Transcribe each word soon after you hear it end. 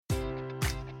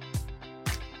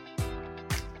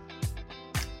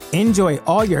Enjoy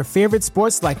all your favorite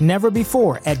sports like never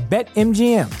before at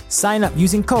BetMGM. Sign up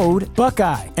using code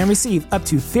Buckeye and receive up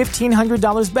to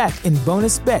 $1,500 back in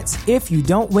bonus bets if you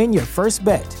don't win your first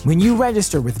bet. When you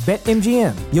register with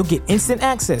BetMGM, you'll get instant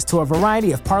access to a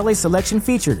variety of parlay selection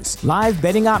features, live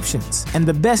betting options, and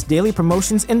the best daily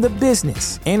promotions in the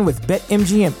business. And with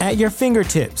BetMGM at your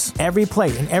fingertips, every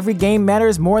play and every game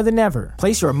matters more than ever.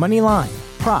 Place your money line,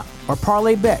 prop, or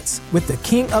parlay bets with the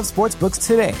king of sportsbooks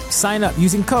today. Sign up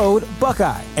using code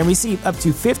Buckeye and receive up to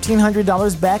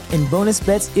 $1,500 back in bonus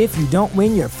bets if you don't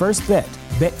win your first bet.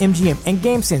 BetMGM and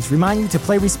GameSense remind you to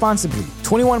play responsibly.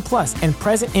 21 plus and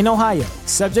present in Ohio,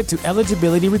 subject to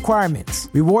eligibility requirements.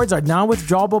 Rewards are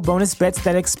non-withdrawable bonus bets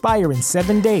that expire in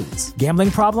 7 days. Gambling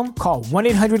problem? Call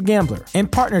 1-800-GAMBLER. In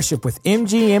partnership with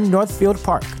MGM Northfield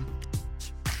Park.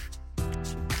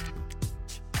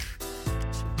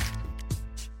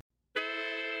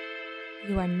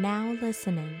 You are now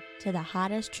listening to the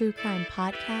hottest true crime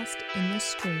podcast in the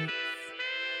streets.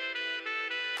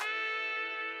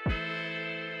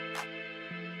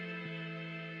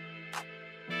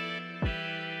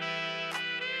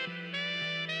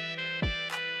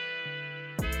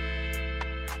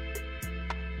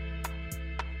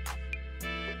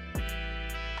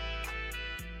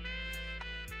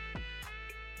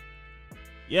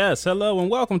 Yes, hello and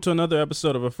welcome to another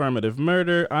episode of Affirmative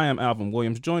Murder. I am Alvin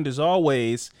Williams, joined as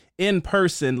always in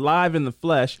person, live in the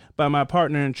flesh, by my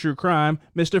partner in true crime,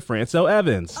 Mr. Francel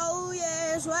Evans. Oh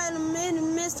yes, wait a minute,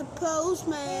 Mr.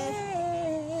 Postman.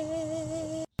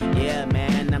 Yeah,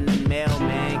 man, I'm the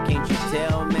mailman. Can't you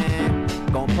tell, man?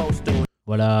 Gonna post to it.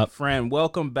 What up? Fran,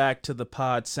 welcome back to the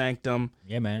pod sanctum.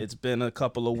 Yeah, man. It's been a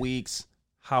couple of weeks.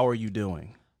 How are you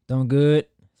doing? Doing good.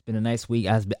 It's been a nice week.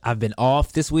 I've been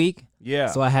off this week.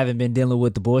 Yeah. So I haven't been dealing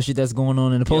with the bullshit that's going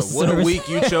on in the postal What service. a week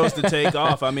you chose to take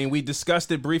off. I mean, we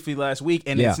discussed it briefly last week,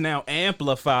 and it's now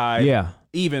amplified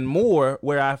even more,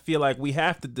 where I feel like we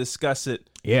have to discuss it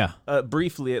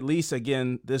briefly, at least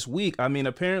again this week. I mean,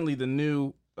 apparently the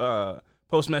new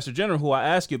Postmaster General, who I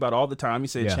ask you about all the time, you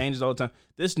say it changes all the time.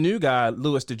 This new guy,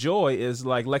 Louis DeJoy, is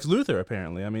like Lex Luthor,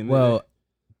 apparently. I mean,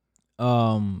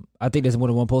 I think there's more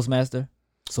than one postmaster.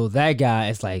 So that guy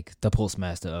is like the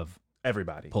postmaster of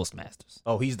everybody. Postmasters.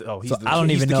 I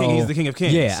don't even know. He's the king of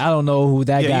kings. Yeah, I don't know who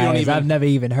that guy is. I've never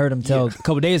even heard him till a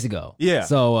couple days ago. Yeah.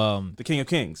 So the king of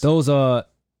kings. Those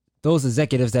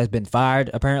executives that's been fired,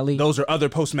 apparently. Those are other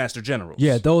postmaster generals.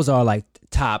 Yeah, those are like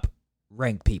top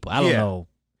ranked people. I don't know.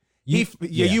 You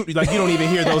don't even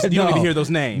hear those. You don't even hear those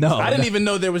names. No, I didn't even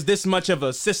know there was this much of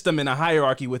a system and a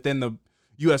hierarchy within the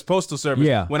U.S. Postal Service.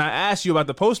 Yeah. When I asked you about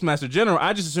the Postmaster General,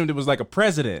 I just assumed it was like a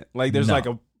president. Like there's like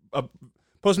a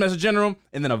Postmaster General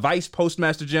and then a Vice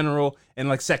Postmaster General and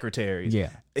like secretaries.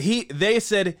 Yeah. They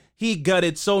said he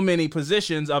gutted so many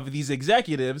positions of these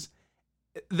executives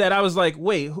that I was like,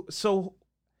 wait, so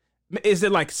is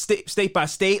it like state by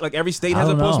state? Like every state has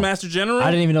a Postmaster General? I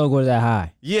didn't even know it goes that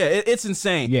high. Yeah, it's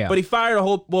insane. Yeah. But he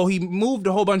he moved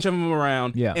a whole bunch of them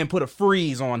around and put a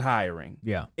freeze on hiring.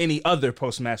 Yeah. Any other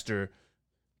Postmaster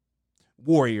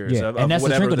warriors of and that's the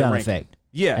whatever trickle-down ranking. effect.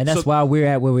 Yeah. And that's why we're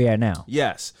at where we're at now.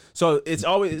 Yes. So it's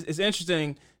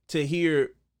interesting to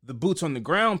hear the boots on the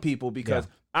ground people, because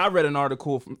I read an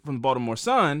article from the Baltimore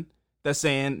Sun that's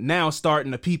saying now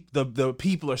the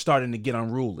people are starting to get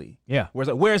unruly. Yeah.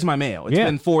 Where's my mail? It's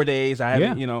been 4 days. I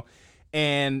haven't,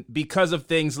 and because of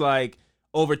things like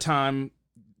overtime,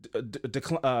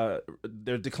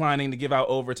 they're declining to give out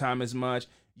overtime as much.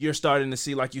 You're starting to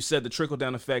see, like you said, the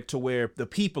trickle-down effect to where the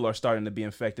people are starting to be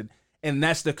infected. And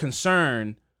that's the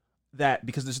concern, that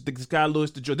because this guy, Louis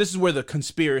DeJoy, this is where the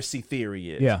conspiracy theory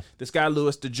is. Yeah. This guy,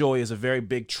 Louis DeJoy, is a very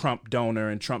big Trump donor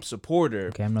and Trump supporter.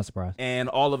 Okay, I'm not surprised. And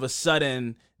all of a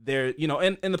sudden, they're,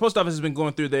 and the post office has been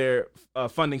going through their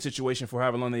funding situation for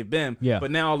however long they've been. Yeah.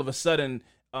 But now all of a sudden,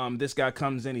 this guy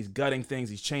comes in, he's gutting things,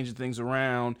 he's changing things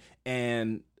around,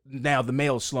 and now the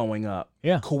mail's slowing up.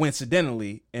 Yeah.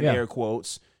 Coincidentally, in air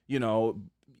quotes, now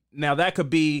that could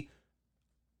be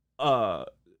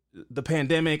the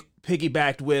pandemic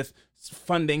piggybacked with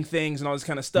funding things and all this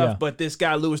kind of stuff. Yeah. But this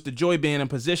guy, Louis DeJoy, being in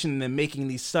position and making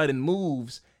these sudden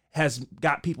moves has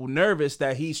got people nervous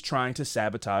that he's trying to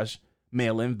sabotage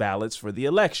mail-in ballots for the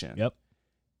election. Yep.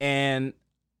 And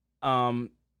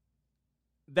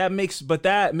that makes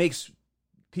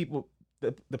people,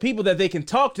 the people that they can't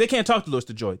talk to Louis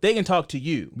DeJoy. They can talk to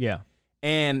you. Yeah.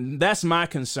 And that's my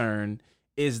concern,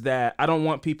 is that I don't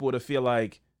want people to feel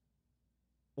like,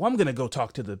 well, I'm going to go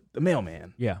talk to the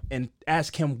mailman and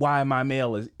ask him why my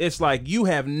mail is. It's like you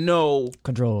have no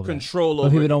control over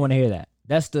But people don't want to hear that.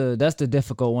 That's the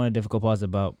difficult, one of the difficult parts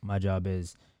about my job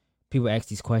is people ask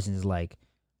these questions like,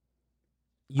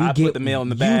 I put the mail in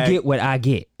the bag. You get what I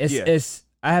get. It's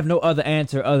I have no other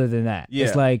answer other than that. Yeah.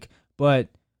 It's like, but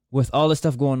with all the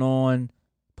stuff going on,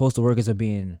 postal workers are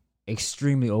being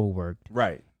extremely overworked.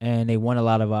 Right. And they want a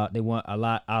lot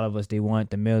out of us. They want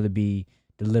the mail to be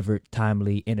delivered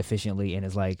timely and efficiently. And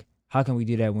it's like, how can we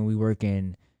do that when we work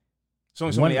in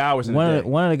so many hours in a day?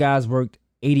 One of the guys worked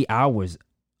 80 hours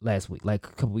last week, like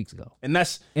a couple weeks ago. And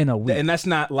that's in a week. And that's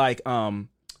not like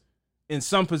in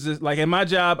some positions, like in my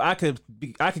job, I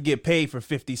could get paid for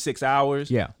 56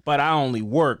 hours. Yeah. But I only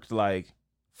worked like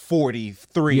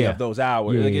 43 of those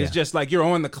hours. It's just like you're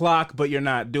on the clock, but you're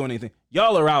not doing anything.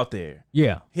 Y'all are out there.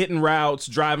 Yeah. Hitting routes,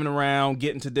 driving around,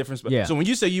 getting to different spots. Yeah. So when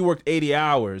you say you worked 80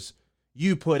 hours,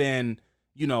 you put in,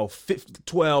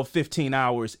 12, 15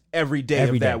 hours every day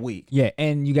of that week. Yeah.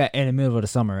 And you got in the middle of the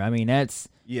summer. I mean, it's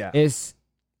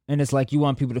like you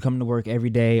want people to come to work every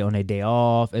day on their day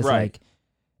off.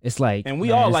 It's like, and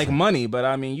we all like money, but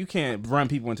I mean, you can't run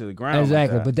people into the ground.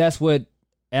 Exactly. Like that. But that's what,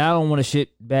 and I don't want to shit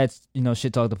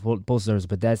talk the postal service,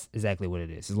 but that's exactly what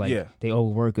it is. It's like they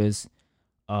overwork us.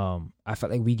 I feel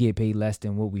like we get paid less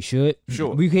than what we should.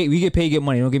 Sure. We get paid, get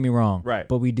money. Don't get me wrong. Right.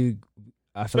 But we do.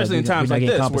 I feel especially like in times like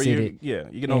this where you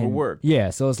get overworked.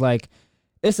 Yeah. So it's like,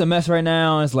 it's a mess right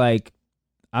now. It's like,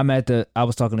 I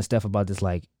was talking to Steph about this.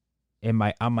 Like,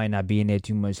 I might not be in there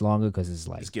too much longer because it's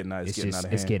like it's getting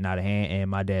out of hand. And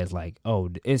my dad's like, I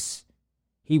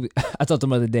talked to him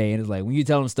the other day, and it's like when you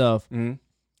tell him stuff,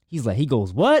 he's like, he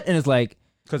goes, what? And it's like,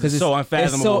 because it's so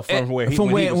unfathomable from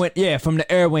the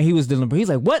era when he was delivering. He's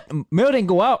like, what? Mail didn't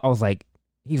go out. I was like,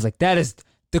 he was like, that is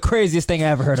the craziest thing I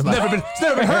ever heard about. It's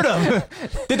never been heard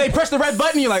of. Did they press the red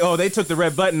button? You're like, oh, they took the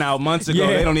red button out months ago.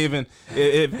 They don't even.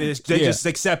 They just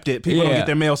accept it. People don't get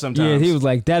their mail sometimes. Yeah, he was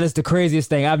like, that is the craziest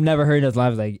thing I've never heard in his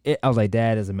life. I was like,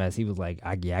 Dad is a mess. He was like,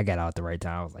 I got out at the right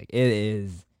time. I was like, it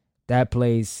is. That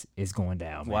place is going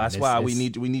down. Well, that's why we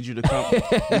need you to come.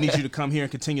 We need you to come here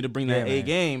and continue to bring that A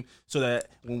game, so that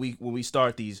when we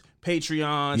start these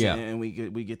Patreons and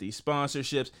we get these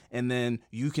sponsorships, and then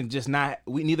you can just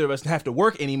neither of us have to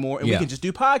work anymore, and we can just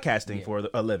do podcasting for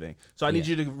a living. So I need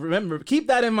you to keep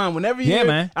that in mind whenever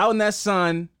you're out in that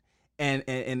sun.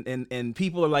 And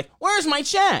people are like, where's my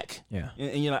check? Yeah.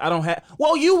 And you're like, I don't have.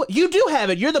 Well, you do have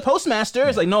it. You're the postmaster.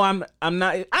 It's like, no, I'm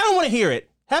not. I don't want to hear it.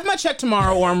 Have my check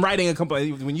tomorrow, or I'm writing a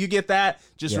complaint. When you get that,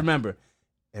 just remember,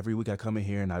 every week I come in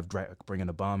here and I bring in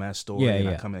a bomb-ass story, and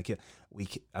I come in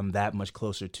I'm that much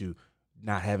closer to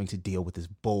not having to deal with this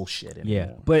bullshit anymore.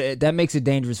 Yeah, but that makes it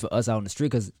dangerous for us out in the street,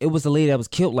 because it was a lady that was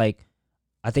killed, like,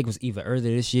 I think it was either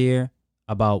earlier this year,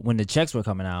 about when the checks were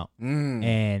coming out,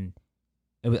 and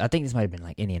I think this might have been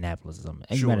like Indianapolis or something.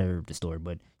 You might have heard the story,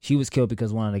 but she was killed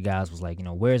because one of the guys was like,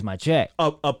 where's my check?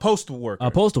 A postal worker.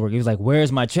 He was like,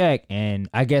 where's my check? And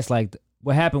I guess like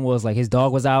what happened was like his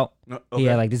dog was out. He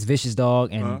had like this vicious dog,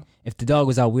 and if the dog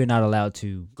was out, we're not allowed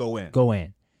to go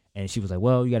in. And she was like,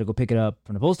 well, you got to go pick it up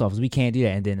from the post office. We can't do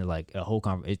that. And then like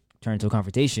it turned into a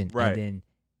confrontation. Right. And then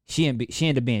she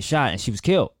ended up being shot, and she was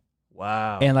killed.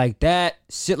 Wow. And like that,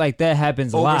 shit like that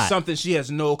happens a lot. Over something she has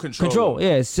no control.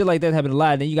 Yeah, shit like that happens a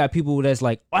lot. And then you got people that's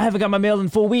like, I haven't got my mail in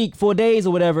 4 days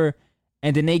or whatever.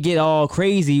 And then they get all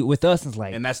crazy with us. And it's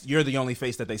like, and you're the only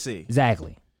face that they see.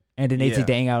 Exactly. And then they take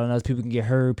the anger out on us. People can get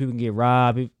hurt. People can get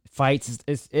robbed. Fights.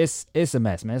 It's a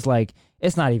mess, man. It's like,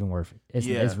 it's not even worth it.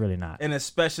 It's really not. And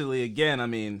especially, again, I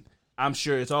mean, I'm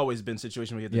sure it's always been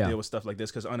situations where you have to deal with stuff like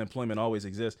this because unemployment always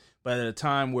exists. But at a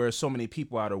time where so many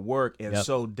people out of work and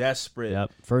so desperate,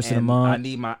 first of the month,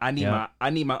 I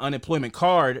need my unemployment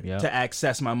card to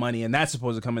access my money, and that's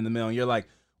supposed to come in the mail. And you're like,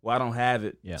 well, I don't have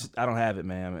it. I don't have it,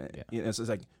 man. It's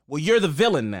like, well, you're the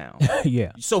villain now.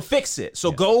 So fix it.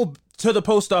 So go to the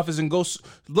post office and go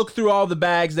look through all the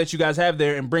bags that you guys have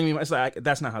there and bring me. It's like,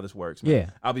 that's not how this works,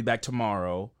 man. I'll be back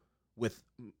tomorrow with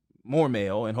more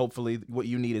mail, and hopefully what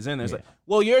you need is in there. It's like,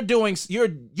 well, you're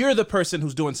the person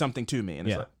who's doing something to me, and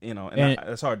it's like,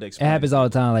 it's hard to explain. It happens all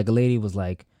the time. Like a lady was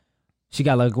like, she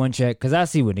got like one check, because I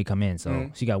see when they come in,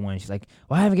 so she got one. She's like,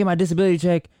 well, I haven't get my disability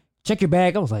check. Check your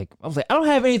bag. I was like, I don't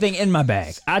have anything in my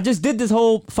bag. I just did this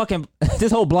whole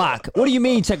block. What do you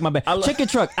mean check my bag? Check your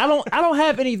truck. I don't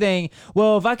have anything.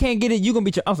 Well, if I can't get it, you gonna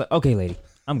be. I was like, okay, lady,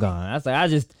 I'm gone. I was like,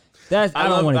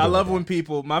 I love when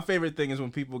people. My favorite thing is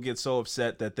when people get so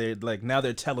upset that they're like, now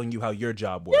they're telling you how your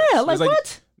job works. Yeah, like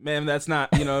what? Man, that's not.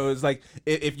 It's like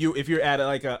if you're at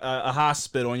like a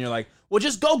hospital and you're like, well,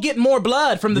 just go get more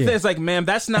blood from the thing. It's like, man,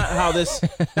 that's not how this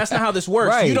works.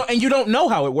 Right. You don't know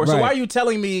how it works. Right. So why are you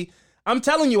telling me? I'm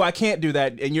telling you I can't do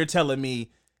that, and you're telling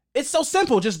me it's so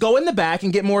simple. Just go in the back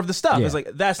and get more of the stuff. It's like,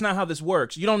 that's not how this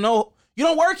works. You don't know. You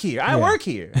don't work here. I work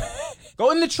here.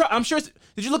 Go in the truck. I'm sure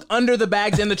Did you look under the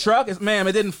bags in the truck? Ma'am,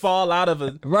 it didn't fall out of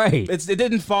a right. It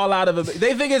didn't fall out of a.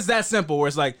 They think it's that simple. Where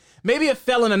it's like maybe it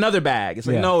fell in another bag. It's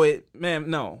like no,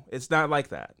 it's not like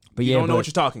that. But you don't know what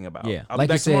you're talking about. Yeah, I'll like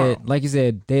be you back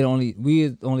said, tomorrow. we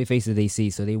the only faces they see,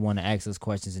 so they want to ask us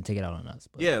questions and take it out on us.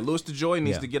 But, yeah, Louis DeJoy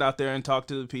needs to get out there and talk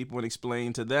to the people and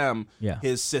explain to them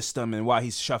his system and why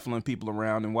he's shuffling people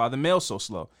around and why the mail's so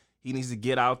slow. He needs to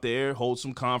get out there, hold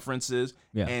some conferences,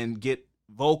 and get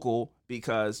vocal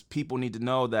because people need to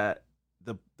know that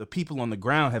the people on the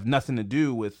ground have nothing to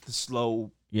do with the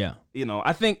slow. Yeah,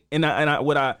 I think,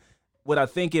 what I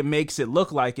think it makes it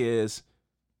look like is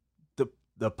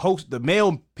the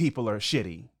mail people are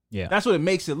shitty. Yeah, that's what it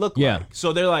makes it look like.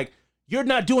 So they're like, you're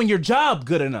not doing your job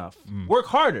good enough. Work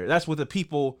harder. That's what the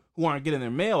people who aren't getting their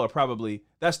mail are probably.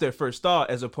 That's their first thought,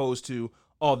 as opposed to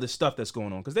all this stuff that's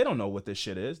going on, because they don't know what this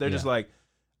shit is. They're just like,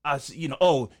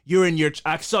 you're in your.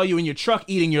 I saw you in your truck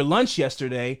eating your lunch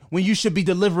yesterday when you should be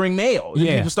delivering mail. And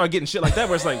people start getting shit like that,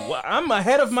 where it's like, well, I'm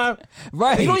ahead of my.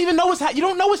 Right. You don't even know you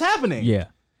don't know what's happening. Yeah.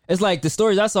 It's like the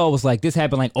stories I saw was like this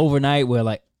happened like overnight, where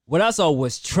like what I saw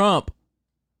was Trump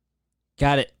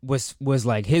was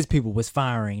like his people was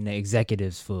firing the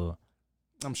executives for.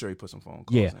 I'm sure he put some phone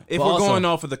calls in. If but we're also, going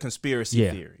off of the conspiracy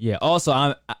theory. Yeah.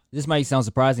 Also, this might sound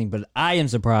surprising, but I am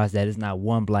surprised that it's not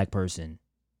one black person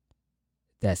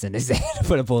that's an executive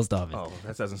for the post office. Oh,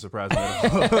 that doesn't surprise me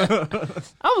at all.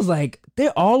 I was like,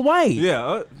 they're all white.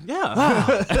 Yeah. Wow.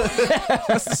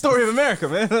 That's the story of America,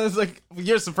 man. It's like,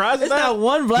 you're surprised at that? Not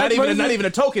one black person? Not even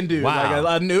a token dude. Wow.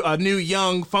 Like a new,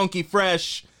 young, funky,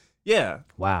 fresh. Yeah.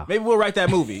 Wow. Maybe we'll write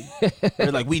that movie.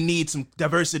 They're like, we need some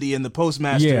diversity in the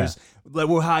postmasters. Yeah. Like,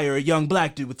 we'll hire a young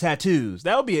black dude with tattoos.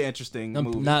 That would be an interesting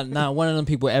movie. Not one of them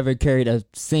people ever carried a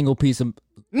single piece of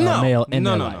mail in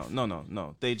their life. No.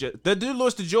 The dude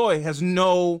Louis DeJoy has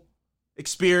no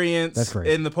experience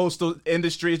in the postal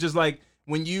industry. It's just like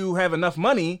when you have enough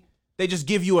money, they just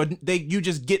give you you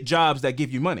just get jobs that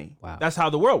give you money. Wow. That's how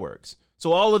the world works.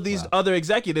 So all of these other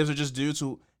executives are just dudes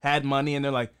who had money and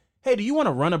they're like, hey, do you want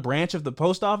to run a branch of the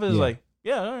post office? Like,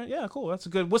 yeah, all right, yeah, cool. That's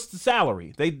good. What's the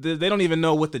salary? They don't even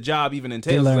know what the job even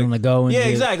entails. They learn like, to go. And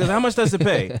exactly. How much does it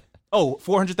pay? Oh,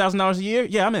 $400,000 a year?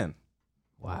 Yeah, I'm in.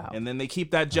 Wow. And then they keep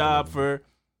that job for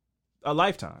a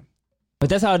lifetime.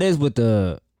 But that's how it is with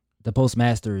the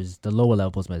postmasters, the lower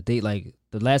level postmasters. They like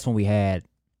the last one we had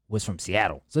was from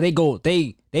Seattle, so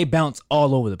they bounce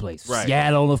all over the place. Right.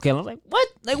 Seattle, North Carolina. I was like, what?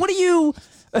 Like, what are you?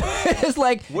 It's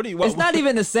like it's not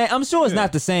even the same. I'm sure it's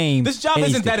not the same. This job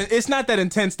isn't that. It's not that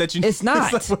intense that you. It's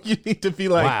not. It's like you need to be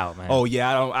like, wow, man. Oh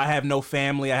yeah, I have no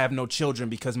family. I have no children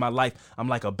because my life. I'm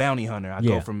like a bounty hunter.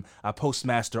 I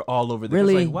postmaster all over the.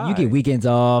 Really, like, why? You get weekends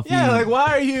off. Yeah, like why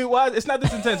are you? Why? It's not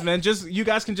this intense, man. Just you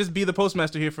guys can just be the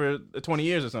postmaster here for 20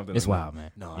 years or something. It's wild,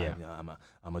 man. No,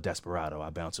 I'm a desperado. I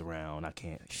bounce around. I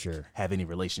can't have any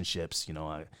relationships.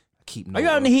 I keep. Are you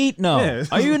out in the heat? No. Yeah.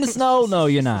 Are you in the snow? No,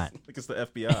 you're not. Like it's the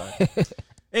FBI.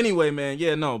 Anyway, man,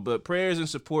 but prayers and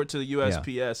support to the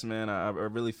USPS, man. I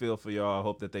really feel for y'all. I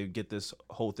hope that they get this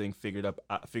whole thing figured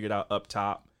out up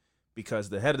top, because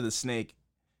the head of the snake,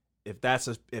 if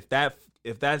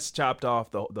that's chopped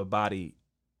off, the body,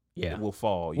 it will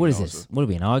fall. What is this? So, what'll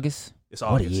be in August? It's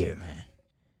August. What a year, man.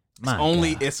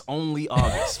 It's only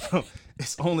August.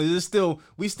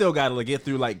 We still gotta get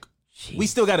through. Like, jeez. We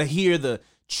still gotta hear the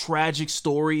tragic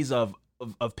stories of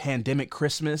pandemic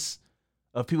Christmas,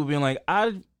 of people being like,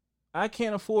 I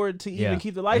can't afford to even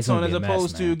keep the lights on, as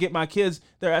opposed to get my kids.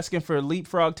 They're asking for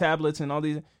leapfrog tablets and all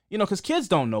these, because kids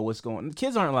don't know what's going on.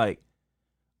 Kids aren't like,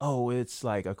 oh, it's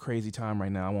like a crazy time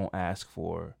right now, I won't ask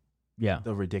for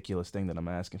the ridiculous thing that I'm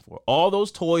asking for. All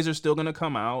those toys are still going to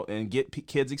come out and get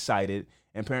kids excited,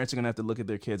 and parents are going to have to look at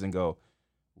their kids and go,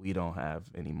 we don't have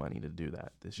any money to do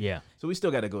that this year. Yeah. So we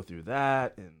still got to go through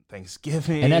that, and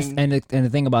Thanksgiving. And the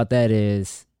thing about that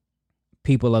is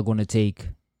people are going to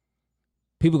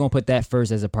put that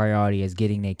first as a priority, as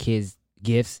getting their kids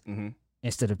gifts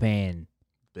instead of paying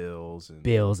bills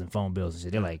and phone bills and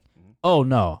shit. They're like, oh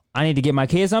no, I need to get my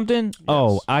kids something. Yes.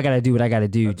 Oh, I got to do what I got to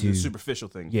do to the superficial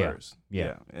thing first.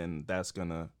 Yeah. And that's going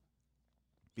to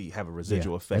have a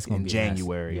residual effect in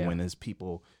January when there's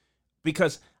people,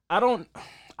 because I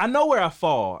know where I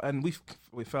fall, and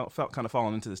we felt kind of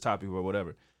falling into this topic or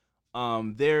whatever.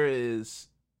 There is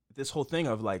this whole thing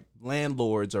of like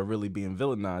landlords are really being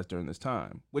villainized during this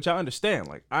time, which I understand.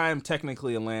 Like, I am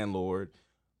technically a landlord.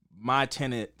 My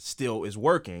tenant still is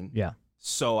working. Yeah.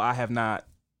 So I have not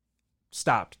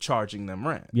stopped charging them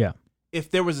rent. Yeah.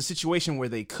 If there was a situation where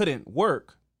they couldn't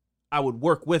work, I would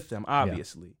work with them,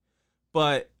 obviously. Yeah.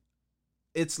 But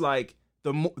it's like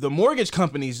the mortgage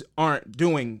companies aren't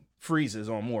doing freezes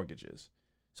on mortgages.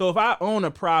 So if I own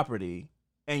a property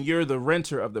and you're the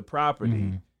renter of the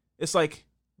property, it's like,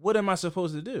 what am I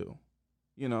supposed to do?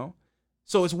 You know?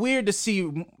 So it's weird to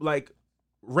see like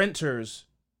renters.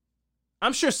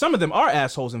 I'm sure some of them are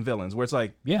assholes and villains where it's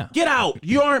like, get out.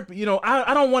 You aren't, you know,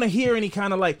 I don't want to hear any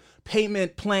kind of like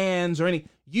payment plans or any.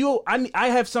 I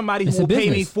have somebody who will pay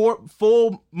me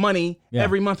full money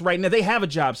every month right now. They have a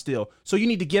job still. So you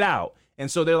need to get out. And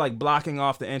so they're like blocking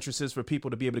off the entrances for people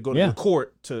to be able to go to the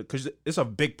court because it's a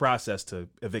big process to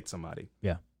evict somebody.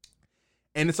 Yeah.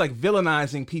 And it's like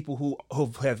villainizing people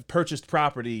who have purchased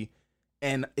property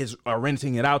and are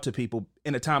renting it out to people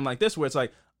in a time like this where it's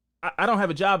like, I don't have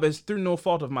a job. It's through no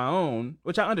fault of my own,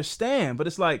 which I understand. But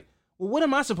it's like, well, what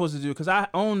am I supposed to do? Because I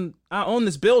own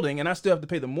this building and I still have to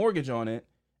pay the mortgage on it.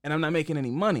 And I'm not making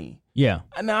any money. Yeah.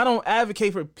 Now, I don't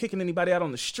advocate for kicking anybody out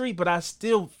on the street, but I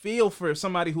still feel for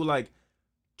somebody who like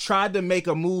tried to make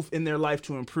a move in their life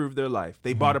to improve their life.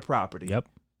 They bought a property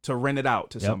to rent it out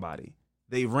to somebody.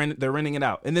 They're renting it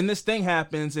out. And then this thing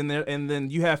happens and then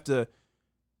you have to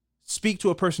speak to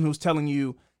a person who's telling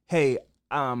you, hey,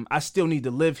 I still need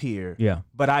to live here,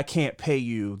 but I can't pay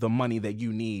you the money that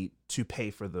you need to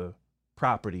pay for the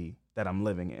property that I'm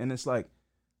living in. And it's like,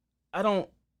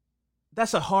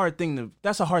 that's a hard thing to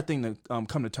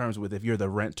come to terms with if you're the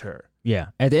renter. Yeah.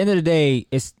 At the end of the day,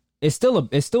 it's still a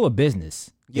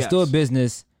business. It's still a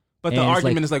business. But the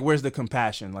argument is like, where's the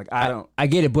compassion? Like, I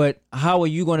get it, but how are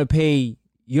you going to pay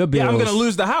your bills? Yeah, I'm going to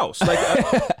lose the house. Like,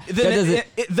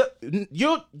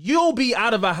 you'll be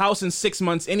out of a house in 6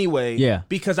 months anyway. Yeah.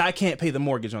 Because I can't pay the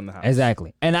mortgage on the house.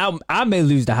 Exactly. And I may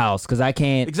lose the house because I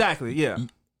can't. Exactly. Yeah.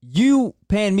 You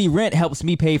paying me rent helps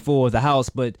me pay for the house,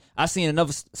 but I seen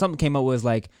something came up was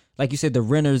like you said, the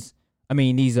renters,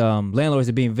 these landlords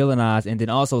are being villainized, and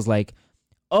then also it's like,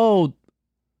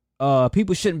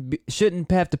 people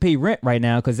shouldn't have to pay rent right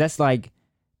now because that's I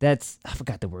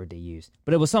forgot the word they used,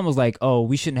 but it was something like,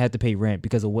 we shouldn't have to pay rent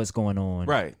because of what's going on.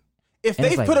 Right. If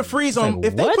they put a freeze on, they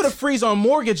put a freeze on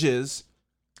mortgages,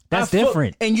 that's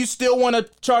different. And you still want to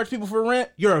charge people for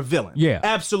rent, you're a villain. Yeah,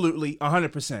 absolutely,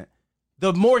 100%.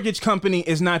 The mortgage company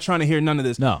is not trying to hear none of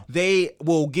this. No. They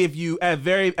will give you at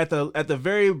the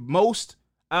very most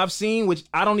I've seen, which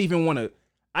I didn't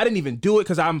even do it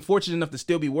because I'm fortunate enough to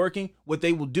still be working. What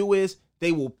they will do is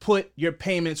they will put your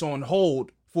payments on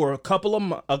hold for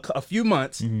a few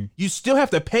months. Mm-hmm. You still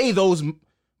have to pay those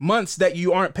months that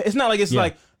you aren't pay. It's not like it's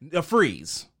like a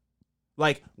freeze.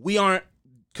 Like, we aren't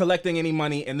collecting any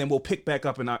money and then we'll pick back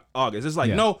up in August. It's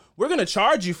like, no, we're going to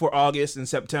charge you for August and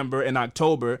September and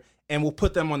October, and we'll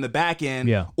put them on the back end,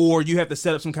 or you have to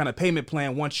set up some kind of payment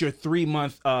plan once your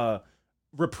 3-month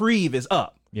reprieve is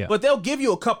up. Yeah. But they'll give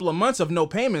you a couple of months of no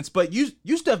payments, but you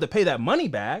still have to pay that money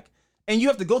back, and you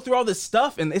have to go through all this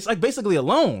stuff, and it's like basically a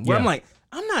loan where I'm like,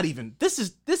 I'm not even, this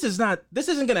isn't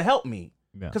going to help me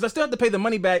because I still have to pay the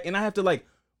money back, and I have to like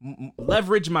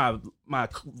leverage my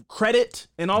credit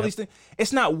and all these things.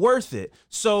 It's not worth it.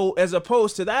 So as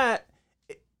opposed to that,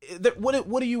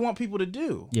 what do you want people to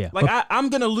do? Yeah, like I'm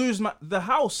gonna lose the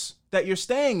house that you're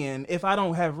staying in if I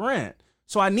don't have rent.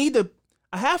 So I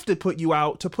have to put you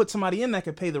out to put somebody in that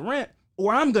can pay the rent,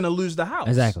 or I'm gonna lose the house.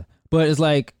 Exactly. But it's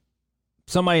like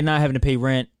somebody not having to pay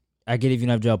rent. I get if you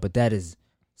don't have a job, but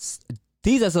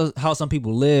these are how some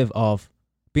people live off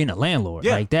being a landlord.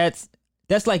 Yeah. Like that's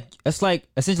like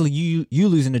essentially you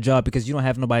losing the job because you don't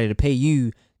have nobody to pay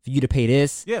you for you to pay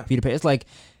this. Yeah. For you to pay.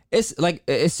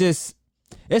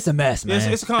 It's a mess,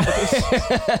 man. It's complicated.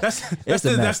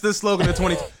 That's the slogan of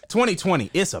 2020.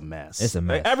 It's a mess. It's a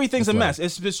mess. Like, everything's a mess.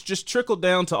 It's just trickled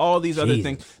down to all these other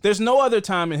things. There's no other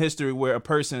time in history where a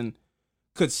person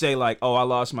could say like, "Oh, I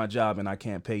lost my job and I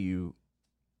can't pay you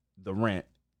the rent,"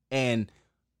 and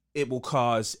it will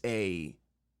cause a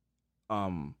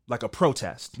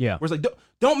protest. Yeah. Where it's like,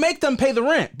 don't make them pay the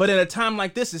rent. But at a time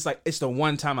like this, it's like it's the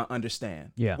one time I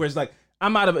understand. Yeah. Where it's like,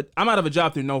 I'm out of a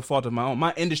job through no fault of my own.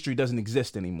 My industry doesn't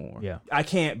exist anymore. Yeah. I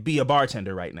can't be a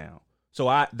bartender right now. So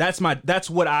that's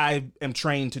what I am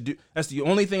trained to do. That's the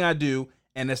only thing I do.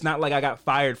 And it's not like I got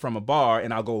fired from a bar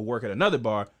and I'll go work at another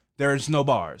bar. There's no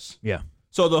bars. Yeah.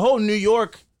 So the whole New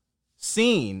York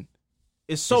scene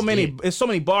is so many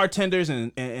bartenders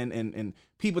and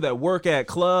people that work at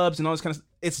clubs and all this kind of stuff.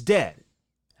 It's dead.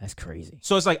 That's crazy.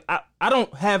 So it's like I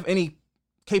don't have any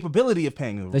capability of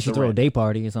paying. Unless you throw a day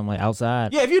party or something like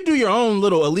outside. Yeah, if you do your own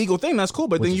little illegal thing, that's cool.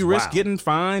 But then you risk getting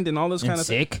fined and all this kind of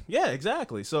sick. Thing. Yeah,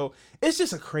 exactly. So it's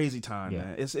just a crazy time,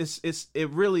 man. It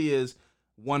really is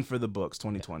one for the books.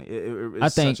 2020.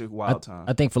 It's such a wild time.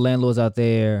 I think for landlords out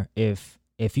there, if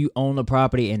you own a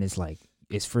property and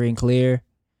it's free and clear,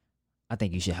 I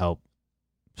think you should help.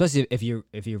 Especially if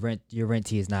your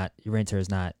renter is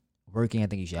not working, I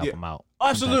think you should help them out.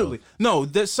 Absolutely. No,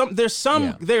 there's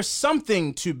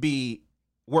something to be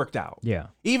worked out. Yeah.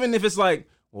 Even if it's like,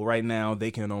 well, right now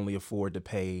they can only afford to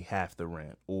pay half the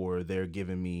rent, or they're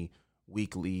giving me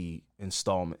weekly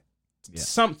installment.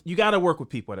 Yeah. You got to work with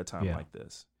people at a time like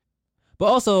this. But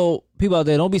also, people out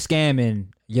there, don't be scamming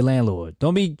your landlord.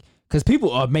 Don't be, because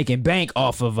people are making bank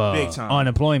off of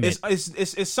unemployment.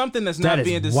 It's something that's not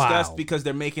being discussed because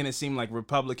they're making it seem like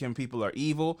Republican people are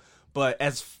evil. But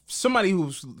as somebody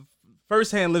who's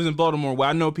firsthand lives in Baltimore, where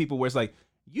I know people where it's like,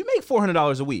 you make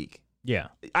 $400 a week. Yeah.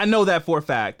 I know that for a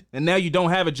fact. And now you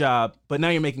don't have a job, but now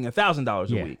you're making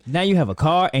 $1,000 a week. Now you have a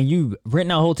car and you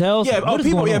renting out hotels. Yeah,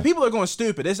 people are going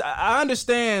stupid. I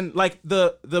understand, like,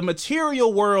 the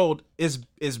material world is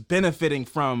benefiting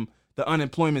from the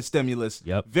unemployment stimulus.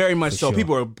 Yep, very much so. Sure.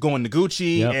 People are going to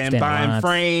Gucci and buying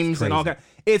frames and all that.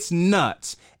 It's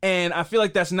nuts. And I feel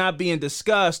like that's not being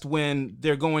discussed when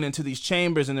they're going into these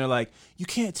chambers and they're like, you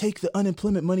can't take the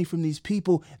unemployment money from these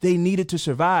people. They need it to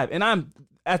survive. And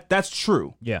that's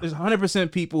true. Yeah. There's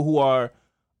 100% people who are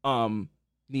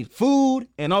need food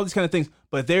and all these kind of things.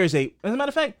 But as a matter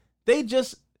of fact,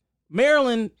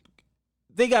 Maryland,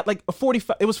 they got like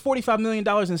it was $45 million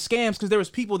in scams because there was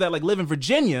people that like live in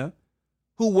Virginia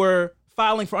who were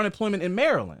filing for unemployment in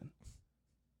Maryland.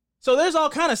 So there's all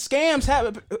kind of scams.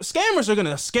 Scammers are going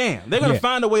to scam. They're going to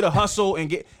find a way to hustle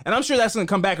and I'm sure that's going to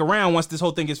come back around once this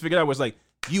whole thing gets figured out, where it's like,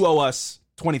 you owe us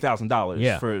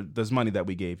 $20,000 for this money that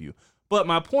we gave you. But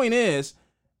my point is,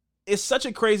 it's such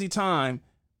a crazy time,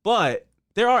 but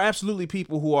there are absolutely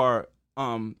people who are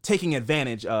taking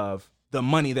advantage of the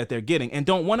money that they're getting and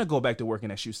don't want to go back to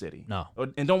working at Shoe City. No.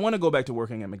 And don't want to go back to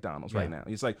working at McDonald's right now.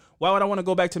 It's like, why would I want to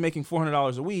go back to making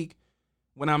 $400 a week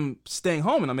when I'm staying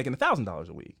home and I'm making $1,000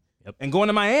 a week? Yep. And going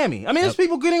to Miami. I mean, there's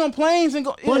people getting on planes and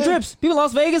going trips. People in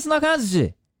Las Vegas and all kinds of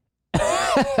shit.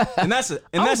 and that's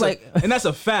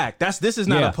a fact. This is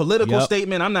not a political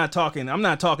statement. I'm not talking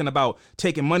about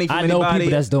taking money from anybody. I know people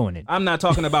that's doing it. I'm not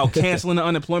talking about canceling the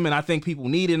unemployment. I think people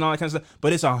need it and all that kind of stuff.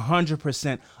 But it's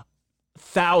 100%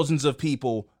 thousands of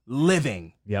people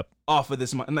living off of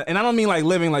this money. And I don't mean like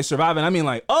living, like surviving. I mean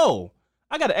like, oh,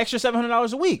 I got an extra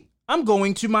 $700 a week. I'm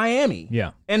going to Miami.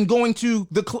 Yeah. And going to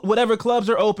whatever clubs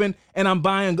are open, and I'm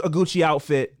buying a Gucci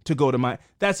outfit to go to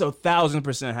that's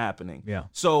 1,000% happening. Yeah.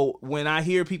 So when I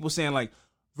hear people saying like,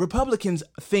 Republicans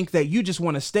think that you just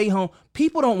want to stay home,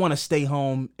 people don't want to stay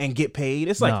home and get paid.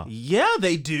 It's like, yeah,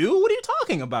 they do. What are you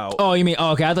talking about? Oh, you mean,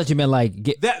 okay. I thought you meant like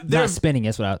not spending.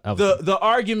 That's what I was the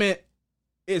argument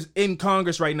is in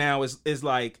Congress right now is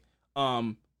like,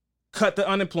 cut the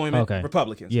unemployment,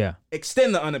 Republicans. Yeah.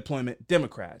 Extend the unemployment,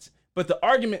 Democrats. But the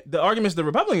arguments the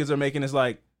Republicans are making is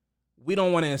like, we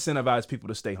don't want to incentivize people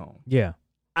to stay home. Yeah.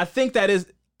 I think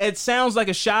it sounds like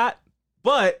a shot,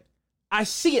 but I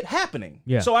see it happening.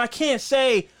 Yeah. So I can't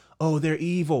say, oh, they're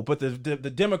evil. But the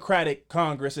Democratic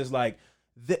Congress is like,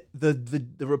 the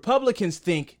Republicans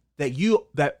think that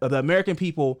the American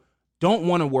people don't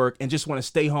want to work and just want to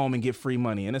stay home and get free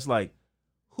money. And it's like,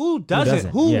 who doesn't?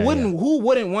 Who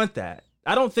wouldn't want that?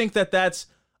 I don't think that that's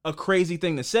a crazy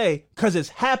thing to say because it's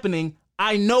happening.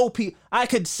 I know I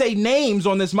could say names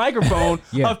on this microphone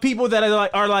of people that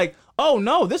are like, oh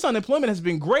no, this unemployment has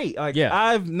been great. Like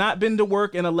I've not been to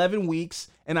work in 11 weeks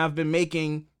and I've been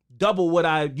making double what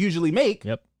I usually make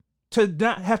to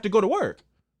not have to go to work.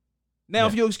 Now,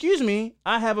 if you'll excuse me,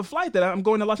 I have a flight that I'm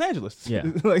going to Los Angeles. Yeah.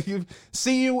 Like,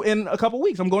 see you in a couple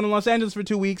weeks. I'm going to Los Angeles for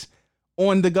 2 weeks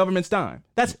on the government's dime.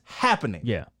 That's happening.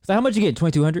 Yeah. So how much you get?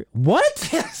 $2,200? What?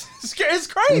 It's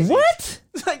crazy. What?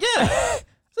 It's like, yeah.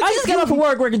 I just got off of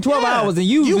work working 12 hours and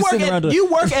you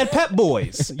work at Pep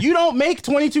Boys. You don't make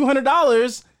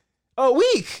 $2,200 a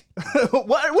week.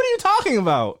 What are you talking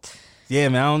about? Yeah,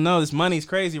 man, I don't know. This money's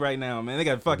crazy right now, man. They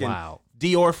got fucking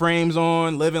Dior frames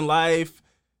on, living life.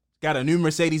 Got a new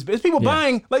Mercedes. There's people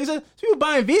buying, like you said, people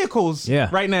buying vehicles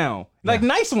right now. Like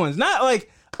nice ones. Not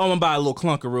like, oh, I'm gonna buy a little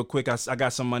clunker real quick. I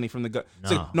got some money from the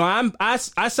government. No, I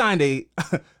signed a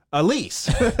lease.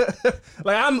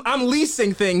 Like I'm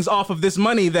leasing things off of this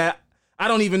money that I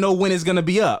don't even know when it's gonna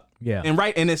be up. Yeah.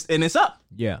 And it's up.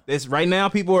 Yeah. It's right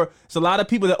now. It's a lot of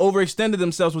people that overextended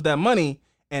themselves with that money,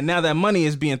 and now that money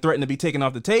is being threatened to be taken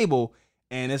off the table.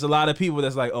 And there's a lot of people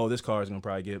that's like, oh, this car is gonna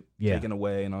probably get taken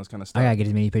away and all this kind of stuff. I gotta get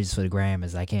as many pictures for the gram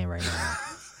as I can right now.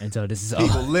 And so this is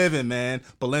people living, man.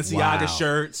 Balenciaga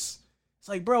shirts. It's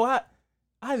like, bro,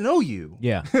 I know you.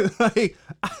 Yeah. Like,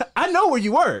 I know where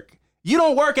you work. You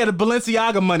don't work at a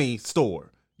Balenciaga money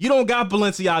store. You don't got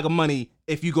Balenciaga money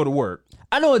if you go to work.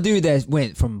 I know a dude that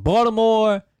went from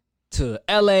Baltimore to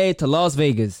LA to Las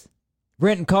Vegas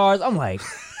renting cars. I'm like,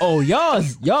 oh,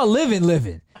 y'all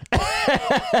living.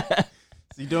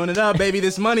 You doing it up, baby.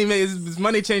 This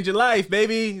money changed your life,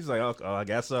 baby. He's like, oh, I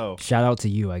guess so. Shout out to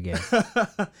you, I guess.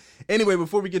 Anyway,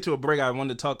 before we get to a break, I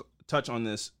wanted to touch on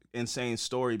this insane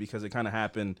story because it kind of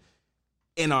happened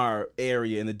in our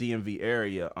area, in the DMV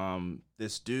area.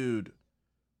 This dude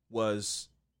was,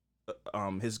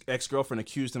 his ex-girlfriend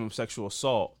accused him of sexual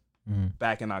assault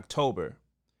back in October.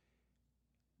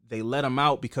 They let him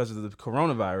out because of the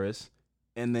coronavirus,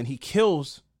 and then he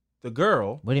kills the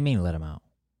girl. What do you mean let him out?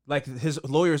 Like, his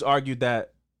lawyers argued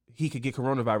that he could get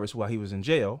coronavirus while he was in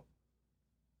jail,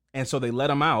 and so they let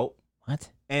him out. What?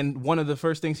 And one of the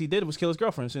first things he did was kill his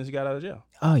girlfriend as soon as he got out of jail.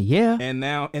 Oh, yeah? And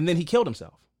then he killed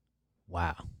himself.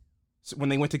 Wow. So when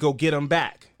they went to go get him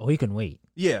back. Oh, he couldn't wait.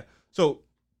 Yeah. So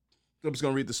I'm just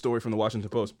going to read the story from the Washington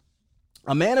Post.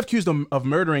 A man accused of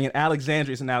murdering in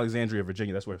Alexandria. It's in Alexandria,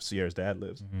 Virginia. That's where Sierra's dad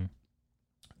lives. Mm-hmm.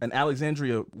 An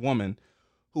Alexandria woman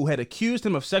who had accused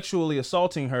him of sexually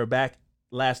assaulting her back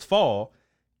last fall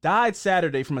died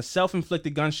Saturday from a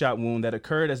self-inflicted gunshot wound that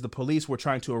occurred as the police were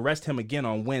trying to arrest him again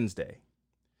on Wednesday.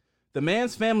 The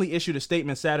man's family issued a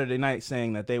statement Saturday night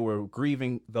saying that they were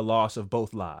grieving the loss of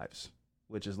both lives,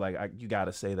 which is like, you got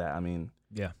to say that. I mean,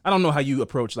 yeah, I don't know how you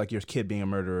approach like your kid being a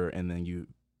murderer and then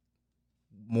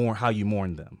how you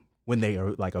mourn them when they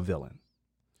are like a villain.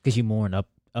 Because you mourn up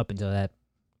until that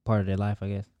part of their life, I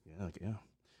guess.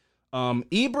 Yeah.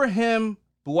 Ibrahim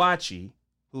Bouachi,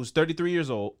 who's 33 years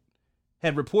old,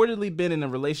 had reportedly been in a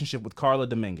relationship with Carla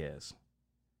Dominguez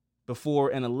before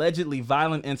an allegedly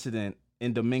violent incident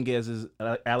in Dominguez's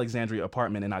Alexandria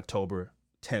apartment in October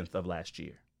 10th of last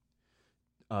year.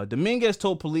 Dominguez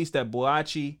told police that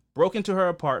Bouachi broke into her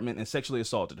apartment and sexually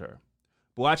assaulted her.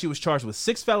 Bouachi was charged with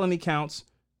 6 felony counts,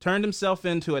 turned himself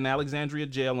into an Alexandria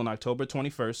jail on October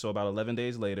 21st, so about 11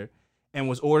 days later, and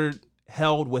was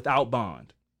held without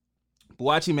bond.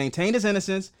 Bouachi maintained his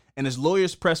innocence, and his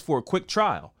lawyers pressed for a quick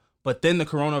trial, but then the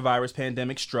coronavirus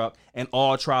pandemic struck, and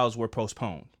all trials were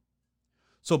postponed.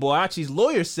 So Bouachi's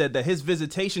lawyers said that his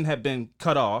visitation had been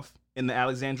cut off in the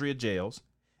Alexandria jails.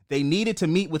 They needed to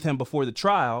meet with him before the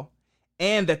trial,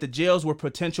 and that the jails were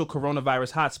potential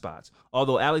coronavirus hotspots,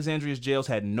 although Alexandria's jails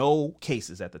had no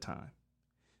cases at the time.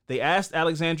 They asked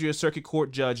Alexandria Circuit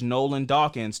Court Judge Nolan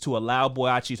Dawkins to allow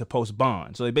Bouachi to post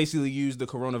bond. So they basically used the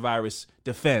coronavirus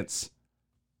defense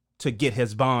to get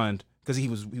his bond because he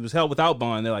was held without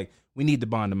bond. They're like, we need to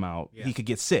bond him out. Yeah. He could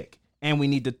get sick. And we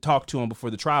need to talk to him before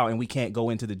the trial, and we can't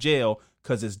go into the jail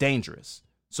because it's dangerous.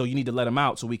 So you need to let him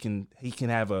out so he can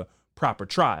have a proper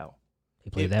trial.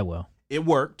 He played that well. It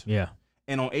worked. Yeah.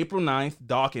 And on April 9th,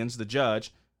 Dawkins, the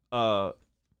judge,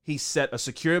 he set a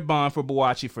secured bond for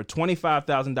Bouachi for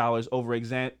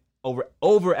 $25,000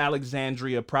 over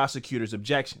Alexandria prosecutors'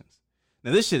 objections.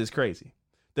 Now, this shit is crazy.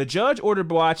 The judge ordered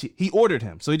Bouachi. He ordered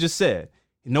him. So he just said,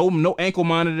 no ankle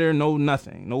monitor, no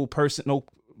nothing, no person, no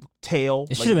tail.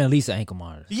 It should have been at least an ankle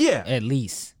monitor. Yeah. At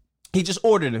least. He just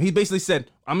ordered him. He basically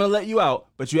said, I'm going to let you out,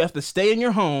 but you have to stay in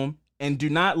your home and do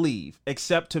not leave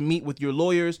except to meet with your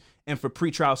lawyers and for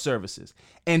pretrial services.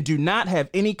 And do not have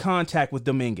any contact with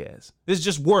Dominguez. This is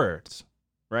just words,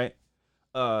 right?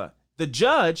 The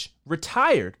judge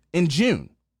retired in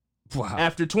June. Wow.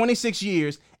 After 26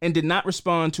 years and did not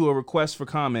respond to a request for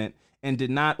comment and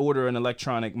did not order an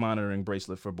electronic monitoring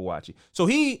bracelet for Bouachi. So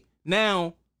he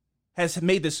now has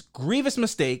made this grievous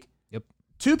mistake. Yep.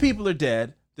 2 people are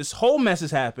dead. This whole mess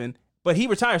has happened, but he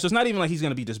retired. So it's not even like he's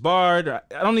going to be disbarred.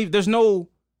 There's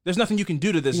nothing you can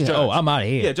do to this judge. Oh, I'm out of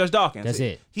here. Yeah, Judge Dawkins. That's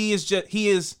it.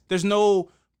 There's no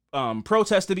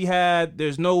protest to be had.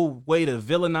 There's no way to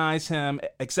villainize him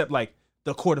except like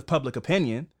the court of public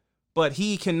opinion, but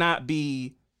he cannot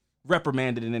be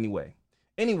reprimanded in any way.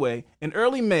 Anyway, in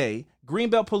early May,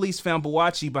 Greenbelt police found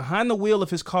Bouachi behind the wheel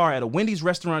of his car at a Wendy's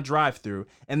restaurant drive-thru,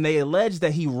 and they alleged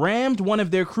that he rammed one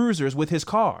of their cruisers with his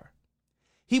car.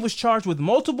 He was charged with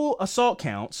multiple assault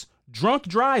counts, drunk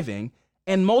driving,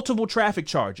 and multiple traffic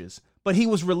charges, but he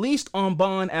was released on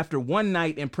bond after one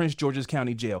night in Prince George's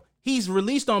County Jail. He's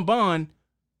released on bond,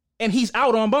 and he's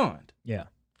out on bond. Yeah.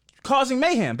 Causing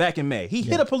mayhem back in May. He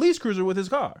hit a police cruiser with his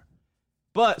car.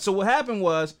 But, so what happened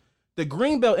was, the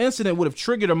Greenbelt incident would have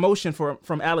triggered a motion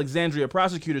from Alexandria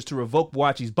prosecutors to revoke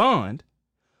Bouachi's bond,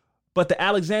 but the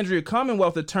Alexandria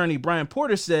Commonwealth attorney, Brian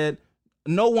Porter, said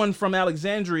no one from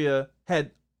Alexandria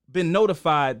had been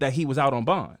notified that he was out on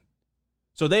bond.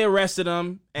 So they arrested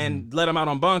him and let him out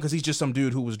on bond because he's just some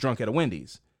dude who was drunk at a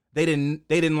Wendy's. They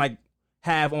didn't like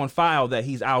have on file that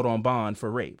he's out on bond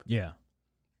for rape. Yeah.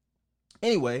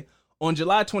 Anyway, on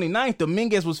July 29th,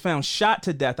 Dominguez was found shot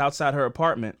to death outside her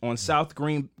apartment on South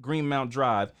Greenmount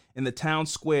Drive in the town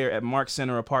square at Mark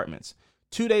Center Apartments.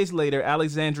 2 days later,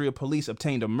 Alexandria police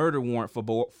obtained a murder warrant for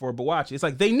Boakye. It's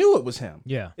like they knew it was him.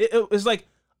 Yeah. It was like,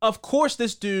 of course,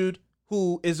 this dude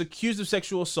who is accused of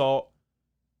sexual assault,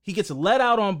 he gets let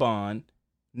out on bond,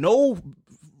 no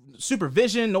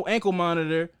supervision, no ankle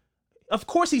monitor. Of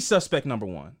course, he's suspect number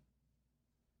one.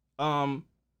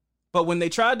 But when they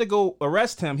tried to go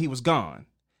arrest him, he was gone.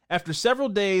 After several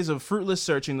days of fruitless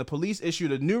searching, the police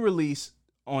issued a new release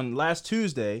on last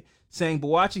Tuesday saying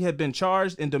Boakye had been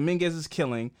charged in Dominguez's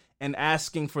killing and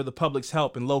asking for the public's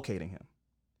help in locating him.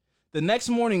 The next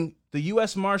morning, the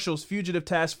U.S. Marshals Fugitive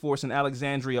Task Force and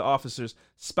Alexandria officers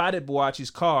spotted Boakye's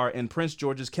car in Prince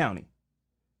George's County.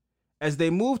 As they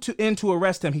moved in to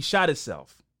arrest him, he shot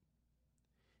himself.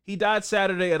 He died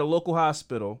Saturday at a local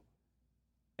hospital,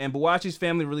 and Boakye's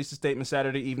family released a statement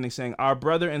Saturday evening saying, "Our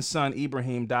brother and son,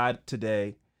 Ibrahim, died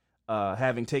today,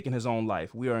 having taken his own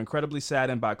life. We are incredibly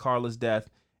saddened by Carla's death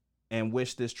and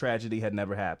wish this tragedy had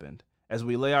never happened. As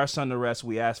we lay our son to rest,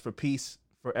 we ask for peace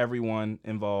for everyone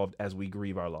involved as we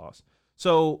grieve our loss."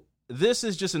 So this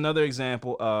is just another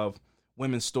example of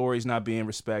women's stories not being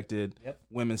respected,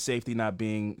 women's safety not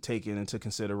being taken into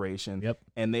consideration,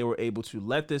 and they were able to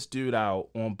let this dude out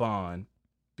on bond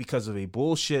because of a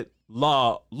bullshit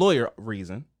lawyer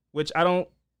reason, which I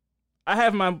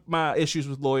have my issues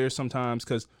with lawyers sometimes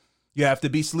because you have to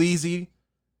be sleazy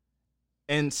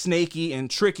and snaky and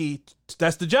tricky.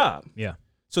 That's the job. Yeah.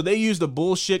 So they used a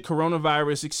bullshit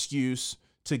coronavirus excuse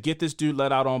to get this dude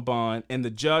let out on bond, and the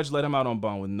judge let him out on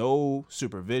bond with no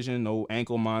supervision, no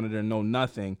ankle monitor, no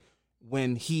nothing,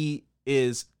 when he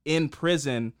is in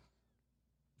prison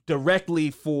directly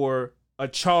for a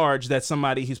charge that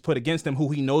somebody he's put against him, who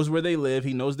he knows where they live,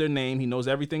 he knows their name, he knows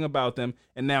everything about them,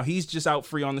 and now he's just out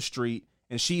free on the street,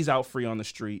 and she's out free on the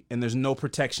street, and there's no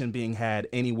protection being had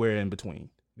anywhere in between.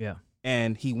 Yeah.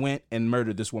 And he went and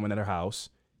murdered this woman at her house,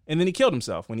 and then he killed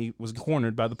himself when he was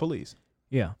cornered by the police.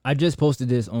 Yeah, I just posted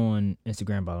this on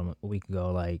Instagram about a week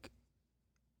ago, like,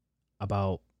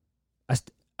 about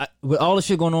with all the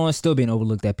shit going on, still being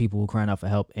overlooked, that people were crying out for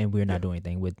help, and we're not doing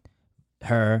anything with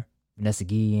her, Vanessa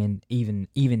Guy, and even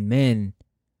men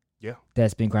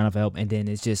that's been crying out for help, and then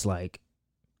it's just like,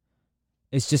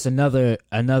 it's just another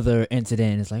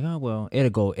incident. It's like, oh, well,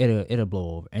 it'll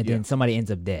blow over, and then somebody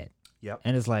ends up dead. Yep.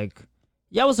 And it's like,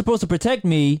 y'all was supposed to protect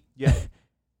me. Yeah.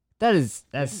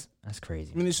 That's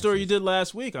crazy. I mean, the story you did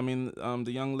last week. I mean,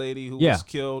 the young lady who was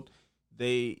killed,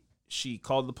 she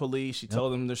called the police. She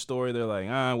told them their story. They're like,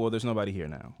 well, there's nobody here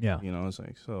now. Yeah. You know, it's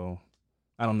like, so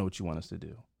I don't know what you want us to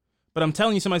do. But I'm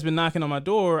telling you, somebody's been knocking on my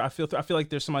door. I feel like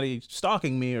there's somebody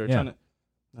stalking me or trying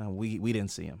to. We didn't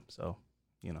see him, so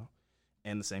you know.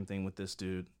 And the same thing with this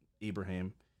dude,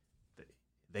 Ibrahim.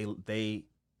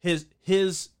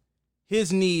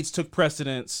 His needs took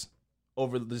precedence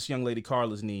over this young lady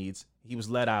Carla's needs. He was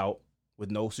let out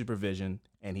with no supervision,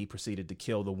 and he proceeded to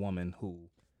kill the woman who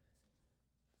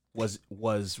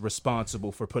was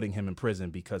responsible for putting him in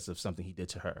prison because of something he did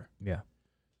to her. Yeah.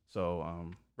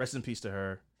 So rest in peace to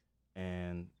her,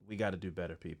 and we got to do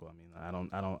better, people. I mean, I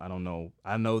don't know.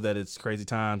 I know that it's crazy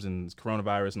times and it's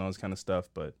coronavirus and all this kind of stuff,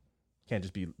 but can't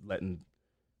just be letting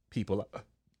people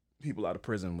out of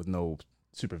prison with no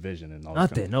supervision and all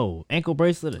that. Nothing, no ankle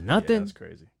bracelet or nothing. Yeah, that's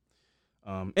crazy.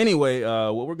 Anyway,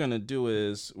 what we're gonna do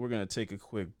is we're gonna take a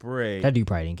quick break. That dude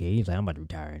probably didn't care. He was like, I'm about to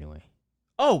retire anyway.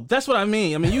 Oh, that's what I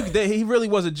mean. I mean, he really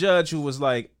was a judge who was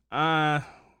like,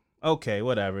 okay,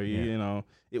 whatever. Yeah. You know,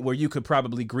 where you could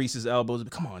probably grease his elbows.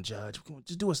 Come on, judge,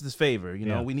 just do us this favor. You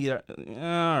know, we need. All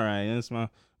right, it's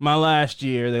my last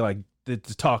year. They're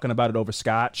talking about it over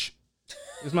scotch.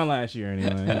 It's my last year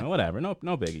anyway. You know, whatever. No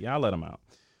biggie. I'll let him out.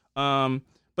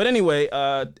 But anyway,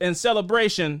 in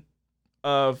celebration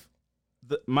of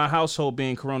my household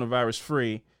being coronavirus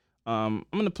free, I'm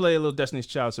gonna play a little Destiny's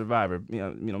Child Survivor.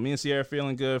 You know, me and Sierra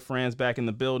feeling good. Fran's back in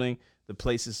the building. The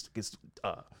place gets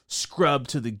scrubbed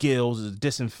to the gills, is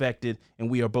disinfected, and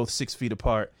we are both 6 feet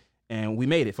apart. And we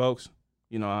made it, folks.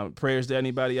 You know, prayers to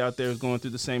anybody out there who's going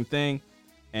through the same thing.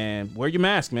 And wear your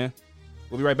mask, man.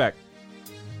 We'll be right back.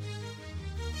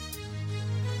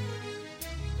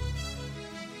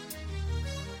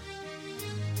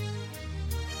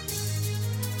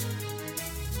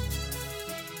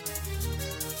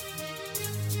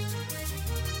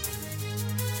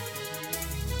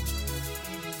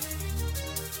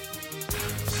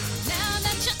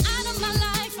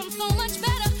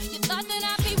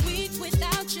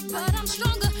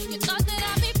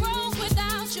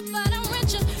 But I'm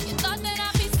richer. You thought that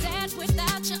I'd be sad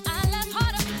without you. I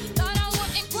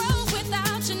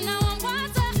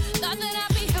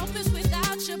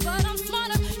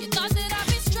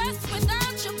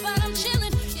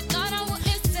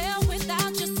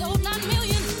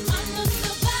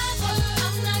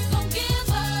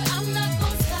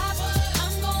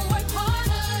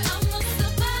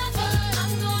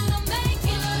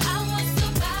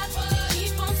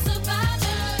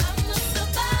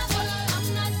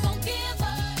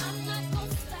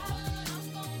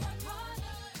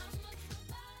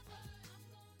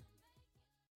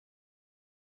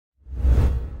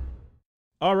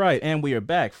All right, and we are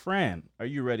back. Fran, are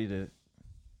you ready to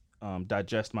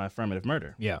digest my affirmative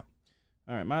murder? Yeah.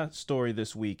 All right, my story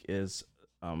this week is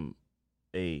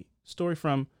a story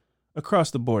from across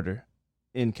the border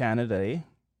in Canada,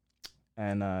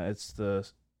 and it's the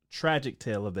tragic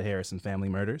tale of the Harrison family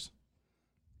murders.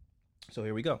 So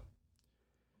here we go.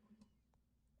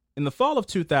 In the fall of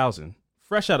 2000,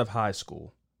 fresh out of high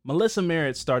school, Melissa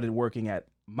Merritt started working at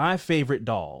My Favorite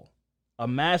Doll, a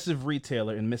massive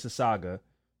retailer in Mississauga,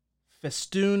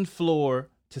 festooned floor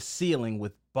to ceiling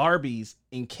with Barbies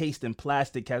encased in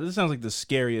plastic caps. This sounds like the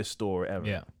scariest store ever.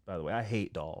 Yeah. By the way, I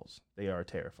hate dolls. They are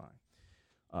terrifying.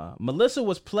 Melissa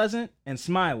was pleasant and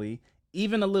smiley,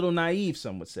 even a little naive,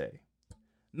 some would say.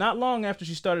 Not long after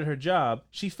she started her job,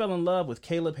 she fell in love with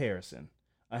Caleb Harrison,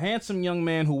 a handsome young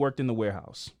man who worked in the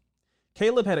warehouse.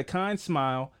 Caleb had a kind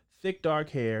smile, thick dark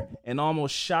hair, and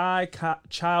almost shy,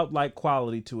 childlike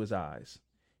quality to his eyes.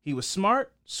 He was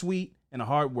smart, sweet, and a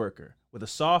hard worker, with a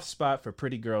soft spot for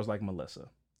pretty girls like Melissa.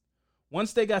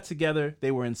 Once they got together,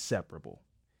 they were inseparable.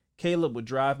 Caleb would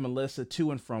drive Melissa to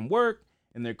and from work,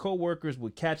 and their co-workers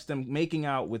would catch them making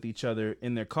out with each other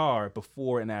in their car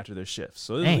before and after their shifts.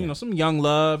 So, some young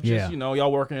love, just, y'all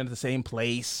working at the same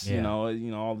place, all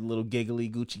the little giggly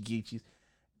Gucci Geechies.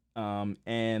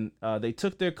 And they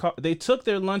took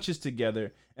their lunches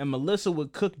together, and Melissa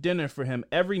would cook dinner for him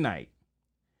every night.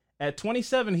 At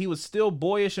 27, he was still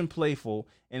boyish and playful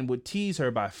and would tease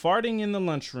her by farting in the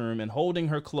lunchroom and holding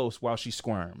her close while she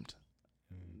squirmed.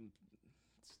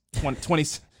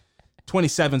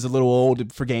 27's a little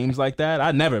old for games like that.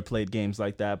 I never played games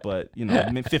like that, but,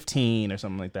 15 or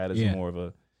something like that is more of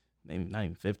a, maybe not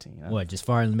even 15. What, just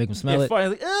farting to make them smell it?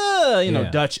 Farting,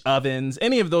 like, Dutch ovens.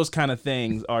 Any of those kind of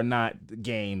things are not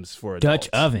games for adults.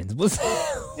 Dutch ovens?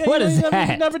 What is that?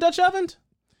 You never Dutch ovened?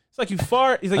 It's like you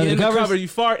fart. It's like in the cover, you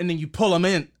fart, and then you pull them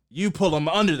in. You pull them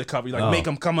under the cover. You make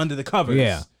them come under the covers.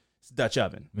 Yeah. It's Dutch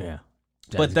oven. Yeah.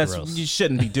 But you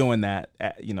shouldn't be doing that,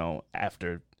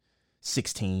 after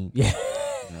 16. Yeah.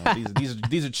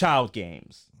 These are child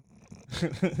games.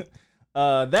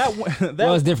 Well,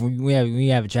 it's different. When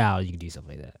you have a child, you can do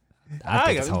something like that. I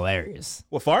think it's hilarious.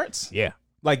 What, farts? Yeah.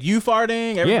 Like you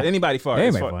farting? Anybody farts?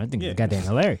 Everybody farts. I think it's goddamn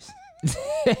hilarious.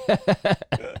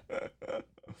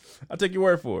 I'll take your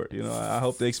word for it. I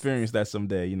hope they experience that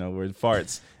someday, where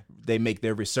farts, they make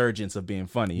their resurgence of being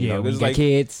funny. When you got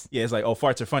kids. Yeah, it's like, oh,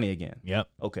 farts are funny again. Yep.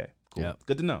 Okay, cool. Yep.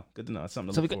 Good to know. It's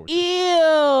something to look forward to.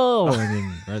 Ew!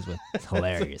 It's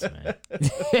hilarious, man.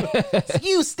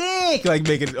 You stink! Like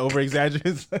making it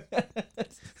over-exaggerated.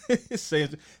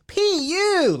 Saying,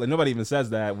 P.U. Like nobody even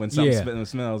says that when something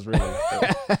smells really.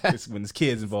 When there's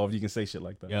kids involved, you can say shit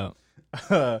like that.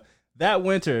 Yeah. That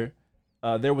winter,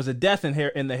 there was a death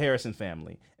in the Harrison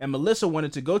family, and Melissa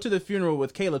wanted to go to the funeral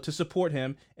with Caleb to support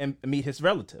him and meet his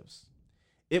relatives.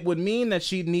 It would mean that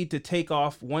she'd need to take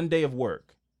off one day of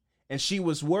work, and she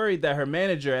was worried that her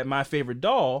manager at My Favorite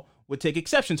Doll would take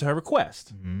exception to her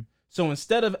request. Mm-hmm. So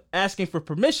instead of asking for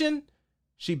permission,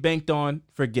 she banked on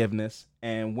forgiveness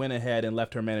and went ahead and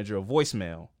left her manager a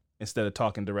voicemail instead of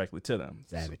talking directly to them.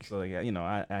 Savage. So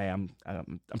I'm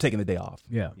taking the day off.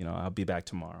 Yeah. I'll be back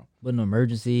tomorrow. Wasn't no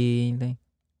emergency, anything?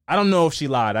 I don't know if she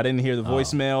lied. I didn't hear the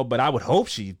voicemail, but I would hope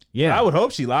she. Yeah. I would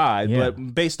hope she lied. Yeah.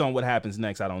 But based on what happens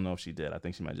next, I don't know if she did. I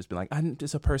think she might just be like,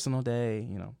 it's a personal day,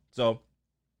 So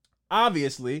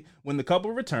obviously, when the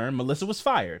couple returned, Melissa was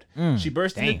fired. She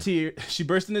burst into tears. She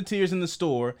burst into tears in the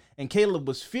store, and Caleb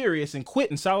was furious and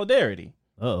quit in solidarity.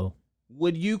 Uh-oh.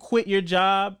 Would you quit your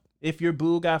job if your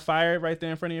boo got fired right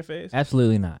there in front of your face?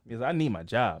 Absolutely not. Because I need my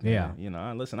job. Yeah.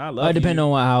 Man. Listen, I love you. It depends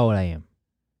on how old I am.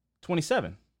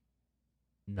 27.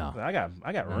 No. I got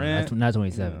rent. Not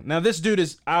 27. Yeah. Now this dude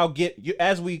is. I'll get you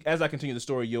as I continue the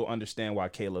story. You'll understand why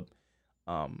Caleb,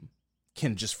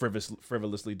 can just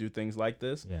frivolously do things like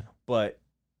this. Yeah. But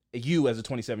you as a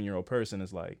 27-year-old person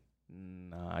is like,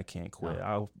 nah, I can't quit.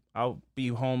 No. I'll be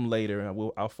home later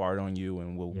and I'll fart on you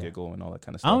and we'll giggle and all that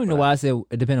kind of stuff. I don't even know why I said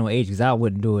it depends on age because I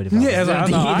wouldn't do it if I was I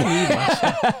need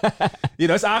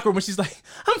my it's awkward when she's like,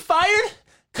 I'm fired.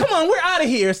 Come on, we're out of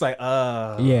here. It's like,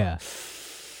 yeah.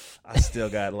 I still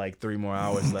got like 3 more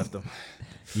hours left.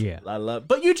 Yeah.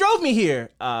 But you drove me here.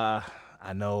 I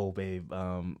know, babe.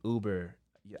 Uber.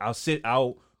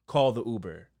 I'll call the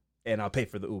Uber and I'll pay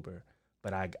for the Uber.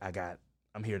 But I'm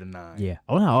here to 9. Yeah.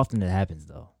 I wonder how often that happens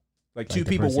though. Like 2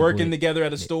 people working together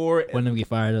at a store. One of them get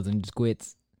fired, other one just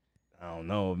quits. I don't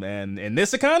know, man. In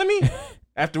this economy,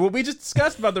 after what we just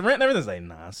discussed about the rent and everything, it's like,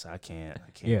 nah, I can't.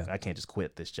 Yeah. I can't just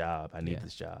quit this job. I need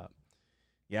this job.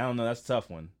 Yeah, I don't know. That's a tough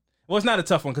one. Well, it's not a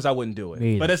tough one because I wouldn't do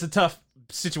it. But it's a tough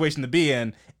situation to be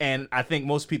in. And I think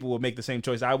most people would make the same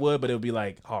choice I would, but it would be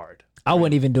like hard. I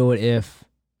wouldn't even do it if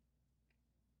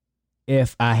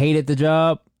if I hated the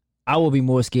job, I would be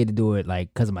more scared to do it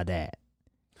like because of my dad.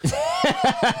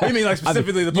 You mean like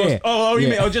specifically the post? Yeah, you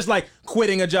mean just like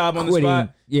quitting a job on the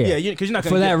spot? Yeah, because you're not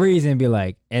gonna for that reason be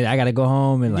like, and I gotta go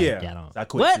home and like, I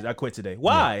quit. I quit today.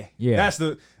 Why? Yeah, that's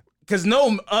because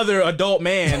no other adult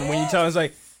man when you tell him it's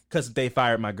like because they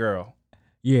fired my girl.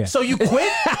 Yeah. So you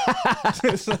quit?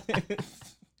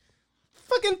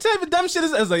 Fucking type of dumb shit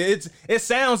is like it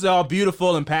sounds all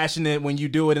beautiful and passionate when you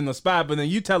do it in the spot, but then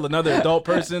you tell another adult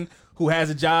person who has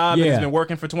a job and has been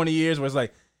working for 20 years where it's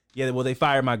like, yeah, well they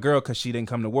fired my girl because she didn't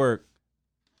come to work.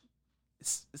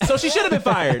 So she should have been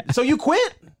fired. So you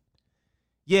quit?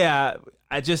 Yeah,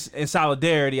 I just in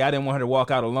solidarity, I didn't want her to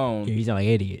walk out alone. Yeah, you sound like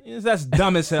an idiot. That's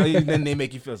dumb as hell. Then they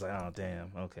make you feel like, oh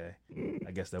damn, okay.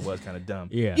 I guess that was kind of dumb.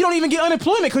 Yeah. You don't even get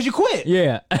unemployment because you quit.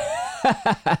 Yeah.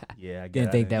 Yeah, I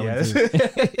didn't think that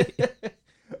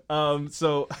one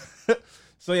too.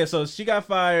 So she got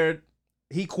fired,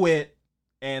 he quit,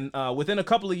 and within a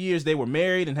couple of years they were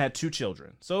married and had 2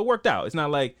 children. So it worked out. It's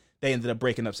not like they ended up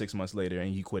breaking up 6 months later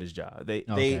and he quit his job. They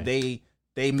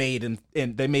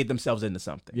made themselves into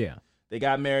something. Yeah. They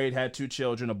got married, had 2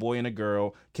 children, a boy and a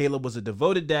girl. Caleb was a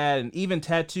devoted dad and even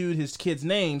tattooed his kids'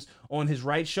 names on his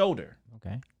right shoulder.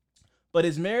 Okay. But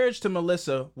his marriage to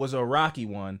Melissa was a rocky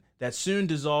one that soon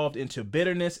dissolved into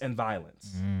bitterness and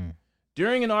violence.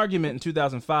 During an argument in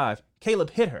 2005,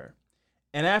 Caleb hit her,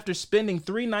 and after spending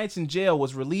 3 nights in jail,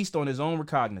 was released on his own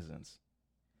recognizance.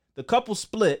 The couple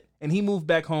split, and he moved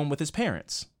back home with his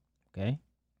parents. Okay.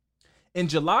 In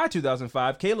July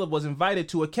 2005, Caleb was invited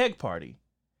to a keg party.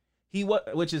 He's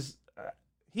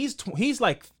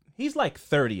like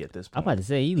 30 at this point. I'm about to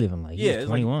say he living like he's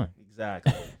 21. Like,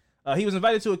 exactly. He was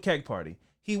invited to a keg party.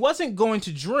 He wasn't going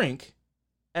to drink,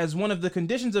 as one of the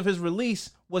conditions of his release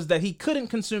was that he couldn't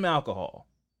consume alcohol.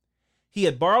 He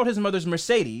had borrowed his mother's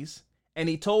Mercedes, and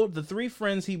he told the 3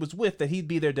 friends he was with that he'd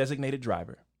be their designated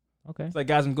driver. Okay. It's like,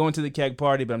 guys, I'm going to the keg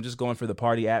party, but I'm just going for the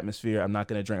party atmosphere. I'm not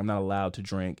going to drink. I'm not allowed to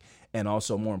drink. And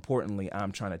also, more importantly,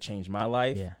 I'm trying to change my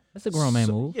life. Yeah. That's a grown man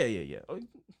move. Yeah.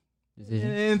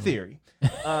 In theory.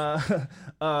 But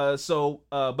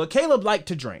Caleb liked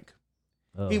to drink.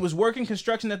 Oh. He was working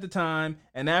construction at the time,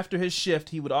 and after his shift,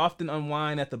 he would often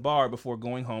unwind at the bar before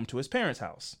going home to his parents'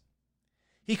 house.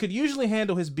 He could usually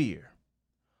handle his beer.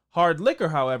 Hard liquor,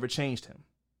 however, changed him.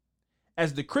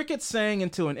 As the crickets sang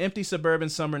into an empty suburban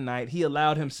summer night, he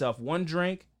allowed himself 1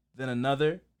 drink, then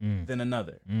another, then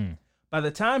another. By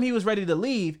the time he was ready to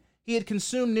leave, he had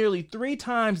consumed nearly 3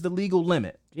 times the legal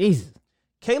limit. Jesus.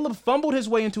 Caleb fumbled his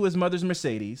way into his mother's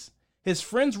Mercedes. His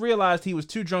friends realized he was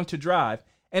too drunk to drive,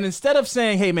 and instead of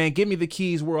saying, hey, man, give me the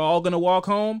keys, we're all going to walk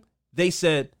home, they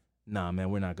said, nah,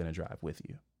 man, we're not going to drive with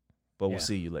you, but we'll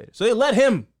see you later. So they let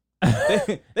him.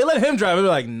 they let him drive. They're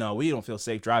like, no, we don't feel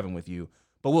safe driving with you,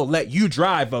 but we'll let you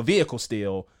drive a vehicle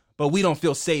still, but we don't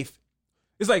feel safe.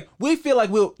 It's like, we feel like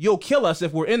you'll kill us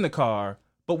if we're in the car,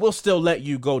 but we'll still let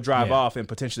you go drive off and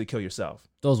potentially kill yourself.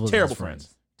 Those were terrible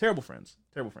friends. Terrible friends.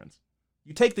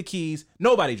 You take the keys,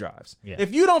 nobody drives. Yeah.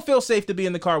 If you don't feel safe to be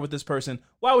in the car with this person,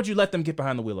 why would you let them get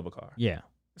behind the wheel of a car? Yeah.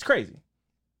 It's crazy.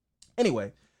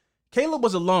 Anyway, Caleb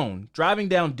was alone, driving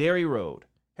down Derry Road.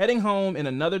 Heading home in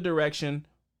another direction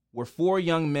were 4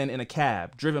 young men in a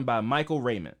cab driven by Michael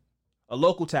Raymond, a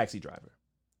local taxi driver.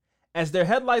 As their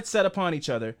headlights set upon each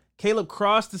other, Caleb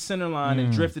crossed the center line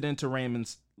and drifted into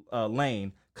Raymond's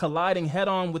lane, colliding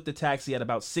head-on with the taxi at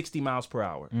about 60 miles per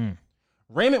hour.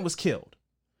 Raymond was killed.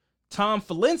 Tom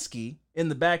Falinsky, in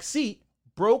the back seat,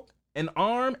 broke an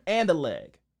arm and a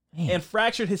leg and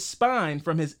fractured his spine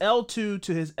from his L2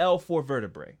 to his L4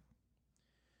 vertebrae.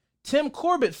 Tim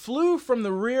Corbett flew from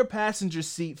the rear passenger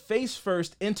seat face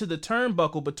first into the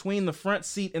turnbuckle between the front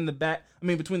and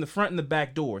the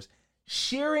back doors,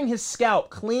 shearing his scalp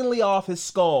cleanly off his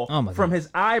skull from his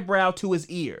eyebrow to his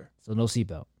ear. So no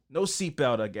seatbelt. No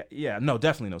seatbelt, I guess. Yeah, no,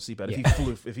 definitely no seatbelt. Yeah.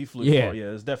 If he flew,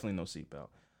 there's definitely no seatbelt.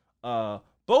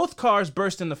 Both cars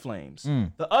burst into flames.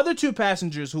 The other 2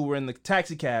 passengers who were in the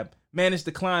taxi cab managed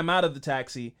to climb out of the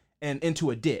taxi and into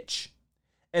a ditch.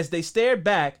 As they stared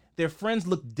back, their friends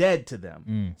looked dead to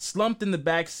them, slumped in the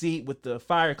back seat with the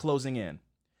fire closing in.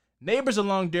 Neighbors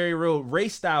along Derry Road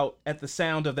raced out at the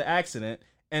sound of the accident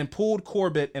and pulled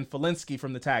Corbett and Falinsky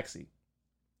from the taxi.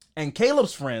 And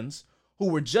Caleb's friends, who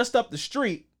were just up the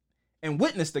street and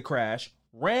witnessed the crash,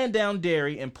 ran down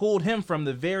Derry and pulled him from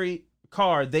the very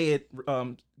car they had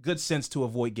good sense to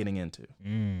avoid getting into.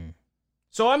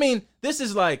 So, I mean, this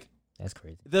is like... That's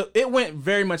crazy. It went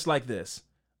very much like this.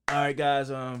 All right, guys,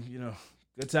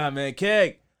 good time, man.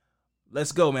 Keg,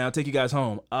 let's go, man. I'll take you guys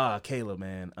home. Caleb,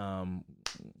 man,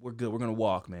 we're good. We're going to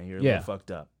walk, man. You're a little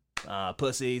fucked up.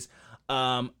 Pussies.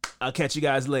 I'll catch you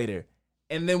guys later.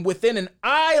 And then within an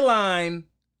eye line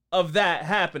of that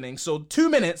happening, so 2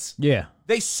 minutes,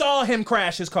 they saw him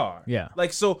crash his car. Yeah.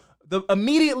 Like, so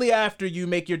immediately after you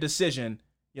make your decision,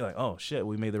 you're like, oh shit,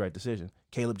 we made the right decision.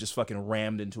 Caleb just fucking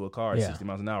rammed into a car at 60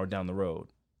 miles an hour down the road.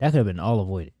 That could have been all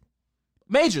avoided.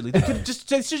 Majorly. They should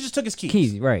just took his keys.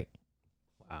 Keys, right.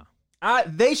 Wow.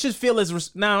 They should feel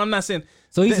as... Now, I'm not saying...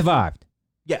 So he survived.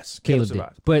 Yes, Caleb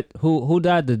survived. did. But who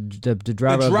died? The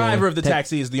driver. The driver of the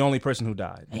taxi is the only person who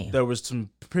died. Damn. There was some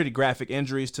pretty graphic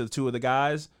injuries to 2 of the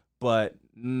guys, but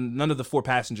none of the 4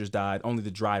 passengers died. Only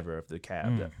the driver of the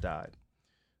cab died.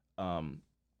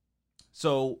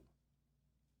 So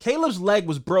Caleb's leg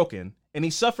was broken, and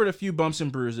he suffered a few bumps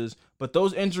and bruises, but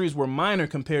those injuries were minor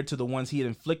compared to the ones he had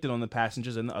inflicted on the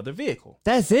passengers in the other vehicle.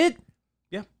 That's it?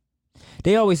 Yeah.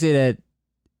 They always say that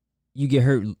you get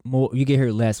hurt more. You get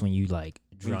hurt less when you like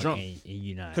drunk. And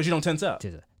you're not, because you don't tense up.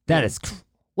 That is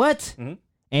what? Mm-hmm.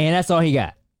 And that's all he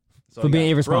got for being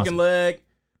irresponsible.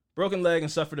 Broken leg,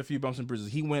 and suffered a few bumps and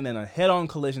bruises. He went in a head-on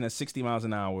collision at 60 miles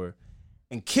an hour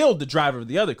and killed the driver of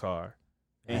the other car.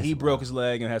 And he broke his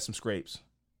leg and had some scrapes.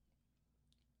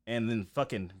 And then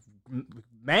fucking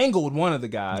mangled one of the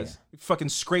guys. Yeah. Fucking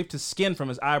scraped his skin from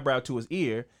his eyebrow to his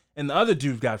ear. And the other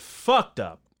dude got fucked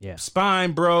up. Yeah.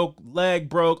 Spine broke, leg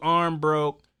broke, arm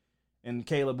broke. And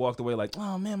Caleb walked away like,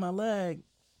 oh man, my leg.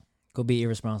 Go be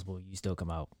irresponsible. You still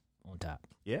come out on top.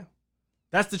 Yeah.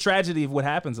 That's the tragedy of what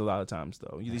happens a lot of times,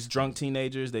 though. These drunk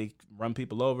teenagers, they run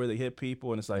people over, they hit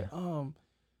people, and it's like, I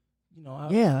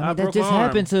that just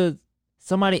happened to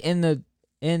somebody in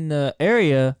the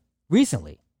area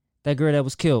recently. That girl that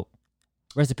was killed.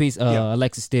 Rest in peace,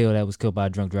 Alexis Steele, that was killed by a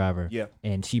drunk driver. Yeah.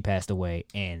 And she passed away,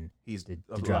 and the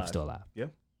driver's still alive. Yeah.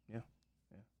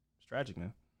 It's tragic,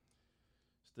 man.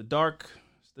 It's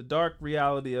the dark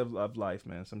reality of life,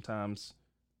 man. Sometimes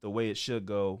the way it should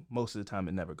go, most of the time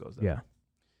it never goes that way.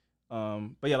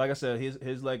 But yeah, like I said,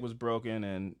 his leg was broken,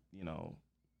 and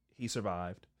he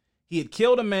survived. He had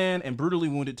killed a man and brutally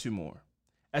wounded 2 more.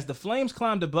 As the flames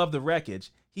climbed above the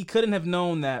wreckage, he couldn't have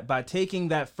known that by taking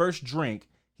that first drink,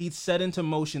 he'd set into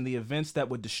motion the events that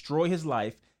would destroy his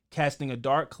life, casting a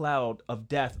dark cloud of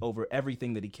death over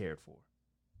everything that he cared for.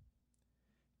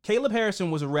 Caleb Harrison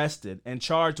was arrested and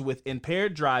charged with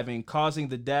impaired driving causing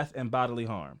the death and bodily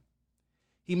harm.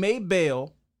 He made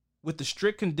bail, with the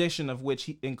strict condition of which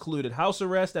he included house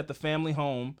arrest at the family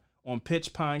home on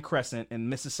Pitch Pine Crescent in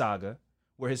Mississauga,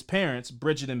 where his parents,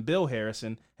 Bridget and Bill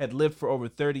Harrison, had lived for over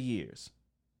 30 years.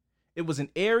 It was an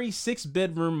airy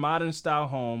 6-bedroom modern-style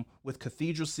home with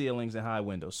cathedral ceilings and high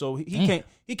windows. So he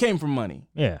came from money.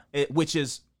 Yeah. Which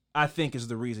is, I think, is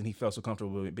the reason he felt so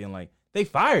comfortable with being like, they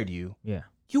fired you. Yeah.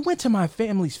 You went to my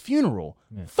family's funeral.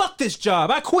 Yeah. Fuck this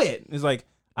job. I quit. It's like,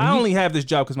 I only have this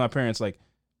job because my parents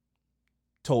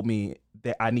told me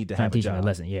that I need to have a job. A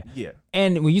lesson, yeah. Yeah.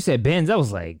 And when you said Benz, I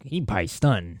was like, he probably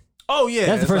stunned. Oh yeah,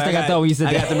 that's the first thing I thought when you said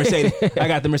I that. got the Mercedes. I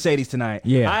got the Mercedes tonight.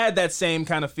 Yeah, I had that same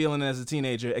kind of feeling as a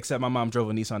teenager, except my mom drove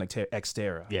a Nissan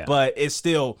Xterra. Yeah, but it's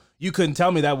still, you couldn't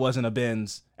tell me that wasn't a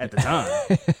Benz at the time.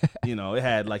 It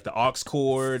had like the aux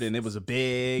cord and it was a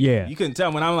big. Yeah, you couldn't tell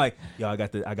when I'm like, yo, I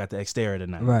got the Xterra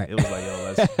tonight. Right, it was like,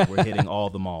 yo, we're hitting all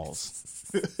the malls.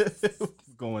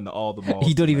 Going to all the malls.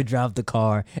 You don't even drive the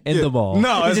car in the mall.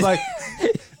 No, it's like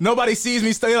nobody sees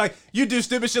me. Like you do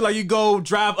stupid shit. Like you go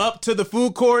drive up to the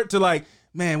food court to like.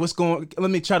 Man, what's going? Let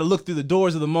me try to look through the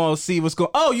doors of the mall, see what's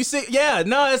going. Oh, you see? Yeah,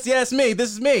 no, it's me. This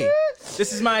is me.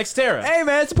 This is my Xterra. Hey,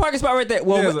 man, it's a parking spot right there.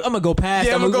 Well, I'm gonna go past.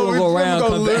 Yeah, I'm gonna go around.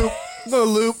 We're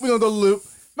gonna go loop.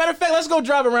 Matter of fact, let's go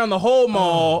drive around the whole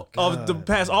mall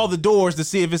past all the doors to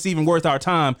see if it's even worth our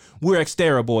time. We're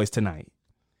Xterra boys tonight.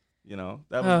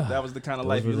 That was the kind of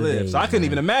life you lived. So I couldn't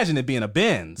even imagine it being a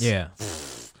Benz. Yeah.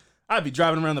 I'd be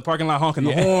driving around the parking lot honking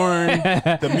the horn.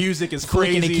 The music is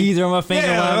crazy. The keys are on my finger.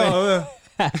 Yeah,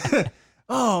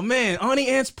 oh man, Auntie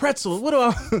Anne's pretzel. What do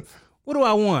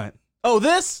I want? Oh,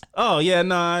 this? Oh yeah,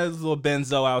 nah, it's a little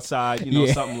benzo outside,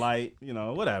 something light,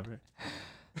 whatever.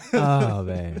 Oh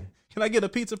man. Can I get a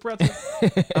pizza pretzel?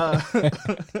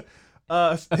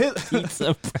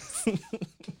 Pizza pretzel.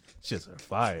 Shits are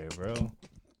fire, bro.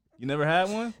 You never had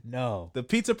one? No. The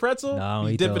pizza pretzel? No,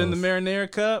 you dip it in the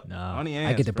marinara cup? No. Auntie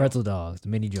Anne's, I get the pretzel dogs, the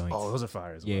mini joints. Oh, those are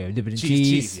fire as well. Yeah, dip it in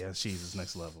cheese. Yeah, cheese is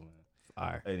next level, man.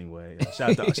 Fire. Anyway,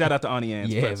 shout out to Auntie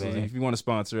Anne's pretzels. Man. If you want to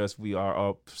sponsor us, we are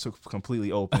all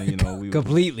completely open. We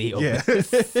completely open. Yeah.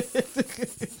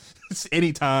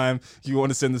 Anytime you want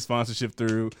to send the sponsorship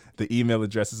through, the email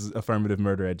address is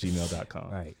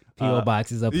affirmativemurder@gmail.com. Right. P.O.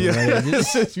 box is up. Yeah.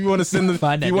 If you want to send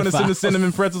the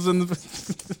cinnamon pretzels in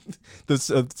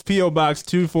the P.O. box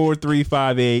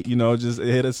 24358, just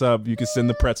hit us up. You can send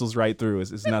the pretzels right through.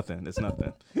 It's nothing. It's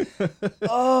nothing.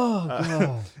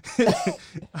 Oh,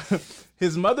 God.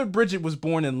 His mother, Bridget, was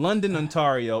born in London,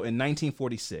 Ontario in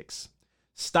 1946.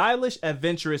 Stylish,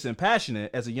 adventurous, and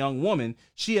passionate as a young woman,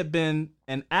 she had been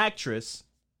an actress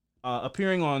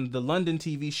appearing on the London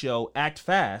TV show Act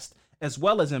Fast, as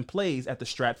well as in plays at the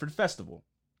Stratford Festival.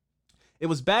 It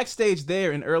was backstage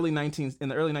there in the early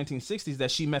 1960s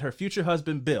that she met her future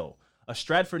husband, Bill, a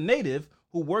Stratford native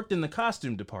who worked in the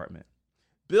costume department.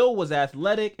 Bill was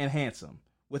athletic and handsome,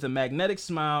 with a magnetic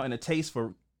smile and a taste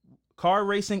for car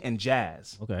racing and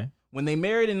jazz. Okay. When they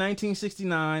married in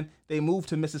 1969, they moved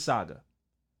to Mississauga.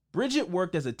 Bridget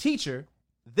worked as a teacher,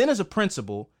 then as a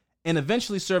principal, and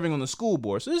eventually serving on the school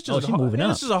board. So this is just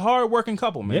this is a hard-working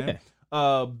couple, man.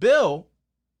 Yeah. Bill,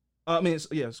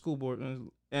 school board,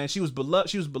 and she was beloved.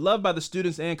 She was beloved by the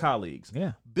students and colleagues.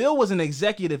 Yeah. Bill was an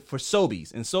executive for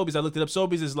Sobeys, and Sobeys, I looked it up.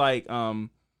 Sobeys is like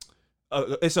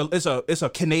it's a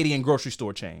Canadian grocery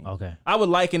store chain. Okay. I would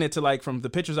liken it to, like, from the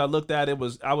pictures I looked at, I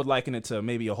would liken it to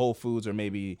maybe a Whole Foods or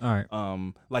maybe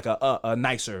like a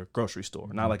nicer grocery store,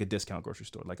 not like a discount grocery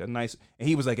store, like a nice. And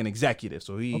he was like an executive,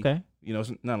 so he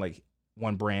it's not like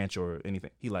one branch or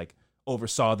anything. He like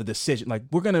oversaw the decision, like,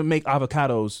 we're gonna make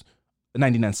avocados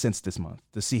 99 cents this month,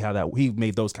 to see how that he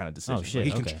made those kind of decisions. Oh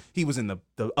shit! He was in the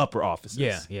upper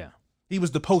offices. Yeah. He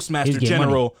was the postmaster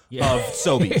general of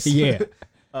Sobeys. Yeah.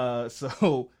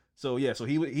 So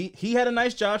he had a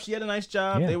nice job. She had a nice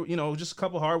job. Yeah. They were, just a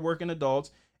couple hardworking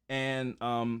adults. And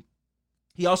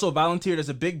he also volunteered as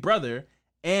a big brother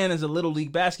and as a little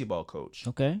league basketball coach.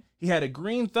 Okay. He had a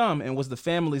green thumb and was the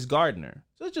family's gardener.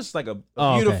 So it's just like a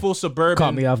beautiful suburban.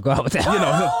 Caught me off guard with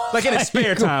that. Like in his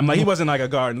spare time. Like, he wasn't like a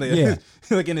gardener. Yeah.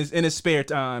 Like in his spare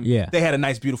time. Yeah. They had a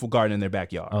nice, beautiful garden in their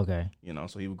backyard. Okay.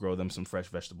 So he would grow them some fresh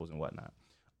vegetables and whatnot.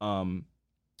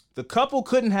 The couple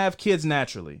couldn't have kids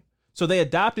naturally, so they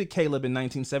adopted Caleb in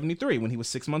 1973 when he was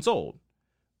 6 months old.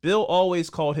 Bill always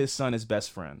called his son his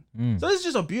best friend. So this is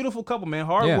just a beautiful couple, man.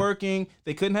 Hardworking. Yeah.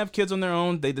 They couldn't have kids on their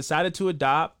own. They decided to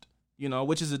adopt,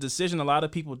 which is a decision a lot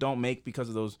of people don't make because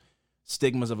of those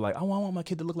stigmas of like, oh, I want my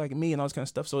kid to look like me and all this kind of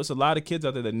stuff. So it's a lot of kids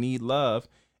out there that need love,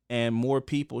 and more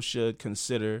people should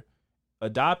consider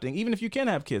adopting. Even if you can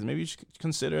have kids, maybe you should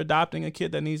consider adopting a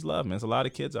kid that needs love, man. There's a lot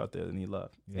of kids out there that need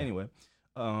love. Yeah. Anyway,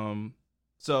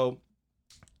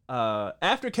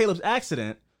 after Caleb's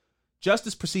accident,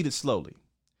 justice proceeded slowly.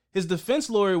 His defense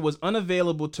lawyer was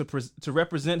unavailable to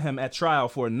represent him at trial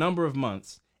for a number of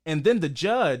months, and then the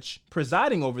judge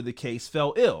presiding over the case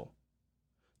fell ill.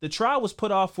 The trial was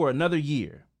put off for another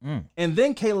year, and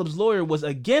then Caleb's lawyer was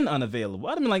again unavailable.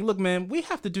 I'd been like, look, man, we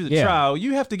have to do the trial.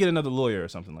 You have to get another lawyer or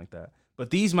something like that. But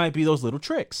these might be those little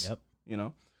tricks, So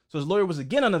his lawyer was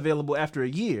again unavailable after a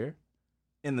year,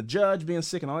 and the judge being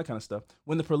sick and all that kind of stuff.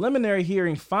 When the preliminary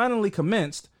hearing finally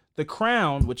commenced, the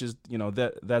Crown, which is,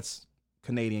 that's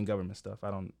Canadian government stuff.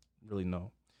 I don't really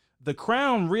know. The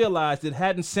Crown realized it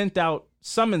hadn't sent out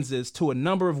summonses to a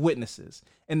number of witnesses,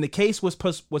 and the case was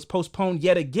postponed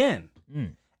yet again.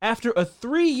 After a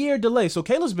 3-year delay. So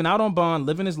Caleb's been out on bond,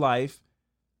 living his life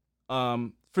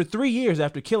for 3 years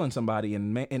after killing somebody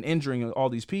and injuring all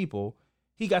these people.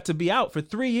 He got to be out for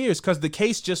 3 years because the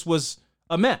case just was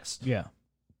a mess. Yeah.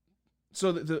 So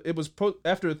it was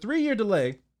after a 3-year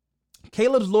delay.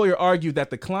 Caleb's lawyer argued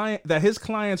that his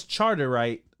client's charter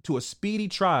right to a speedy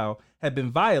trial had been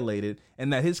violated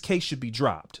and that his case should be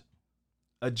dropped.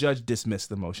 A judge dismissed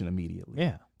the motion immediately.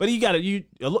 Yeah. But you're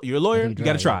a lawyer, you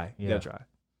got to try. You got to try.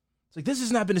 It's like, this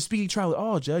has not been a speedy trial at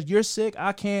all, Judge. You're sick.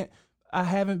 I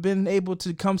haven't been able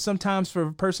to come sometimes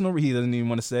for personal reasons. He doesn't even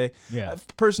want to say. Yeah.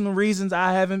 Personal reasons,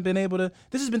 I haven't been able to.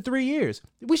 This has been 3 years.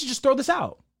 We should just throw this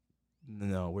out.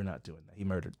 No, we're not doing that. He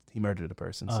murdered a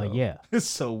person.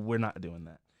 So we're not doing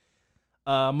that.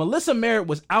 Melissa Merritt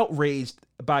was outraged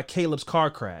by Caleb's car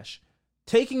crash,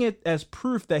 taking it as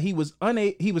proof that he was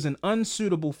an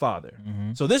unsuitable father.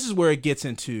 Mm-hmm. So this is where it gets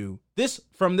into this.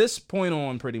 From this point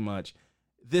on, pretty much,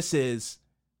 this is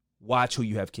watch who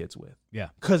you have kids with. Yeah,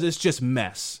 because it's just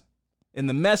mess, and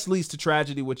the mess leads to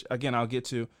tragedy, which again I'll get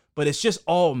to. But it's just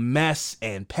all mess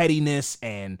and pettiness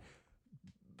and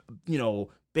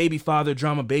baby father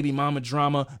drama, baby mama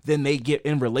drama. Then they get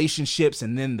in relationships,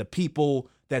 and then the people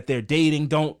that they're dating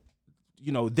don't,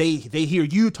 they hear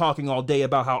you talking all day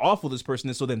about how awful this person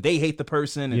is, so then they hate the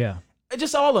person. And it's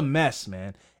just all a mess,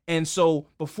 man. And so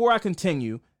before I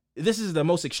continue, this is the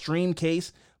most extreme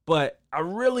case, But I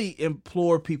really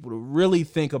implore people to really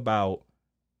think about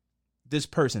this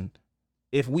person.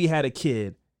 If we had a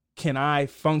kid, can I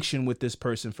function with this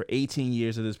person for 18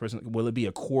 years of this person? Will it be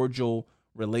a cordial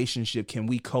relationship? Can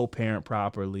we co-parent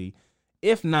properly?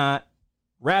 If not,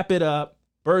 wrap it up,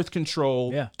 birth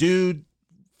control, dude,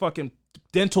 fucking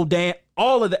dental dam,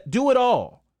 all of that. Do it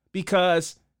all.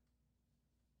 Because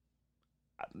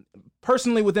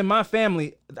personally within my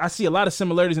family, I see a lot of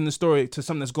similarities in the story to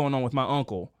something that's going on with my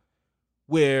uncle,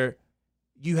 where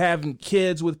you having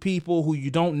kids with people who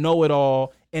you don't know at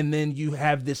all, and then you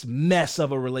have this mess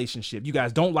of a relationship. You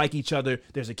guys don't like each other.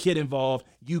 There's a kid involved.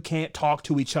 You can't talk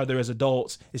to each other as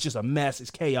adults. It's just a mess. It's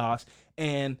chaos.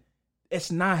 And it's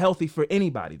not healthy for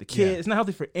anybody. The kid, it's not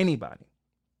healthy for anybody.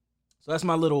 So that's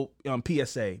my little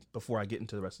PSA before I get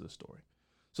into the rest of the story.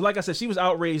 So like I said, she was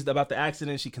outraged about the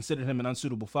accident. She considered him an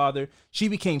unsuitable father. She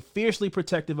became fiercely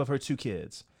protective of her 2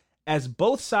 kids. As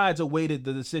both sides awaited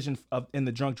the decision in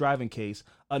the drunk driving case,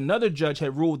 another judge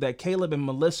had ruled that Caleb and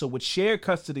Melissa would share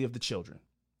custody of the children.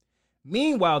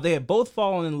 Meanwhile, they had both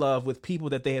fallen in love with people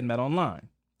that they had met online.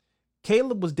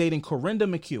 Caleb was dating Corinda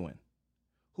McEwen,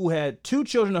 who had 2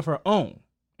 children of her own.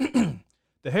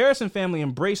 The Harrison family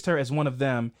embraced her as one of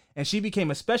them, and she became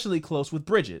especially close with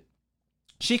Bridget.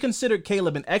 She considered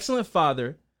Caleb an excellent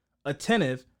father,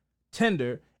 attentive,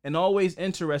 tender, and always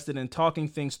interested in talking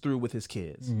things through with his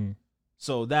kids. Mm-hmm.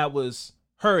 So that was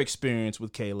her experience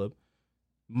with Caleb.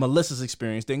 Melissa's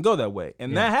experience didn't go that way.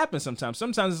 And that happens sometimes.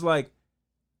 Sometimes it's like,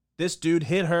 this dude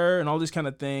hit her and all these kind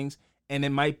of things, and it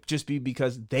might just be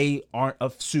because they aren't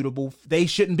they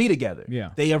shouldn't be together. Yeah.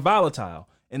 They are volatile.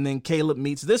 And then Caleb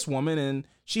meets this woman, and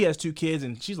she has 2 kids,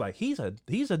 and she's like, he's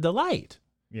a delight.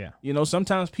 Yeah. You know,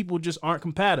 sometimes people just aren't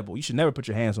compatible. You should never put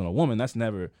your hands on a woman. That's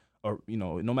never, or you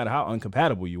know, no matter how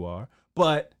uncompatible you are.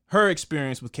 But her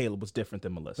experience with Caleb was different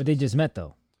than Melissa. But they just met,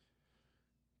 though.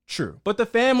 True. But the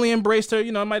family embraced her.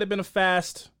 You know, it might have been a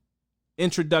fast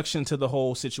introduction to the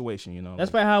whole situation, you know.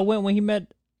 That's probably how it went when he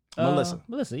met Melissa.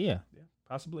 Melissa, yeah.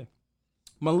 Possibly.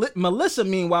 Melissa,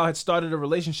 meanwhile, had started a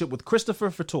relationship with Christopher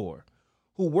Fator,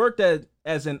 who worked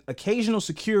as an occasional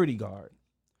security guard.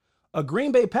 A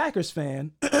Green Bay Packers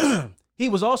fan, he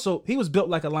was built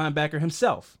like a linebacker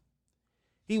himself.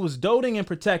 He was doting and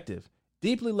protective,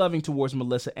 deeply loving towards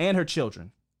Melissa and her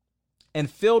children,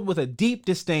 and filled with a deep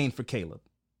disdain for Caleb.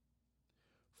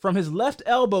 From his left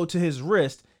elbow to his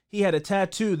wrist, he had a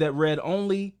tattoo that read,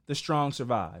 "Only the strong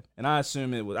survive." And I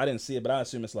assume it was, I didn't see it, but I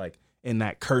assume it's like in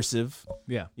that cursive.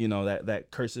 Yeah. You know, that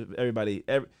cursive,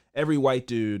 every white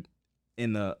dude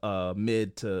in the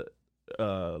mid to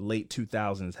late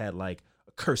 2000s had like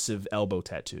a cursive elbow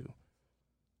tattoo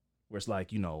where it's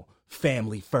like, you know,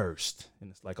 family first,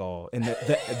 and it's like all, and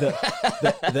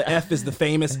the F is the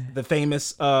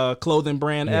famous clothing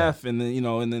brand F, and then, you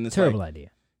know, and then it's terrible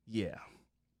idea. Yeah.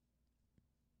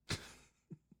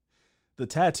 The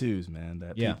tattoos, man,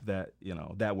 that you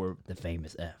know, that were the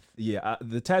famous F. Yeah,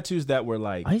 the tattoos that were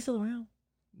like, are you still around?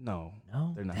 No,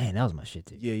 they're not. Man, that was my shit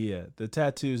too. Yeah. The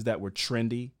tattoos that were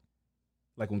trendy,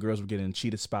 like when girls were getting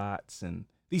cheetah spots and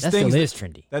these that things. Still is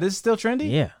trendy. That is still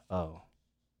trendy? Yeah. Oh,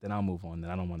 then I'll move on.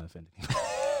 Then I don't want to offend anyone.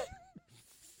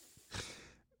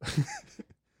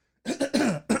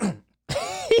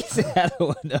 He said, I don't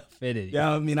want to offend anyone.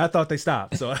 Yeah, I mean, I thought they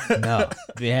stopped. So no,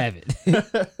 they haven't.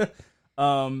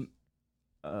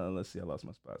 Let's see. I lost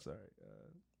my spot. Sorry.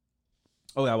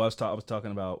 I was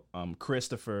talking about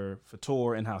Christopher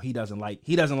Fator and how he doesn't like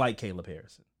Caleb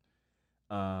Harrison.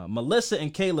 Melissa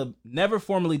and Caleb never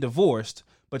formally divorced,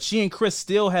 but she and Chris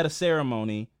still had a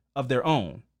ceremony of their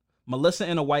own. Melissa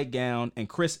in a white gown and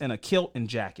Chris in a kilt and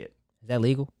jacket. Is that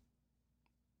legal?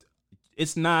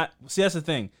 It's not. See, that's the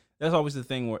thing. That's always the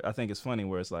thing where I think it's funny,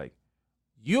 where it's like,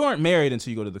 you aren't married until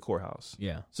you go to the courthouse.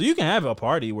 Yeah. So you can have a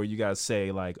party where you guys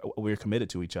say, like, we're committed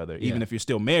to each other. Even if you're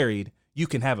still married, you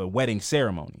can have a wedding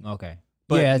ceremony. Okay.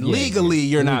 But legally,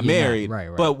 you're not married. Right.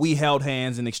 But we held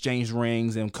hands and exchanged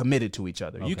rings and committed to each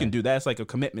other. Okay. You can do that. It's like a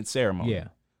commitment ceremony.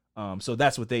 Yeah. So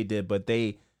that's what they did, but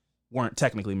they weren't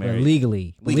technically married.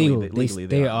 But legally,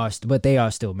 they are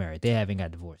still married. They haven't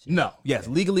got divorced yet. No. Yes.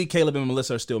 Legally, Caleb and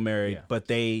Melissa are still married, but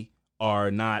they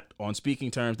are not on speaking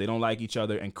terms. They don't like each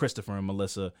other. And Christopher and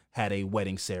Melissa had a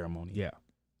wedding ceremony. Yeah.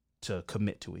 To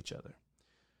commit to each other.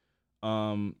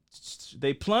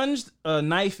 They plunged a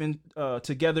knife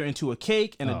together into a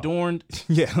cake and adorned.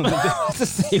 Yeah.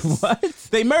 Say what?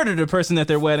 They murdered a person at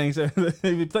their wedding. So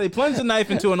they plunged a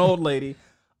knife into an old lady.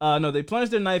 They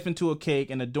plunged their knife into a cake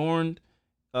and adorned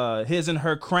his and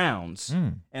her crowns,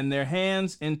 and their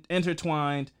hands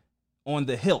intertwined on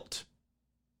the hilt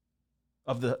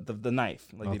of the knife.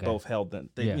 Like they both held them.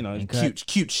 You know,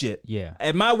 cute shit. Yeah.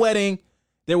 At my wedding,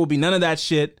 There will be none of that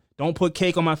shit. Don't put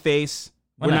cake on my face.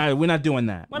 We're not doing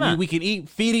that. Why not? We can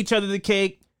feed each other the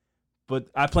cake, but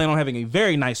I plan on having a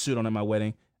very nice suit on at my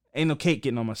wedding. Ain't no cake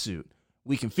getting on my suit.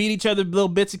 We can feed each other little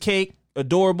bits of cake.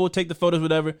 Adorable. Take the photos,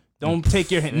 whatever. Don't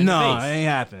take your hand. No, it ain't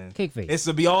happening. Cake face. It's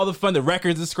to be all the fun, the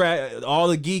records, the scratch, all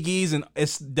the geeges, and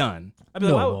it's done. I'd be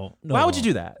like, why would you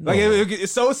do that? Like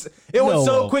it would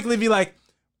so quickly be like,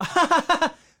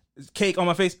 cake on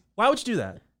my face. Why would you do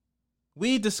that?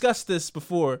 We discussed this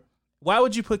before. Why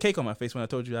would you put cake on my face when I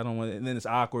told you I don't want it? And then it's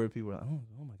awkward. People are like, oh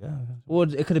my God.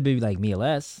 Well, it could have been like Mia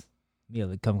less. Mia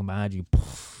would come behind you.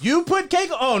 You put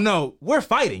cake? Oh, no. We're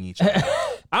fighting each other.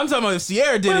 I'm talking about if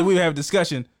Sierra did it, we would have a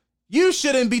discussion. You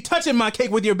shouldn't be touching my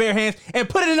cake with your bare hands and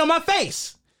putting it on my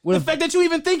face. The fact that you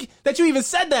even think that you even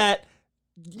said that,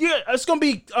 it's going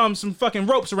to be some fucking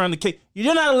ropes around the cake.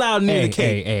 You're not allowed near the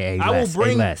cake. I will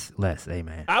bring less. Hey,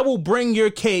 man. I will bring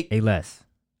your cake.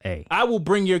 I will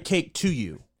bring your cake to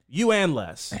you. You and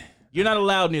Les. You're not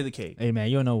allowed near the cake. Hey, man,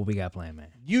 you don't know what we got planned, man.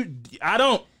 I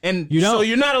don't. And you don't. So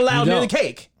you're not allowed near the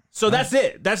cake. So that's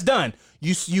it. That's done.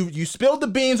 You spilled the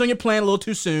beans on your plan a little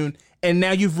too soon, and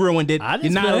now you've ruined it. I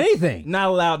didn't spill anything. Not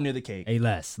allowed near the cake. Hey,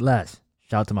 Les. Shout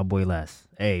out to my boy Les.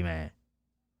 Hey, man.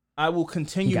 I will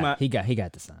continue He got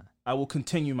the sign. I will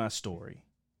continue my story.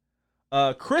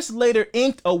 Chris later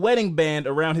inked a wedding band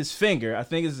around his finger. I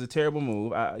think this is a terrible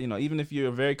move. Even if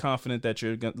you're very confident that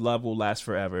your love will last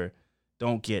forever,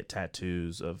 don't get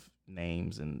tattoos of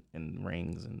names and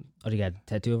rings. Oh, he got a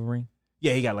tattoo of a ring?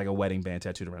 Yeah, he got like a wedding band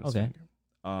tattooed around his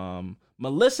finger.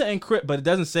 Melissa and Chris, but it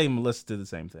doesn't say Melissa did the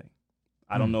same thing.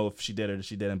 I don't know if she did or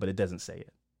she didn't, but it doesn't say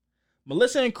it.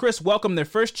 Melissa and Chris welcomed their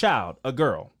first child, a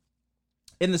girl.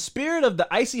 In the spirit of the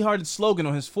icy-hearted slogan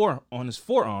on his forearm,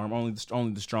 only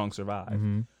the strong survive,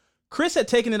 Chris had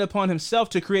taken it upon himself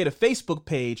to create a Facebook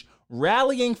page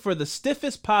rallying for the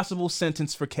stiffest possible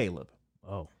sentence for Caleb.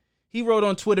 Oh. He wrote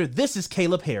on Twitter, "This is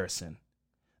Caleb Harrison,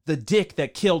 the dick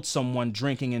that killed someone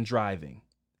drinking and driving.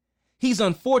 He's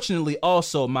unfortunately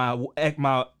also my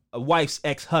wife's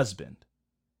ex-husband."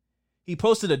 He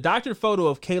posted a doctored photo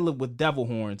of Caleb with devil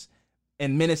horns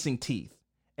and menacing teeth,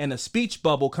 and a speech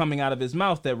bubble coming out of his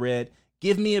mouth that read,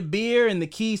 "Give me a beer and the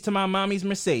keys to my mommy's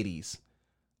Mercedes."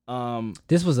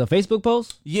 This was a Facebook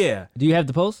post? Yeah. Do you have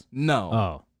the post? No.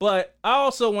 Oh. But I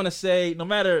also want to say,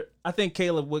 I think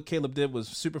what Caleb did was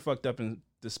super fucked up and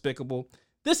despicable.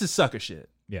 This is sucker shit.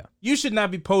 Yeah. You should not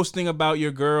be posting about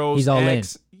your girl's He's all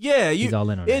ex. in. Yeah. He's all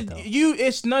in on that, though.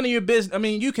 It's none of your business. I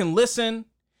mean, you can listen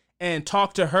and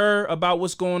talk to her about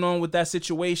what's going on with that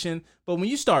situation, but when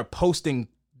you start posting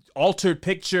altered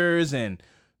pictures and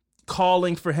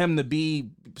calling for him to be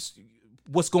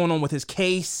what's going on with his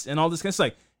case and all this kind of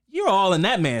stuff, you're all in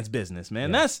that man's business,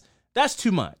 man. Yeah. That's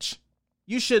too much.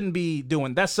 You shouldn't be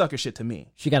doing that sucker shit to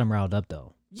me. She got him riled up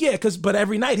though. Yeah, but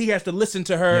every night he has to listen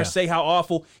to her say how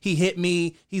awful he hit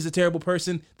me. He's a terrible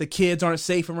person. The kids aren't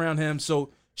safe around him. So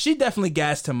she definitely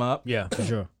gassed him up. Yeah, for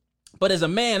sure. But as a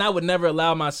man, I would never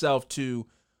allow myself to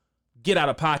get out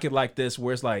of pocket like this,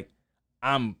 where it's like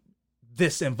I'm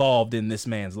this involved in this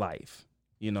man's life.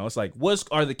 It's like,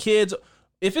 are the kids?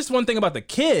 If it's one thing about the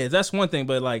kids, that's one thing.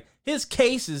 But like his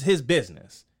case is his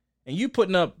business. And you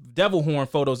putting up devil horn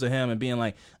photos of him and being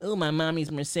like, "Oh, my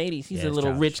mommy's Mercedes. He's a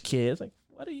little rich kid." It's like,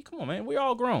 come on, man. We're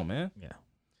all grown, man. Yeah.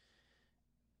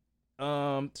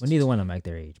 Well, neither one of them act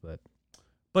their age, but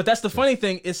that's the funny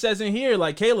thing. It says in here,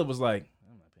 like Caleb was like,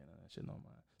 "I'm not paying that shit no mind."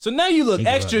 So now you look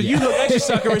extra. You look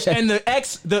extra suckerish, and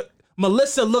the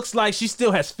Melissa looks like she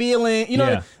still has feeling.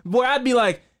 Where I'd be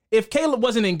like, if Caleb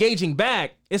wasn't engaging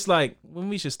back, it's like, well,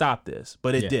 we should stop this,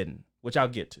 but it didn't, which I'll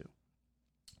get to.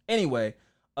 Anyway.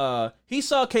 He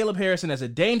saw Caleb Harrison as a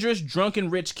dangerous,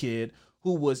 drunken, rich kid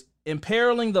who was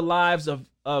imperiling the lives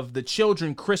of the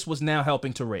children Chris was now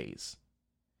helping to raise.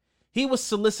 He was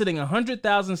soliciting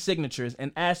 100,000 signatures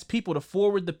and asked people to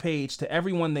forward the page to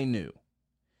everyone they knew.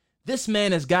 "This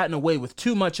man has gotten away with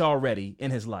too much already in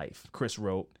his life," Chris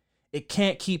wrote. "It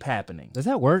can't keep happening." Does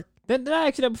that work? Did I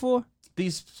ask you that before?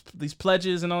 These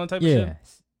pledges and all that type of shit?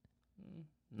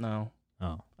 No.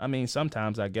 Oh. I mean,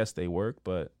 sometimes I guess they work,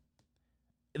 but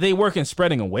they work in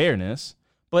spreading awareness.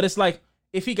 But it's like,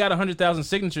 if he got 100,000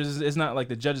 signatures, it's not like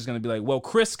the judge is going to be like, well,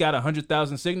 Chris got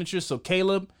 100,000 signatures, so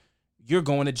Caleb, you're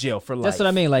going to jail for life. That's what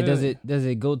I mean. Like, does it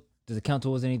count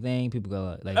towards anything? People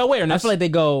go like awareness. I feel like they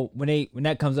go when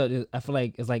that comes up. I feel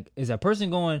like it's like, is a person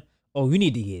going, "Oh, you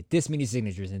need to get this many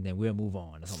signatures and then we'll move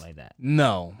on," or something like that?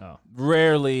 No. Oh.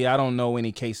 Rarely. I don't know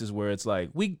any cases where it's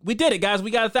like, we did it, guys.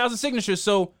 We got 1,000 signatures,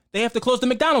 so they have to close the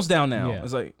McDonald's down now. Yeah.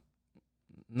 It's like,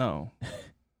 no.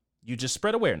 You just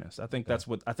spread awareness. I think that's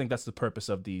the purpose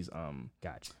of these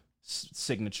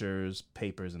signatures,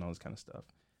 papers, and all this kind of stuff.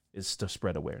 Is to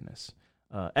spread awareness.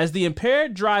 As the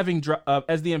impaired driving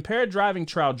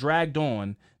trial dragged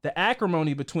on, the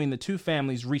acrimony between the two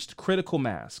families reached critical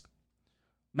mass.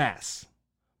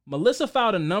 Melissa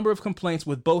filed a number of complaints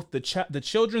with both the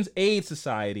Children's Aid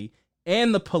Society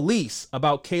and the police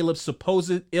about Caleb's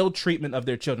supposed ill treatment of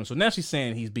their children. So now she's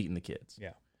saying he's beating the kids.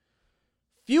 Yeah.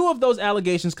 Few of those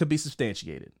allegations could be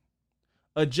substantiated.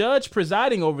 A judge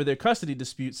presiding over their custody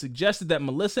dispute suggested that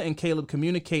Melissa and Caleb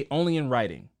communicate only in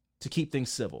writing to keep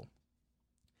things civil.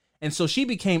 And so she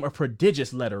became a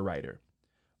prodigious letter writer.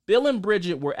 Bill and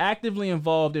Bridget were actively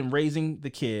involved in raising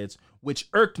the kids, which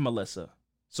irked Melissa.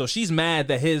 So she's mad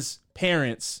that his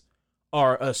parents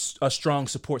are a strong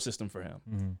support system for him.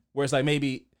 Mm-hmm. Whereas like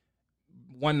maybe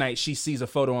one night she sees a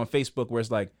photo on Facebook where it's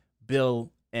like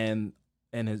Bill and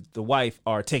the wife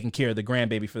are taking care of the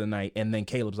grandbaby for the night, and then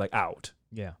Caleb's like out.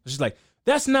 Yeah. She's like,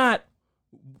 that's not...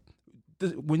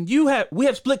 When we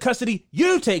have split custody,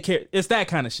 you take care. It's that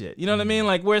kind of shit. You know what I mean?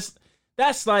 Like,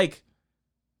 that's like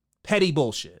petty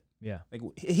bullshit. Yeah. Like,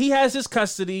 he has his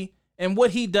custody, and what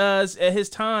he does at his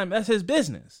time, that's his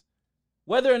business.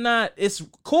 Whether or not it's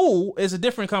cool is a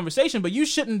different conversation, but you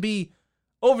shouldn't be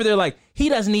over there like, he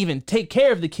doesn't even take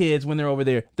care of the kids when they're over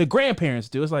there. The grandparents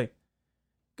do. It's like,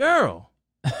 girl,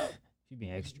 you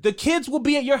being extra. The kids will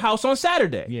be at your house on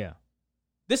Saturday. Yeah.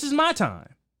 This is my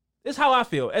time. This is how I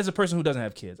feel as a person who doesn't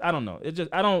have kids. I don't know.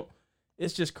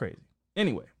 It's just crazy.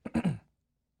 Anyway,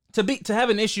 to have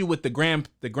an issue with the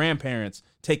grandparents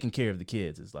taking care of the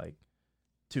kids is like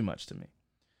too much to me.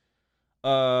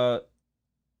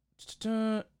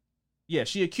 Yeah,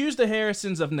 she accused the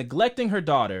Harrisons of neglecting her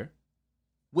daughter,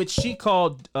 which she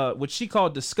called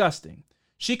disgusting.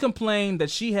 She complained that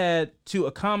she had to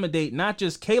accommodate not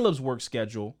just Caleb's work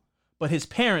schedule, but his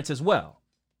parents as well,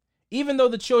 even though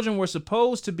the children were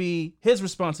supposed to be his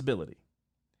responsibility.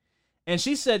 And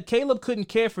she said Caleb couldn't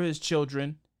care for his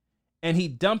children, and he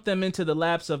dumped them into the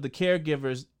laps of the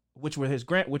caregivers, which were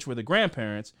the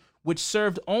grandparents, which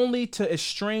served only to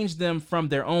estrange them from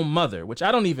their own mother, which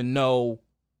I don't even know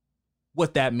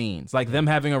what that means. Like them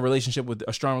having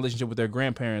a strong relationship with their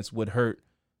grandparents would hurt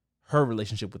her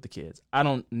relationship with the kids. I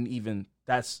don't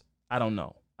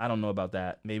know. I don't know about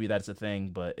that. Maybe that's a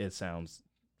thing, but it sounds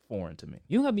foreign to me.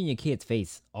 You don't gotta be in your kid's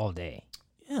face all day.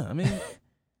 Yeah, I mean,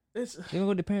 you go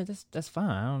with the parents. That's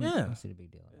fine. I don't see the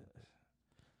big deal.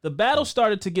 The battle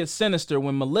started to get sinister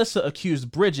when Melissa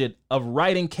accused Bridget of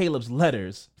writing Caleb's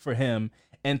letters for him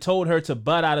and told her to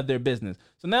butt out of their business.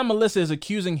 So now Melissa is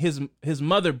accusing his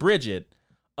mother Bridget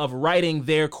of writing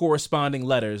their corresponding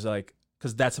letters, like,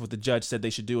 because that's what the judge said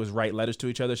they should do, is write letters to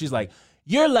each other. She's like,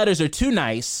 your letters are too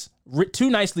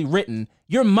nicely written.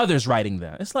 Your mother's writing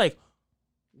them. It's like,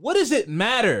 what does it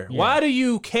matter? Yeah. Why do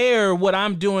you care what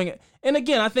I'm doing? And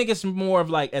again, I think it's more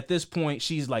of like, at this point,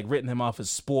 she's like written him off as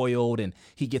spoiled and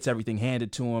he gets everything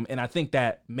handed to him. And I think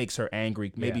that makes her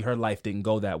angry. Maybe her life didn't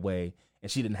go that way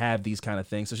and she didn't have these kind of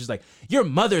things. So she's like, your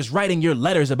mother's writing your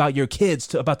letters about your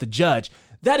kids about the judge.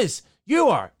 That is, you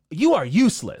are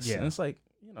useless. Yeah. And it's like,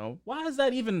 why is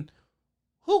that even,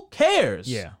 who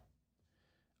cares? Yeah.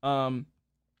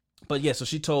 But yeah, so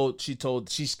she's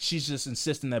just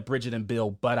insisting that Bridget and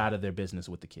Bill butt out of their business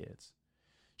with the kids.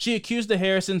 She accused the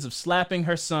Harrisons of slapping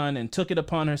her son and took it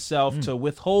upon herself to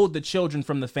withhold the children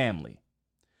from the family.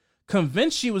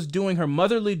 Convinced she was doing her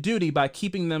motherly duty by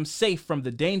keeping them safe from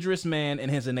the dangerous man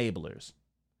and his enablers.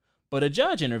 But a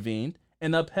judge intervened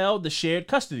and upheld the shared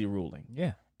custody ruling.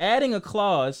 Yeah. Adding a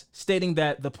clause stating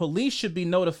that the police should be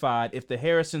notified if the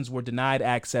Harrisons were denied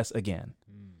access again.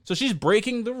 So she's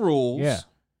breaking the rules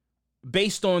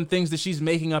based on things that she's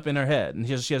making up in her head and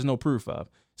she has no proof of.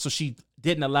 So she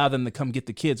didn't allow them to come get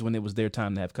the kids when it was their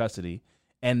time to have custody.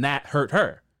 And that hurt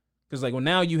her. Because like, well,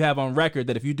 now you have on record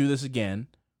that if you do this again,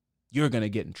 you're going to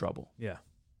get in trouble. Yeah.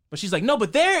 But she's like, no,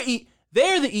 but they're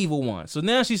the evil ones. So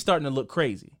now she's starting to look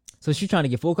crazy. So she's trying to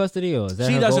get full custody, or is that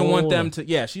she her doesn't goal? want them to?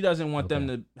 Yeah, she doesn't want them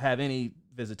to have any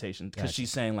visitation because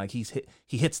she's saying like he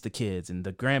hits the kids and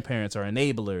the grandparents are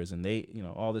enablers and they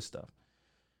all this stuff.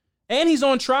 And he's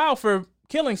on trial for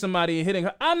killing somebody and hitting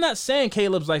her. I'm not saying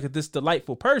Caleb's like this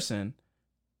delightful person,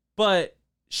 but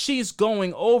she's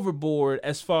going overboard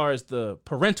as far as the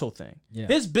parental thing. Yeah.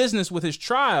 His business with his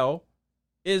trial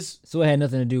is so it had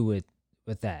nothing to do with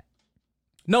that.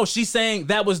 No, she's saying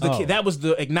that was the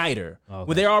igniter. Okay.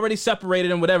 Where they're already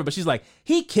separated and whatever. But she's like,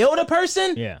 he killed a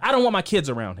person? Yeah. I don't want my kids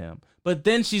around him. But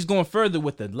then she's going further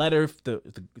with the letter.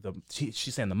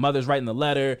 She's saying the mother's writing the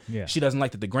letter. Yeah. She doesn't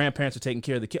like that the grandparents are taking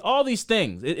care of the kid. All these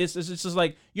things. It's just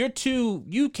like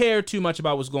you care too much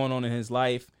about what's going on in his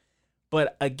life.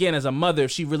 But again, as a mother,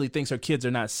 if she really thinks her kids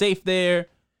are not safe there,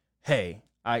 hey,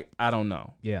 I don't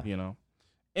know. Yeah. You know?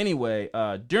 Anyway,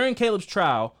 during Caleb's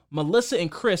trial, Melissa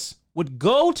and Chris would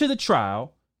go to the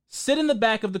trial, sit in the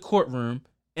back of the courtroom,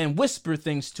 and whisper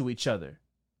things to each other.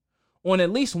 On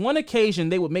at least one occasion,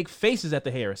 they would make faces at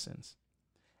the Harrisons.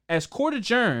 As court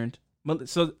adjourned,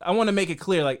 so I want to make it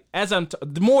clear, like, as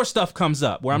the more stuff comes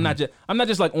up, where I'm not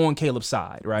just like on Caleb's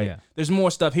side, right? Yeah. There's more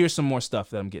stuff. Here's some more stuff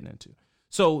that I'm getting into.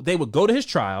 So they would go to his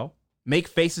trial, make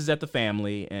faces at the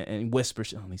family, and whisper,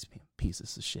 "Oh, these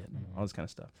pieces of shit," all this kind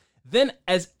of stuff. Then,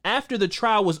 after the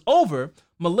trial was over,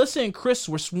 Melissa and Chris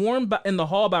were sworn in the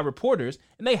hall by reporters,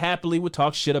 and they happily would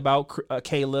talk shit about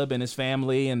Caleb and his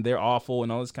family, and they're awful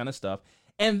and all this kind of stuff.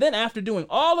 And then after doing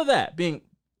all of that,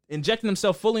 injecting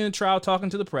themselves fully in the trial, talking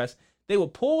to the press, they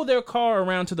would pull their car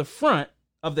around to the front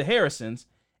of the Harrisons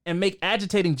and make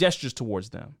agitating gestures towards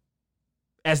them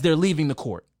as they're leaving the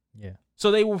court. Yeah.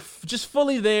 So they were just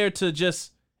fully there to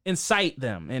just incite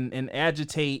them and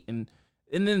agitate and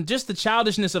then just the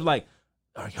childishness of like,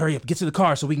 all right, hurry up, get to the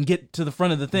car so we can get to the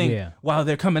front of the thing while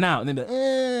they're coming out. And then be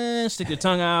like, stick your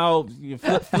tongue out, you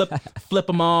flip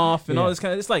them off and all this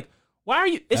kind of. It's like, why are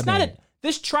you? It's not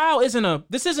this trial isn't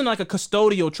like a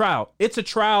custodial trial. It's a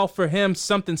trial for him,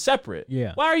 something separate.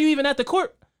 Yeah. Why are you even at the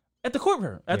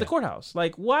courthouse?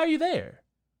 Like, why are you there?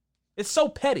 It's so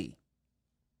petty.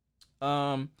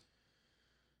 Caleb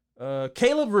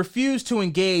refused to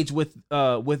engage with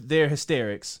their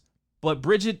hysterics. But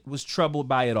Bridget was troubled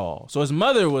by it all. So his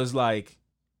mother was like,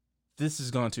 this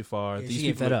has gone too far. Yeah, these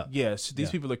people fed up. Yes,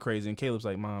 these people are crazy. And Caleb's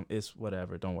like, Mom, it's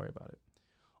whatever. Don't worry about it.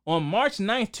 On March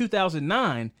 9th,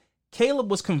 2009,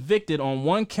 Caleb was convicted on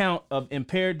 1 count of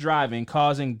impaired driving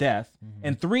causing death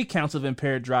and 3 counts of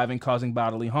impaired driving causing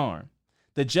bodily harm.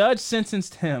 The judge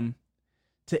sentenced him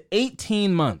to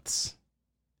 18 months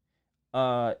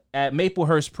at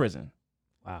Maplehurst Prison.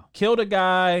 Wow. Killed a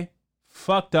guy.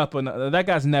 Fucked up. That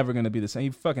guy's never going to be the same.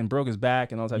 He fucking broke his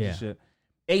back and all types of shit.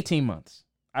 18 months.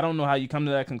 I don't know how you come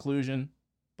to that conclusion,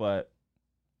 but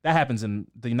that happens in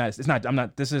the United States.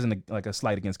 This isn't like a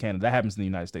slight against Canada. That happens in the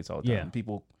United States all the time. Yeah.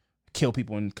 People kill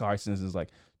people in car accidents. It's like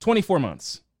 24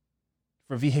 months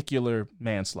for vehicular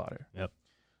manslaughter. Yep.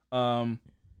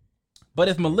 But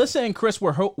if Melissa and Chris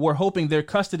were hoping their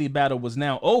custody battle was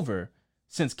now over,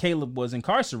 since Caleb was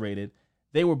incarcerated,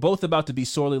 they were both about to be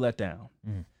sorely let down.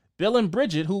 Mm. Bill and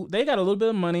Bridget, who they got a little bit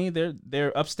of money,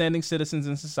 they're upstanding citizens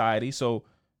in society, so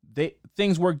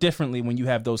things work differently when you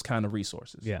have those kind of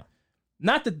resources. Yeah.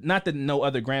 Not that no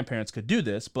other grandparents could do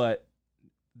this, but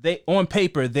on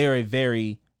paper they're a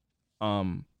very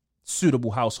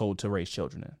suitable household to raise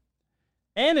children in.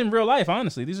 And in real life,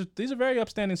 honestly, these are very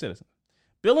upstanding citizens.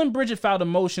 Bill and Bridget filed a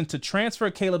motion to transfer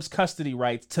Caleb's custody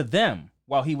rights to them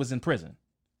while he was in prison.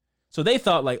 So they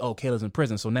thought like, oh, Caleb's in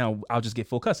prison, so now I'll just get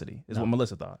full custody, is what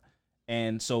Melissa thought.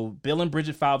 And so Bill and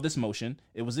Bridget filed this motion.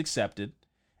 It was accepted.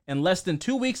 And less than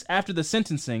 2 weeks after the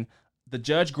sentencing, the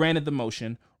judge granted the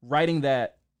motion, writing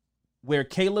that where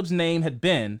Caleb's name had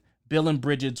been, Bill and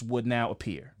Bridget's would now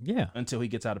appear. Yeah. Until he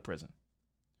gets out of prison.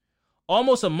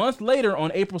 Almost a month later,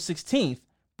 on April 16th,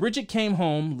 Bridget came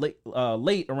home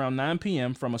late around 9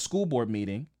 p.m. from a school board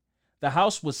meeting. The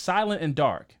house was silent and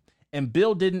dark, and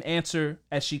Bill didn't answer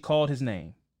as she called his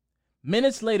name.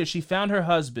 Minutes later, she found her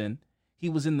husband. He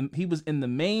was in the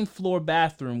main floor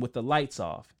bathroom with the lights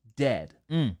off, dead.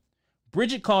 Mm.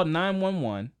 Bridget called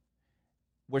 911,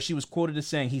 where she was quoted as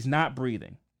saying, "He's not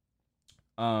breathing."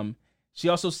 She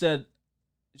also said,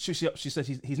 she said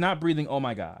he's not breathing. Oh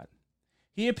my God.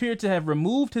 He appeared to have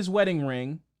removed his wedding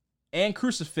ring and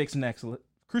crucifix necklace.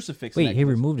 Wait, he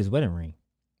removed his wedding ring?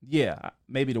 Yeah,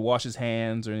 maybe to wash his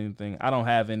hands or anything. I don't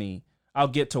have any. I'll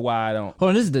get to why I don't. Hold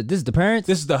on, this is the parents?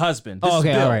 This is the husband. This is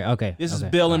Bill. All right, okay. This is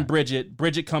Bill and Bridget.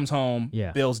 Bridget comes home.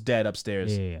 Yeah. Bill's dead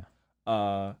upstairs.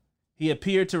 Yeah. He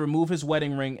appeared to remove his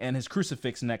wedding ring and his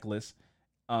crucifix necklace.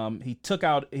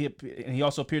 He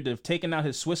also appeared to have taken out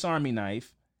his Swiss Army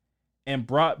knife and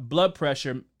brought blood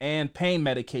pressure and pain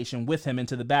medication with him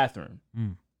into the bathroom.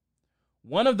 Mm.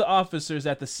 One of the officers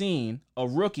at the scene, a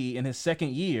rookie in his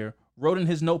second year, wrote in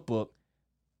his notebook,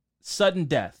 "Sudden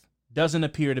death. Doesn't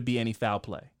appear to be any foul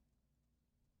play."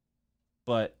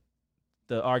 But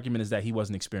the argument is that he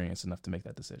wasn't experienced enough to make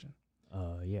that decision.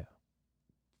 Yeah.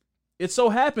 It so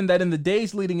happened that in the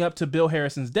days leading up to Bill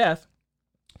Harrison's death,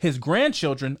 his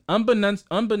grandchildren,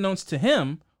 unbeknownst to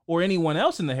him or anyone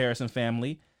else in the Harrison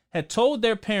family, had told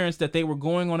their parents that they were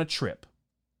going on a trip.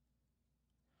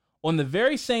 On the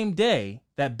very same day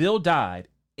that Bill died,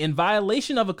 in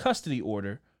violation of a custody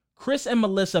order, Chris and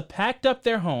Melissa packed up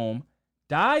their home,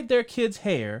 dyed their kids'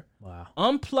 hair,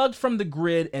 unplugged from the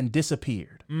grid, and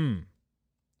disappeared. Mm.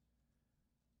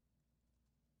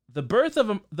 the birth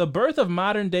of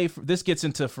modern day. This gets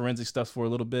into forensic stuff for a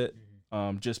little bit,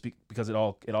 because it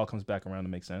all comes back around to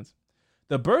make sense.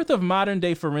 The birth of modern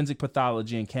day forensic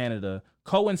pathology in Canada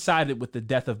coincided with the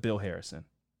death of Bill Harrison.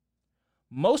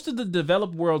 Most of the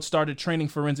developed world started training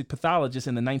forensic pathologists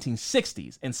in the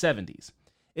 1960s and 70s.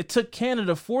 It took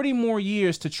Canada 40 more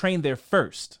years to train their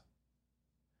first.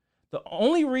 The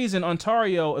only reason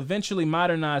Ontario eventually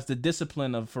modernized the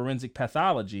discipline of forensic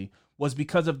pathology was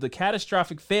because of the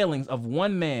catastrophic failings of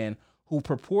one man who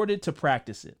purported to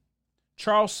practice it.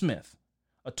 Charles Smith,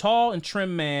 a tall and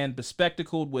trim man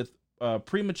bespectacled with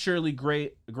prematurely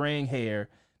graying hair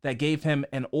that gave him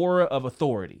an aura of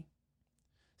authority.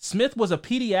 Smith was a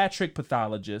pediatric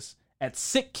pathologist at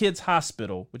Sick Kids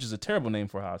Hospital, which is a terrible name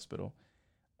for a hospital,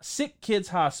 Sick Kids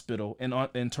Hospital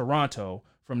in Toronto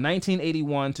from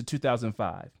 1981 to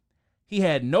 2005. He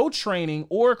had no training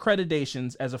or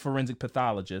accreditations as a forensic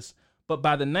pathologist, but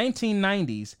by the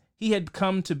 1990s, he had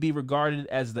come to be regarded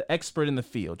as the expert in the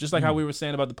field. Just like how we were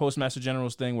saying about the Postmaster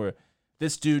General's thing, where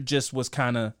this dude just was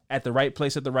kind of at the right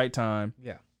place at the right time,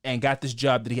 and got this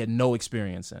job that he had no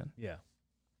experience in. Yeah.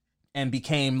 And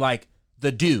became like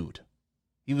the dude.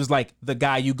 He was like the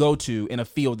guy you go to in a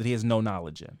field that he has no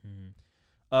knowledge in.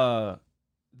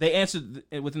 They answered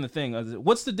within the thing,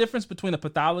 what's the difference between a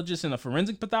pathologist and a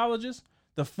forensic pathologist?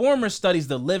 The former studies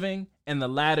the living and the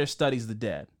latter studies the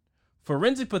dead.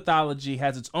 Forensic pathology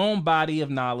has its own body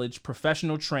of knowledge,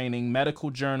 professional training,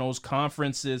 medical journals,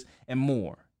 conferences, and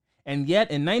more. And yet,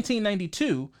 in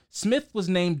 1992, Smith was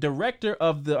named director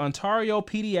of the Ontario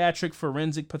Pediatric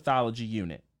Forensic Pathology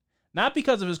Unit. Not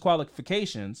because of his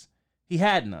qualifications, he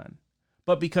had none,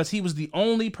 but because he was the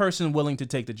only person willing to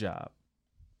take the job.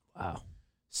 Wow.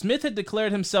 Smith had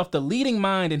declared himself the leading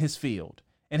mind in his field,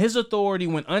 and his authority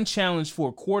went unchallenged for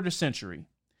a quarter century.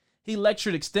 He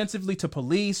lectured extensively to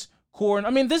police, court. I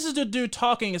mean, this is the dude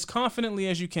talking as confidently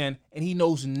as you can, and he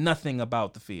knows nothing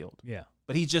about the field. Yeah.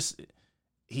 But he's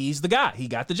the guy. He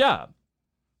got the job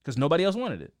because nobody else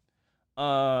wanted it.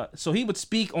 So he would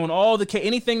speak on all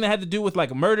anything that had to do with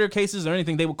like murder cases or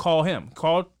anything. They would call him,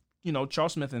 Charles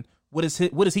Smith, and what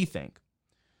does he think?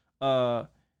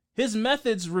 His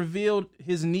methods revealed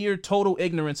his near total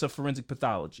ignorance of forensic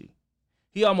pathology.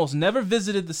 He almost never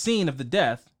visited the scene of the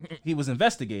death he was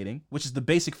investigating, which is the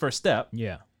basic first step.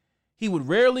 Yeah. He would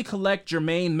rarely collect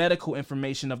germane medical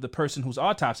information of the person whose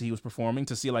autopsy he was performing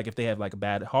to see like if they have like a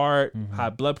bad heart, high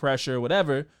blood pressure,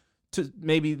 whatever. To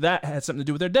maybe that had something to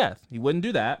do with their death. He wouldn't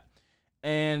do that.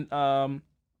 And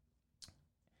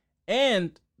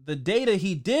the data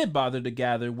he did bother to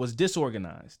gather was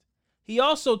disorganized. He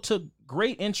also took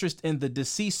great interest in the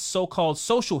deceased's so-called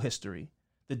social history,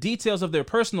 the details of their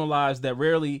personal lives that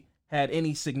rarely had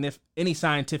any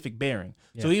scientific bearing.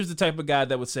 Yeah. So he was the type of guy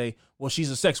that would say, well, she's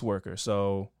a sex worker,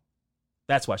 so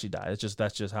that's why she died.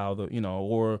 That's just how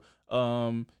or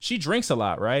she drinks a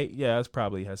lot, right? Yeah, that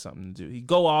probably has something to do. He'd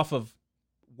go off of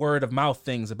word of mouth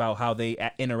things about how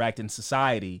they interact in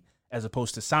society as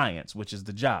opposed to science, which is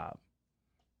the job.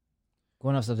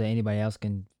 Going off stuff that anybody else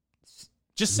can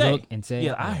just say. And say,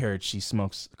 yeah, I heard she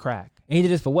smokes crack. And he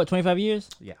did this for what, 25 years?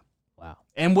 Yeah. Wow.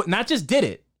 And not just did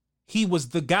it, he was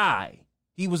the guy.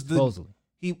 He was the supposedly.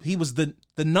 He was the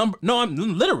number. No, I'm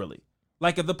literally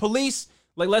like if the police.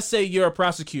 Like, let's say you're a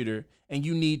prosecutor and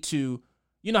you need to,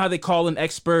 you know how they call in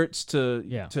experts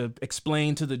to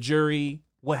explain to the jury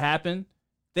what happened?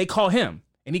 They call him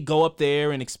and he'd go up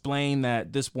there and explain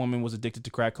that this woman was addicted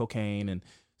to crack cocaine and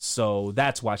so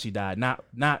that's why she died,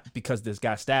 not because this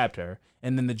guy stabbed her.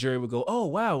 And then the jury would go, oh,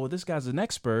 wow, well, this guy's an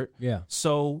expert,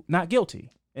 so not guilty.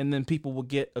 And then people will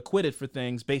get acquitted for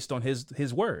things based on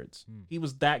his words. He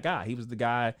was that guy. He was the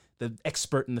guy, the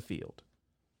expert in the field.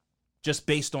 Just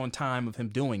based on time of him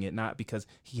doing it, not because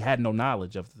he had no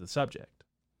knowledge of the subject.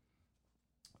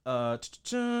 Though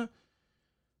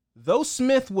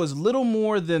Smith was little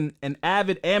more than an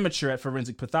avid amateur at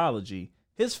forensic pathology,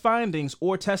 his findings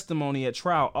or testimony at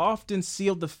trial often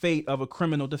sealed the fate of a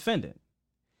criminal defendant.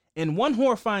 In one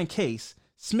horrifying case,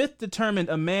 Smith determined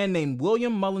a man named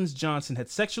William Mullins Johnson had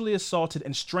sexually assaulted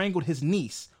and strangled his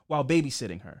niece while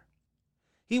babysitting her.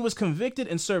 He was convicted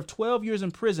and served 12 years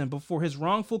in prison before his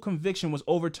wrongful conviction was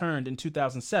overturned in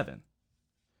 2007.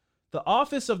 The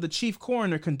Office of the Chief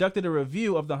Coroner conducted a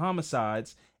review of the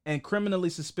homicides and criminally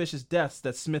suspicious deaths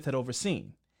that Smith had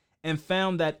overseen, and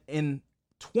found that in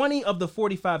 20 of the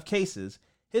 45 cases,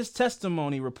 his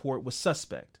testimony report was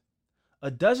suspect. A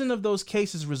dozen of those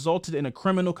cases resulted in a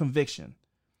criminal conviction.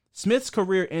 Smith's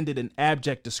career ended in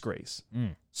abject disgrace.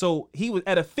 So he was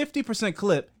at a 50%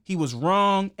 clip. He was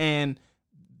wrong, and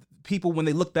people, when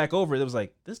they look back over it, it was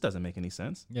like, this doesn't make any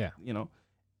sense. Yeah.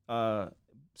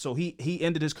 So he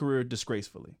ended his career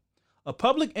disgracefully. A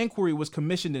public inquiry was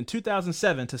commissioned in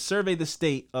 2007 to survey the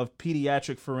state of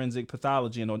pediatric forensic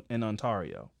pathology in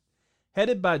Ontario.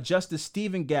 Headed by Justice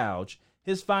Stephen Gouge,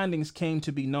 his findings came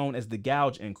to be known as the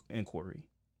Gouge Inquiry.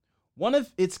 One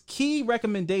of its key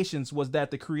recommendations was that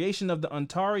the creation of the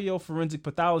Ontario Forensic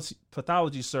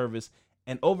Pathology Service,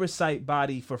 an oversight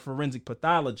body for forensic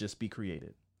pathologists, be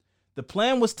created. The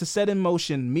plan was to set in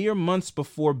motion mere months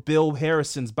before Bill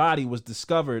Harrison's body was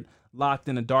discovered locked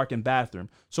in a darkened bathroom.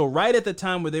 So right at the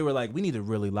time where they were like, we need to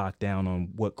really lock down on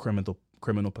what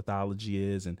criminal pathology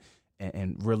is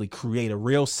and really create a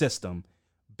real system,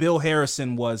 Bill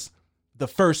Harrison was the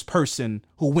first person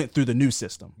who went through the new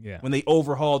system. Yeah. When they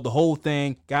overhauled the whole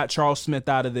thing, got Charles Smith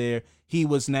out of there, he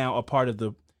was now a part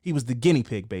of he was the guinea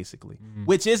pig, basically,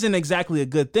 which isn't exactly a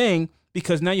good thing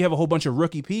because now you have a whole bunch of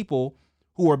rookie people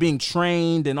who are being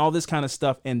trained and all this kind of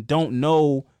stuff and don't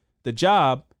know the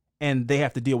job, and they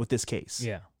have to deal with this case.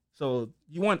 Yeah. So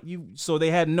so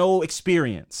they had no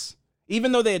experience.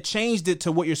 Even though they had changed it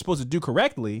to what you're supposed to do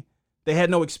correctly, they had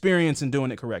no experience in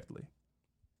doing it correctly.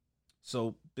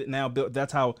 So now Bill,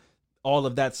 that's how all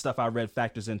of that stuff I read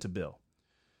factors into Bill.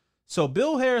 So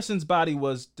Bill Harrison's body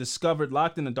was discovered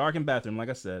locked in a darkened bathroom, like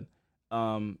I said,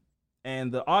 and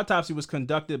the autopsy was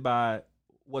conducted by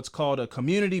what's called a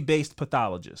community-based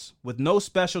pathologist with no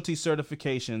specialty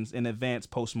certifications in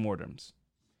advanced postmortems.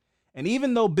 And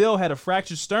even though Bill had a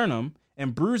fractured sternum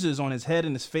and bruises on his head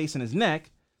and his face and his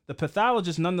neck, the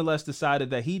pathologist nonetheless decided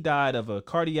that he died of a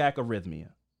cardiac arrhythmia.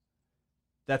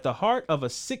 That the heart of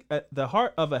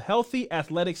a healthy,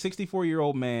 athletic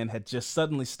 64-year-old man had just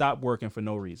suddenly stopped working for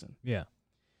no reason. Yeah.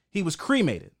 He was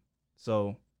cremated,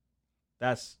 so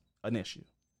that's an issue.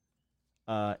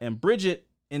 And Bridget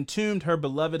entombed her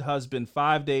beloved husband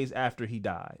 5 days after he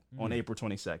died on April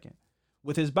 22nd.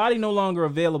 With his body no longer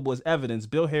available as evidence,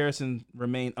 Bill Harrison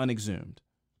remained unexhumed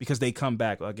because they come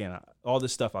back. Again, all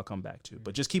this stuff I'll come back to.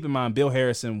 But just keep in mind, Bill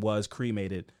Harrison was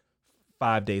cremated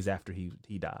 5 days after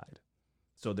he died.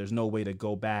 So there's no way to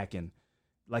go back and,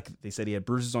 like they said, he had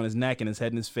bruises on his neck and his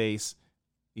head and his face,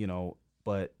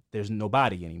 but there's no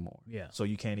body anymore. Yeah. So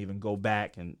you can't even go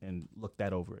back and look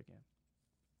that over again.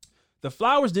 The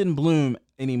flowers didn't bloom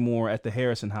anymore at the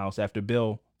Harrison house after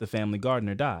Bill, the family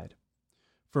gardener, died.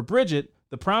 For Bridget,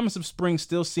 the promise of spring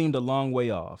still seemed a long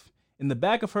way off. In the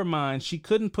back of her mind, she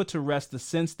couldn't put to rest the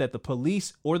sense that the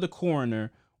police or the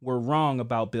coroner were wrong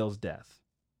about Bill's death,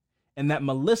 and that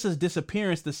Melissa's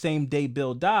disappearance the same day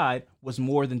Bill died was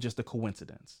more than just a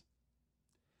coincidence.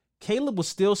 Caleb was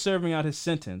still serving out his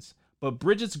sentence, but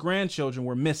Bridget's grandchildren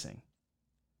were missing.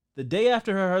 The day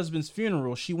after her husband's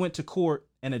funeral, she went to court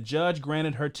and a judge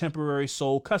granted her temporary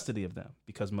sole custody of them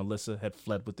because Melissa had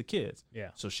fled with the kids. Yeah.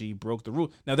 So she broke the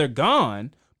rule. Now they're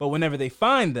gone, but whenever they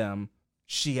find them,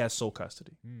 she has sole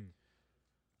custody.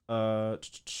 A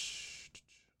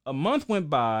month went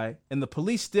by and the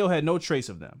police still had no trace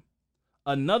of them.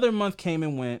 Another month came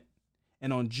and went,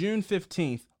 and on June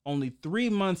 15th, only 3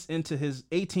 months into his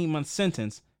 18-month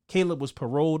sentence, Caleb was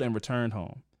paroled and returned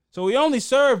home. So he only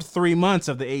served 3 months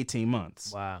of the 18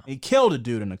 months. Wow. He killed a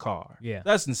dude in the car. Yeah.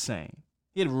 That's insane.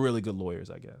 He had really good lawyers,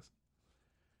 I guess.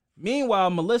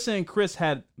 Meanwhile, Melissa and Chris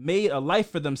had made a life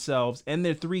for themselves and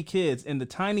their 3 kids in the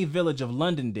tiny village of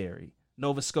Londonderry,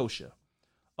 Nova Scotia,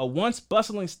 a once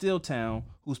bustling steel town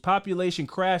whose population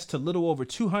crashed to little over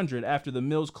 200 after the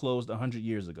mills closed 100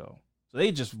 years ago. So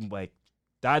they just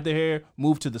dyed their hair,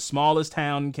 moved to the smallest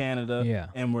town in Canada,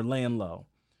 and were laying low.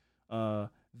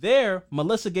 There,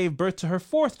 Melissa gave birth to her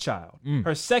 4th child,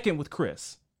 her 2nd with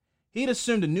Chris. He'd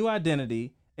assumed a new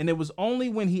identity, and it was only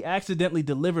when he accidentally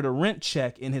delivered a rent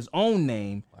check in his own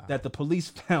name that the police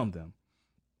found them.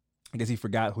 I guess he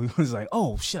forgot who he was. Like,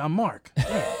 oh, shit, I'm Mark.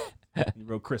 He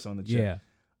wrote Chris on the check.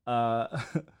 Yeah.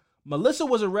 Melissa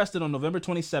was arrested on November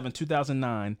 27,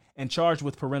 2009, and charged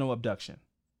with parental abduction.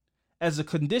 As a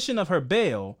condition of her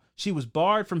bail, she was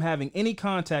barred from having any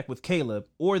contact with Caleb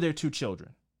or their 2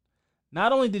 children.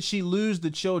 Not only did she lose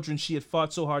the children she had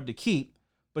fought so hard to keep,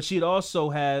 but she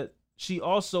also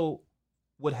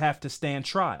would have to stand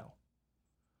trial.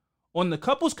 On the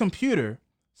couple's computer,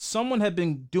 someone had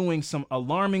been doing some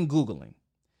alarming Googling.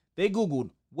 They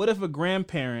Googled, what if a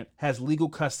grandparent has legal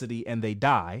custody and they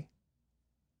die?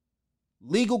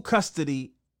 Legal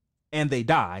custody and they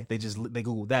die. They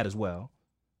Googled that as well.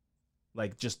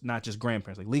 Not just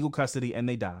grandparents, like legal custody and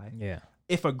they die. Yeah.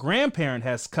 If a grandparent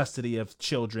has custody of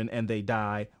children and they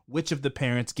die, which of the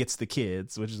parents gets the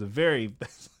kids? Which is a very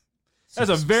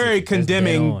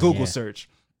condemning Google search.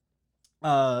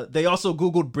 They also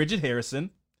Googled Bridget Harrison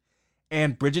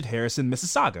and Bridget Harrison,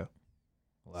 Mississauga.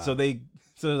 Wow. So they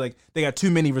got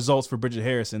too many results for Bridget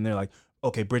Harrison. They're like,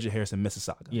 okay, Bridget Harrison,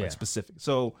 Mississauga, like specific.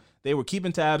 So they were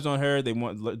keeping tabs on her. They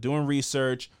were doing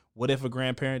research. What if a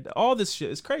grandparent? All this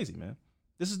shit is crazy, man.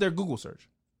 This is their Google search.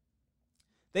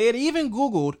 They had even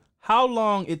Googled how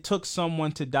long it took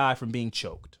someone to die from being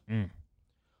choked.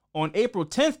 On April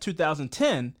 10th,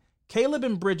 2010, Caleb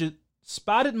and Bridget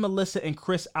spotted Melissa and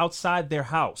Chris outside their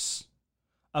house,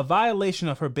 a violation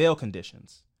of her bail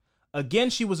conditions. Again,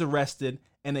 she was arrested,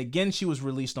 and again, she was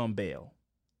released on bail.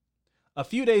 A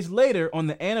few days later, on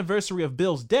the anniversary of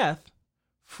Bill's death,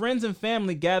 friends and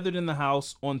family gathered in the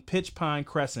house on Pitch Pine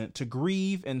Crescent to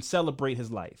grieve and celebrate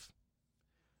his life.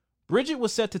 Bridget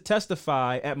was set to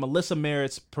testify at Melissa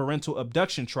Merritt's parental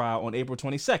abduction trial on April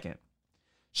 22nd.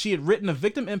 She had written a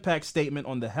victim impact statement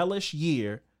on the hellish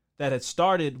year that had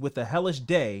started with a hellish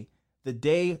day, the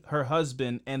day her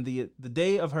husband and the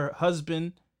day of her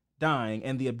husband dying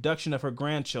and the abduction of her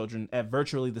grandchildren at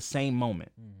virtually the same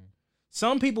moment.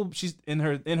 Some people, she's in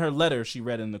her letter she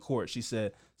read in the court, she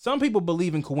said, some people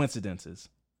believe in coincidences.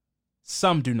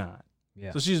 Some do not.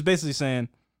 Yeah. So she was basically saying,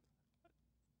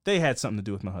 they had something to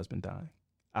do with my husband dying.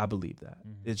 I believe that.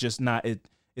 It's just not,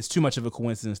 it's too much of a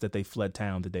coincidence that they fled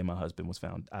town the day my husband was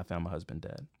found. I found my husband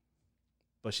dead.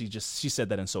 But she said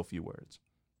that in so few words.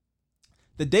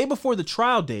 The day before the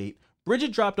trial date,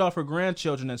 Bridget dropped off her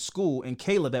grandchildren at school and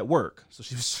Caleb at work. So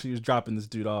she was dropping this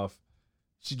dude off.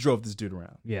 She drove this dude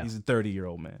around. Yeah. He's a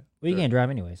 30-year-old man. Well, you can't drive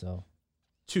anyway, so.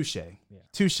 Touche. Yeah.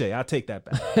 Touche. I'll take that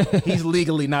back. He's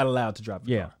legally not allowed to drive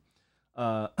the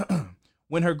car.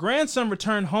 When her grandson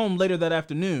returned home later that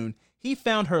afternoon, he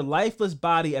found her lifeless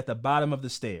body at the bottom of the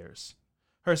stairs.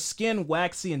 Her skin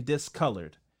waxy and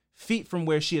discolored, feet from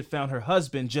where she had found her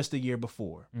husband just a year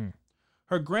before.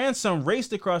 Her grandson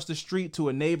raced across the street to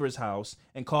a neighbor's house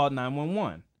and called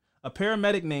 911. A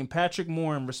paramedic named Patrick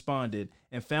Morin responded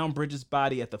and found Bridget's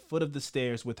body at the foot of the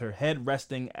stairs with her head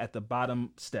resting at the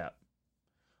bottom step.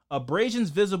 Abrasions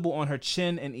visible on her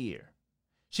chin and ear.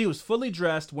 She was fully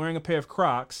dressed, wearing a pair of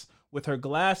Crocs, with her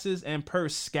glasses and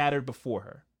purse scattered before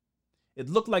her. It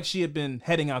looked like she had been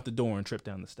heading out the door and tripped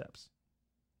down the steps.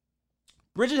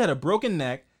 Bridget had a broken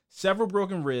neck, several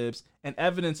broken ribs, and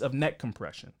evidence of neck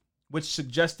compression, which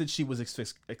suggested she was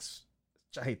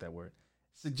I hate that word.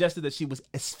 Suggested that she was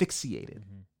asphyxiated.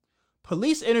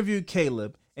 Police interviewed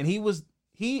Caleb, and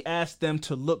he asked them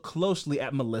to look closely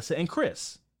at Melissa and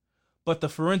Chris. But the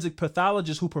forensic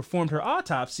pathologist who performed her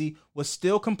autopsy was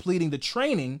still completing the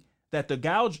training that the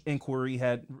Gouge inquiry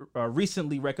had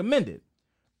recently recommended.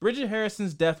 Bridget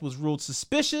Harrison's death was ruled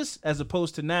suspicious as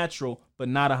opposed to natural, but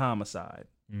not a homicide.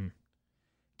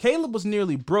 Caleb was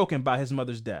nearly broken by his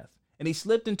mother's death, and he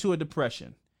slipped into a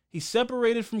depression. He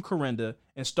separated from Corinda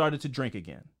and started to drink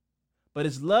again. But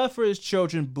his love for his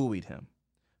children buoyed him.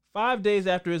 5 days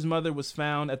after his mother was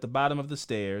found at the bottom of the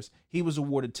stairs, he was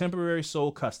awarded temporary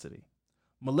sole custody.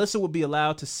 Melissa would be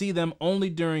allowed to see them only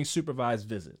during supervised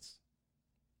visits.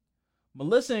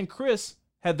 Melissa and Chris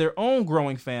had their own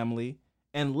growing family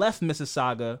and left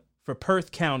Mississauga for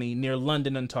Perth County near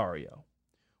London, Ontario,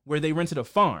 where they rented a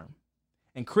farm.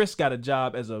 And Chris got a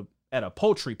job at a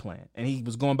poultry plant, and he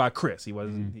was going by Chris. He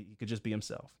wasn't. He could just be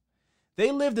himself.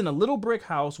 They lived in a little brick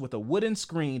house with a wooden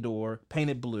screen door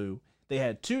painted blue. They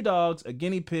had 2 dogs, a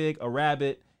guinea pig, a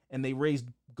rabbit, and they raised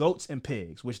goats and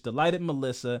pigs, which delighted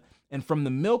Melissa. And from the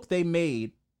milk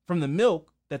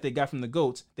that they got from the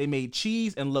goats, they made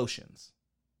cheese and lotions.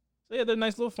 So yeah, their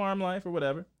nice little farm life or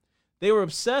whatever. They were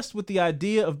obsessed with the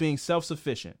idea of being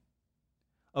self-sufficient,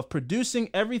 of producing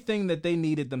everything that they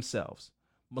needed themselves.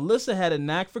 Melissa had a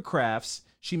knack for crafts.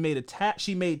 She made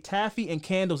taffy and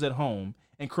candles at home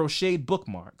and crocheted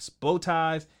bookmarks, bow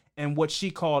ties, and what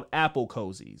she called apple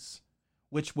cozies,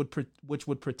 which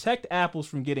would protect apples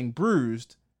from getting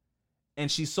bruised. And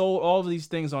she sold all of these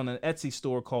things on an Etsy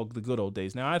store called The Good Old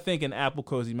Days. Now, I think an apple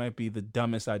cozy might be the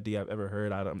dumbest idea I've ever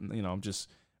heard. I'm just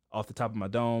off the top of my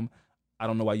dome. I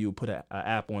don't know why you would put an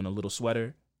apple in a little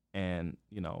sweater and,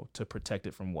 to protect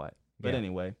it from what. But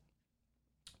anyway,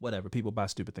 whatever. People buy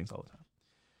stupid things all the time.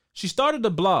 She started a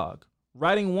blog,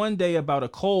 writing one day about a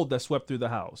cold that swept through the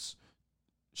house.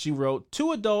 She wrote,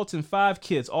 2 adults and 5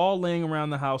 kids all laying around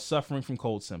the house suffering from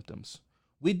cold symptoms.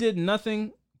 We did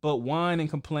nothing but whine and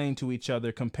complain to each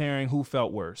other, comparing who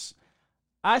felt worse.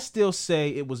 I still say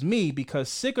it was me because,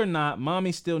 sick or not,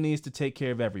 mommy still needs to take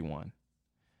care of everyone.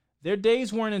 Their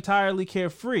days weren't entirely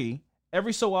carefree.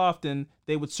 Every so often,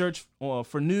 they would search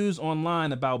for news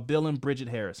online about Bill and Bridget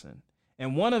Harrison,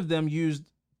 and one of them used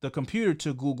the computer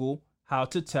to Google how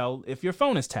to tell if your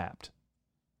phone is tapped.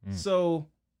 So,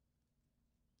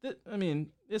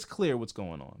 it's clear what's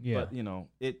going on, but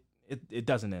it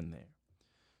doesn't end there.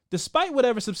 Despite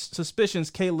whatever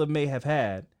suspicions Caleb may have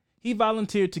had, he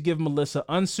volunteered to give Melissa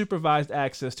unsupervised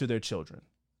access to their children.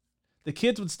 The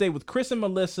kids would stay with Chris and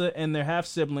Melissa and their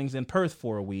half-siblings in Perth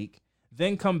for a week,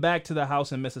 then come back to the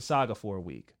house in Mississauga for a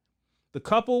week. The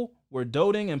couple were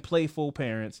doting and playful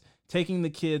parents, taking the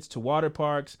kids to water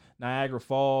parks, Niagara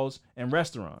Falls, and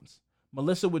restaurants.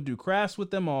 Melissa would do crafts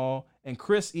with them all, and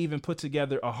Chris even put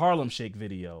together a Harlem Shake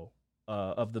video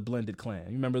of the Blended Clan.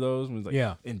 You remember those? It was like,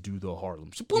 yeah. And do the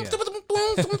Harlem Shake. Yeah.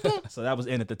 So that was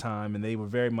in at the time, and they were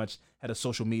very much had a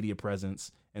social media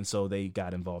presence, and so they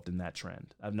got involved in that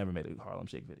trend. I've never made a Harlem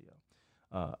Shake video.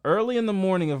 Early in the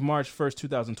morning of March 1st,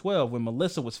 2012, when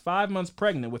Melissa was 5 months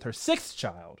pregnant with her 6th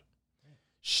child,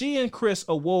 she and Chris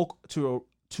awoke to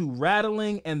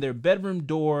rattling and their bedroom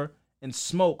door and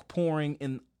smoke pouring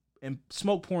in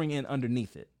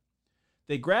underneath it.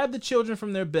 They grabbed the children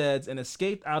from their beds and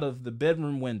escaped out of the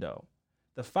bedroom window.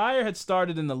 The fire had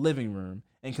started in the living room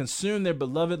and consumed their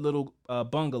beloved little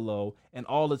bungalow and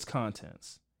all its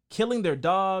contents, killing their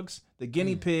dogs, the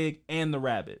guinea pig, and the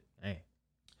rabbit. Hey.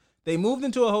 They moved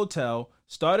into a hotel,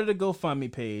 started a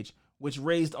GoFundMe page, which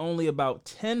raised only about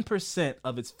 10%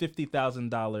 of its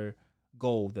 $50,000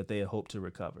 goal that they had hoped to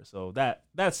recover. So that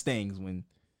stings when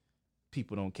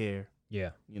people don't care.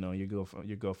 Yeah. You know, your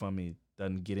GoFundMe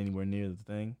doesn't get anywhere near the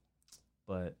thing.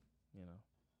 But, you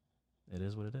know, it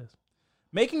is what it is.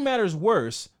 Making matters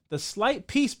worse, the slight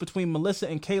peace between Melissa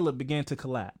and Caleb began to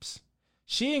collapse.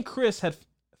 She and Chris had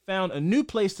found a new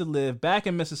place to live back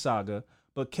in Mississauga,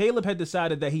 but Caleb had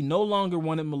decided that he no longer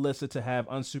wanted Melissa to have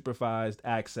unsupervised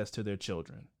access to their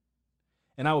children.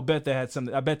 And I would bet they had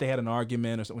something. I bet they had an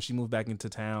argument or something when she moved back into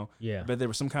town. Yeah. I bet there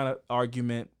was some kind of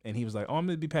argument, and he was like, "Oh, I'm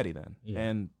gonna be petty then,"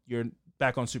 and you're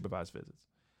back on supervised visits.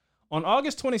 On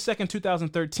August 22nd,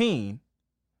 2013,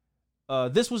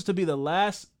 this was to be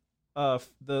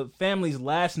the family's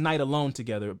last night alone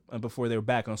together before they were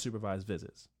back on supervised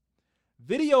visits.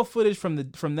 Video footage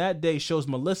from that day shows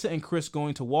Melissa and Chris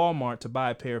going to Walmart to buy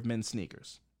a pair of men's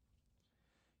sneakers.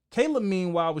 Caleb,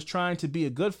 meanwhile, was trying to be a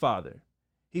good father.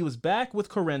 He was back with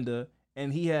Corinda,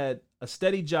 and he had a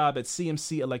steady job at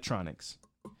CMC Electronics.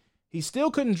 He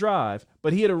still couldn't drive,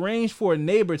 but he had arranged for a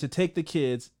neighbor to take the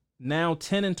kids, now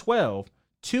 10 and 12,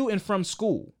 to and from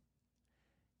school.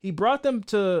 He brought them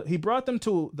to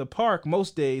the park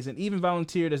most days and even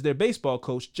volunteered as their baseball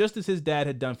coach, just as his dad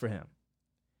had done for him.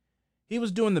 He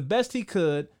was doing the best he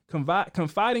could,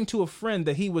 confiding to a friend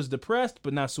that he was depressed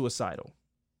but not suicidal.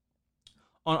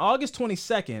 On August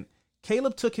 22nd,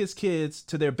 Caleb took his kids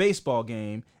to their baseball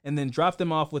game and then dropped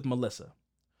them off with Melissa.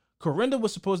 Corinda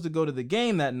was supposed to go to the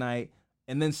game that night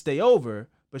and then stay over,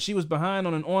 but she was behind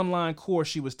on an online course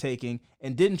she was taking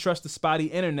and didn't trust the spotty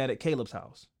internet at Caleb's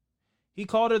house. He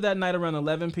called her that night around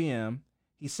 11 p.m.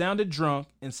 He sounded drunk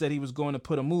and said he was going to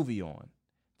put a movie on.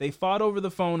 They fought over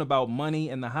the phone about money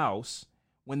and the house.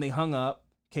 When they hung up,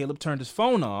 Caleb turned his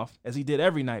phone off, as he did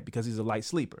every night because he's a light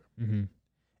sleeper. Mm-hmm.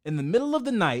 In the middle of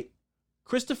the night,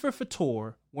 Christopher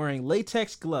Fator, wearing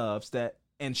latex gloves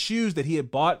and shoes that he had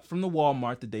bought from the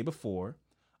Walmart the day before,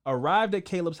 arrived at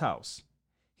Caleb's house.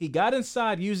 He got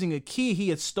inside using a key he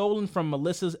had stolen from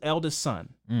Melissa's eldest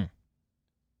son.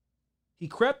 He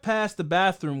crept past the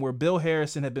bathroom where Bill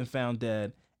Harrison had been found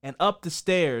dead and up the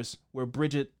stairs where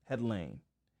Bridget had lain,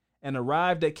 and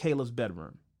arrived at Caleb's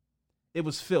bedroom. It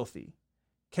was filthy.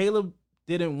 Caleb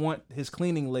didn't want his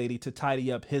cleaning lady to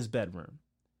tidy up his bedroom,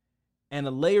 and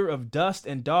a layer of dust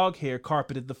and dog hair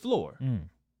carpeted the floor.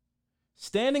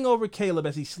 Standing over Caleb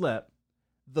as he slept,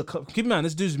 keep in mind,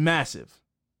 this dude's massive.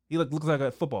 He looks like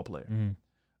a football player.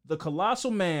 The colossal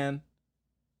man...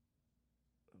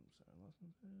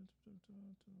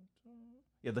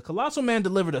 the colossal man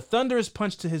delivered a thunderous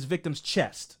punch to his victim's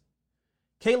chest.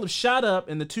 Caleb shot up,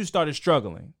 and the two started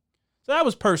struggling. So that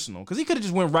was personal, because he could have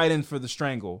just went right in for the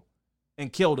strangle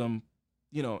and killed him.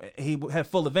 You know, he had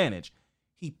full advantage.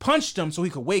 He punched him so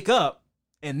he could wake up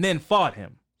and then fought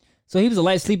him. So he was a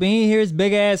light sleeper. He didn't hear his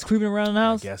big ass creeping around the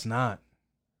house? I guess not.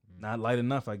 Not light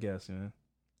enough, I guess. Yeah.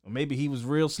 Or maybe he was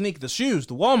real sneaky. The shoes,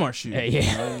 the Walmart shoes.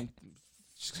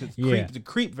 Yeah.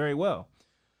 Creep very well.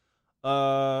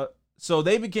 So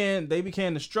they began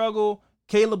to struggle.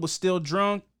 Caleb was still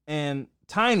drunk and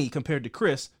tiny compared to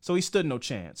Chris, so he stood no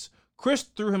chance. Chris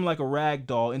threw him like a rag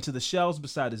doll into the shelves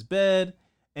beside his bed,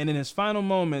 and in his final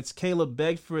moments, Caleb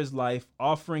begged for his life,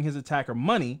 offering his attacker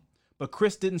money, but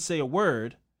Chris didn't say a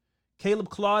word. Caleb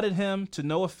clawed at him to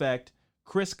no effect.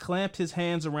 Chris clamped his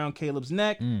hands around Caleb's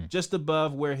neck, just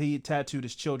above where he had tattooed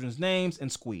his children's names,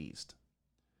 and squeezed.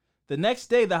 The next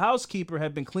day, the housekeeper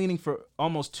had been cleaning for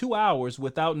almost 2 hours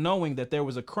without knowing that there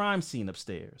was a crime scene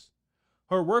upstairs.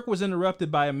 Her work was interrupted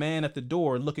by a man at the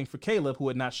door looking for Caleb, who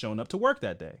had not shown up to work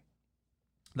that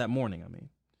morning.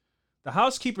 The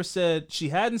housekeeper said she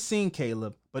hadn't seen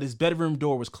Caleb, but his bedroom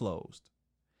door was closed.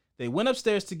 They went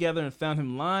upstairs together and found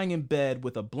him lying in bed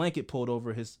with a blanket pulled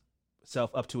over himself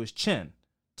up to his chin,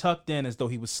 tucked in as though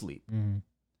he was asleep. Mm-hmm.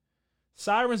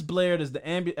 Sirens blared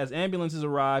as ambulances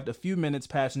arrived a few minutes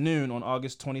past noon on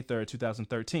August 23,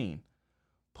 2013,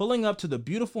 pulling up to the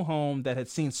beautiful home that had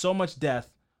seen so much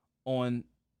death on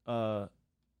the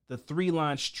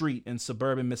 3-line street in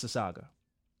suburban Mississauga.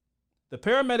 The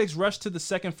paramedics rushed to the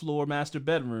second floor master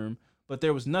bedroom, but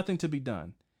there was nothing to be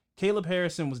done. Caleb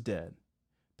Harrison was dead.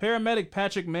 Paramedic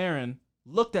Patrick Marin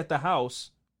looked at the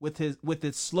house with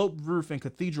its sloped roof and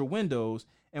cathedral windows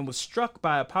and was struck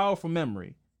by a powerful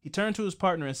memory. He turned to his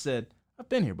partner and said, "I've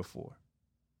been here before."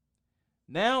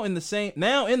 Now in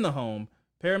the home,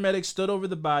 paramedics stood over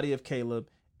the body of Caleb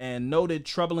and noted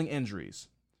troubling injuries: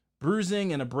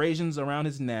 bruising and abrasions around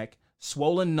his neck,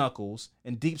 swollen knuckles,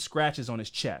 and deep scratches on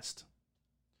his chest.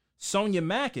 Sonia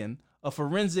Mackin, a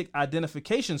forensic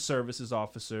identification services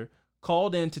officer,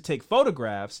 called in to take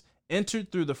photographs,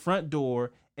 entered through the front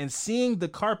door, and seeing the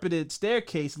carpeted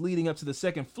staircase leading up to the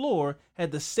second floor,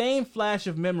 had the same flash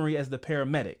of memory as the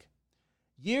paramedic.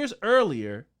 Years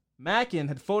earlier, Mackin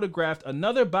had photographed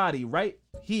another body right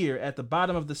here at the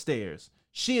bottom of the stairs.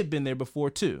 She had been there before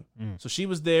too. So she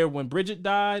was there when Bridget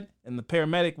died, and the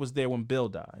paramedic was there when Bill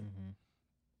died.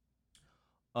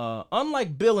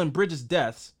 Unlike Bill and Bridget's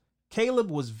deaths,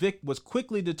 Caleb was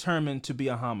quickly determined to be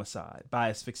a homicide by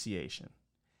asphyxiation.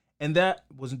 And that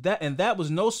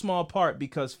was no small part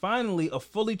because finally a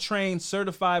fully trained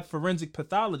certified forensic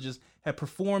pathologist had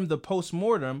performed the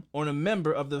post-mortem on a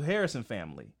member of the Harrison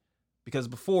family. Because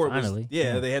before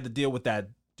they had to deal with that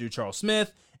dude Charles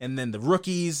Smith and then the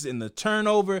rookies and the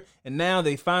turnover, and now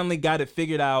they finally got it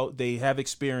figured out. They have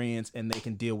experience and they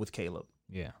can deal with Caleb.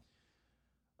 Yeah.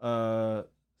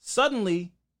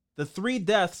 Suddenly, the 3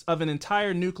 deaths of an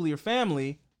entire nuclear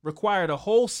family required a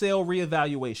wholesale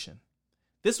reevaluation.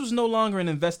 This was no longer an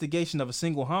investigation of a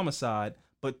single homicide,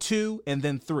 but 2 and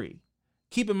then 3.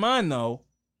 Keep in mind, though,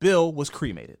 Bill was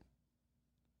cremated.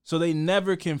 So they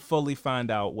never can fully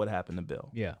find out what happened to Bill.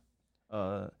 Yeah.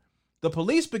 The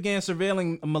police began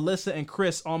surveilling Melissa and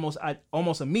Chris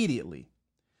almost immediately.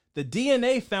 The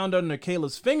DNA found under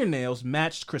Caleb's fingernails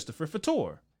matched Christopher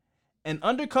Fator. And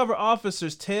undercover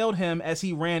officers tailed him as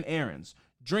he ran errands,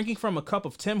 drinking from a cup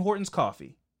of Tim Hortons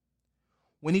coffee.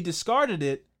 When he discarded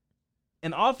it,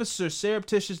 an officer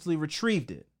surreptitiously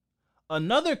retrieved it.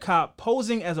 Another cop,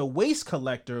 posing as a waste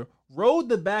collector, rode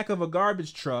the back of a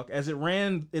garbage truck as it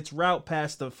ran its route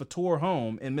past the Fator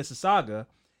home in Mississauga.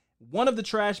 One of the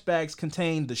trash bags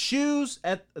contained the shoes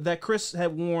that Chris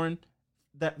had worn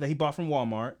that he bought from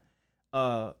Walmart,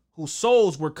 whose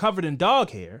soles were covered in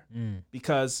dog hair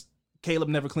because Caleb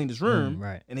never cleaned his room,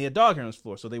 and he had dog hair on his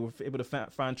floor, so they were able to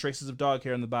find traces of dog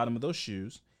hair on the bottom of those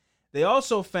shoes. They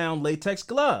also found latex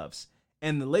gloves,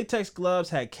 and the latex gloves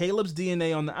had Caleb's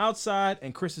DNA on the outside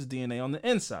and Chris's DNA on the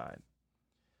inside.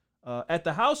 At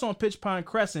the house on Pitch Pine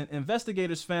Crescent,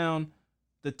 investigators found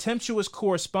the tempestuous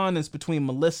correspondence between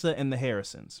Melissa and the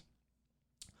Harrisons.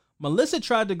 Melissa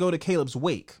tried to go to Caleb's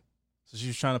wake. So she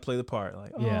was trying to play the part,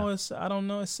 like, I don't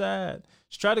know, it's sad.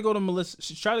 She tried to go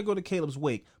to Caleb's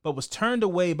wake, but was turned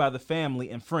away by the family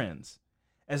and friends.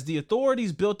 As the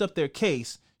authorities built up their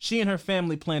case, she and her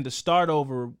family planned to start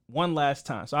over one last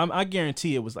time. So I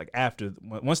guarantee it was like after,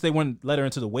 once they let her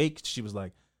into the wake, she was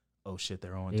like, oh shit,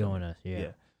 they're on us,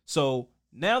 yeah. So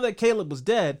now that Caleb was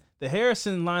dead, the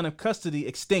Harrison line of custody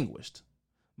extinguished.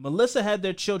 Melissa had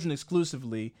their children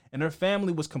exclusively, and her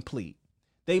family was complete.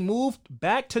 They moved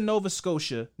back to Nova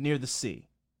Scotia near the sea.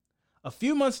 A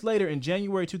few months later, in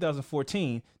January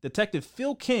 2014, Detective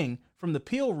Phil King from the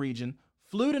Peel region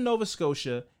flew to Nova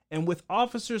Scotia and with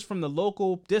officers from the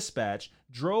local dispatch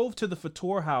drove to the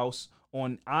Fator house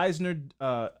on Eisner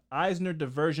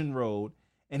Diversion Road,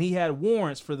 and he had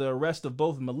warrants for the arrest of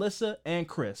both Melissa and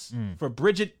Chris for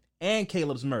Bridget and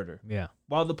Caleb's murder. Yeah.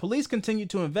 While the police continued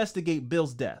to investigate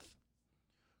Bill's death.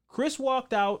 Chris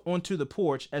walked out onto the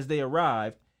porch as they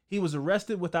arrived. He was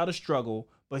arrested without a struggle,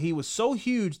 but he was so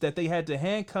huge that they had to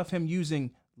handcuff him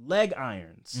using leg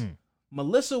irons.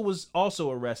 Melissa was also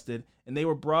arrested, and they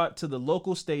were brought to the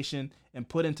local station and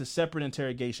put into separate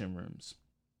interrogation rooms.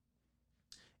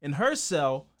 In her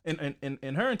cell,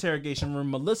 in her interrogation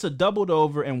room, Melissa doubled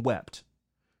over and wept.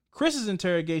 Chris's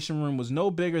interrogation room was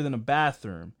no bigger than a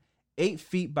bathroom, 8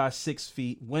 feet by 6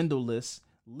 feet, windowless,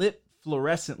 lit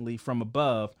fluorescently from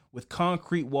above, with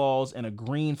concrete walls and a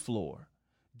green floor,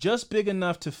 just big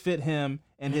enough to fit him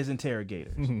and his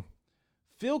interrogators.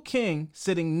 Phil King,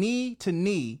 sitting knee to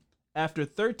knee after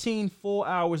 13 full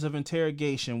hours of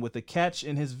interrogation with a catch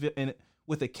in his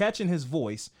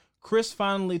voice, Chris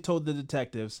finally told the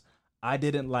detectives, "I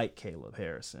didn't like Caleb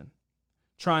Harrison."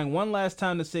 Trying one last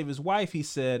time to save his wife, he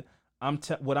said,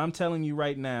 what I'm telling you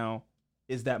right now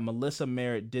is that Melissa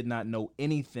Merritt did not know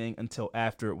anything until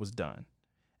after it was done.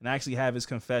 And I actually have his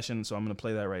confession, so I'm going to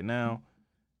play that right now.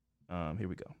 Here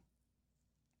we go.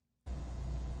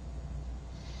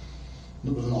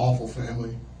 It was an awful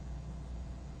family.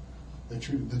 They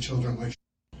treated the children like shit.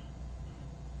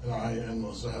 And I and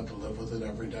Melissa had to live with it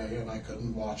every day, and I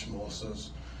couldn't watch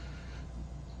Melissa's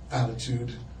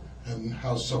attitude and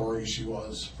how sorry she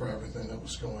was for everything that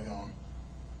was going on.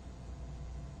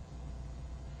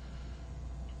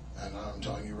 And I'm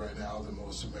telling you right now that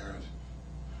Melissa Merritt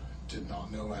did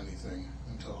not know anything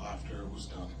until after it was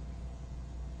done.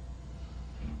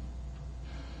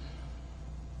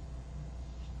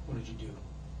 What did you do?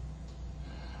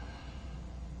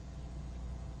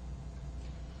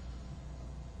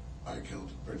 I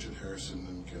killed Bridget Harrison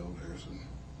and Caleb Harrison.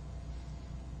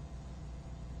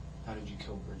 How did you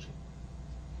kill Bridget?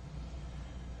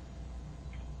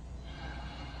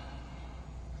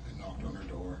 I knocked on her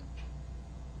door.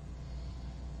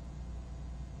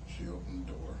 She opened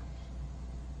the door.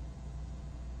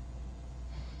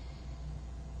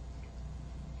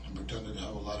 I pretended to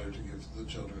have a letter to give to the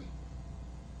children.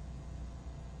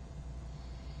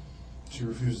 She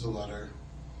refused the letter,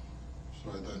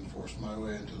 so I then forced my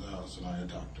way into the house and I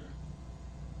attacked her.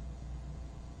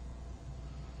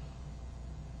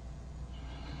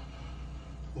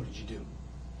 What did you do?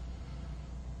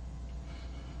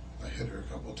 I hit her a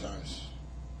couple times.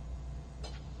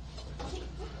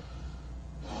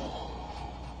 I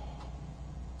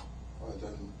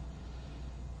then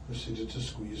proceeded to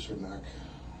squeeze her neck.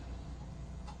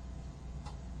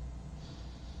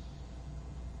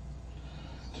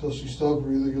 Until she stopped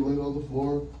breathing and laid on the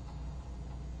floor.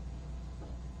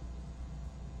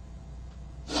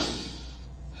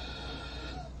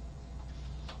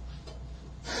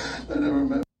 I never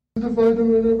meant to find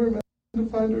him. I never meant to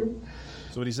find her.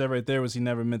 So what he said right there was he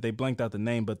never meant, they blanked out the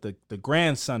name, but the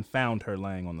grandson found her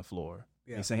laying on the floor.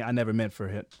 Yeah. He's saying, I never meant for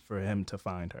him to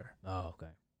find her. Oh, okay.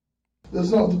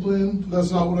 That's not the plan. That's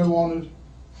not what I wanted.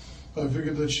 I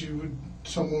figured that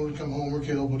someone would come home or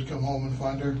Caleb would come home and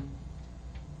find her.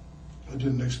 I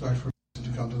didn't expect for to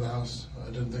come to the house.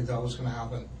 I didn't think that was going to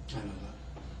happen. I know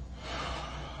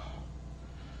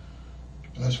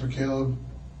that. And as for Caleb,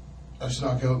 I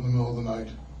snuck out in the middle of the night.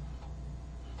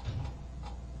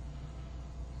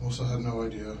 Melissa had no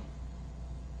idea.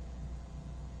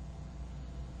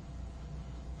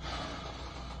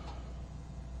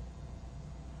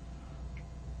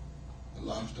 I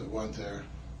left, I went there.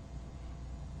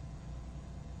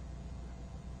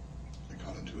 I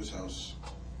got into his house.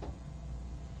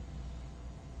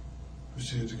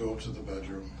 Proceeded to go up to the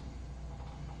bedroom.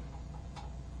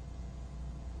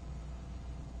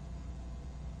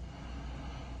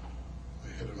 I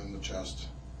hit him in the chest.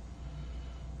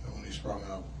 And when he sprung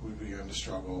up, we began to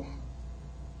struggle.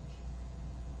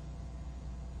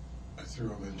 I threw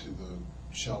him into the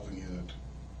shelving unit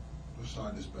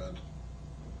beside his bed.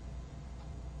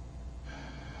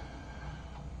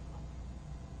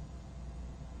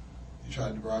 He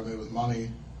tried to bribe me with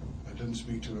money. I didn't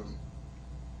speak to him.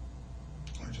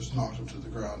 I just knocked him to the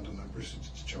ground and then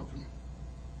proceeded to choke him.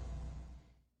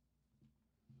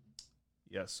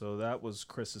 Yeah, so that was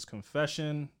Chris's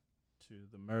confession to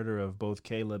the murder of both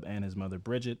Caleb and his mother,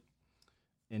 Bridget.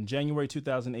 In January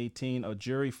 2018, a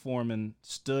jury foreman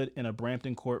stood in a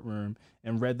Brampton courtroom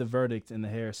and read the verdict in the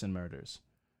Harrison murders.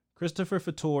 Christopher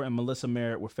Fator and Melissa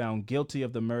Merritt were found guilty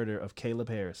of the murder of Caleb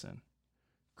Harrison.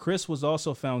 Chris was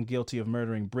also found guilty of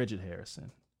murdering Bridget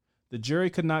Harrison. The jury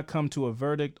could not come to a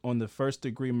verdict on the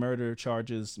first-degree murder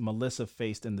charges Melissa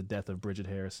faced in the death of Bridget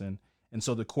Harrison, and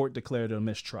so the court declared a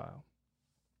mistrial.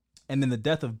 And in the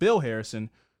death of Bill Harrison,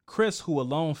 Chris, who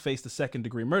alone faced the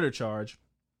second-degree murder charge,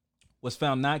 was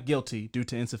found not guilty due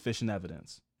to insufficient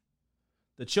evidence.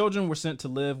 The children were sent to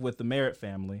live with the Merritt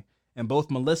family, and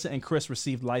both Melissa and Chris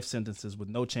received life sentences with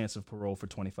no chance of parole for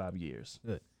 25 years.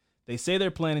 Good. They say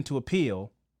they're planning to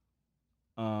appeal,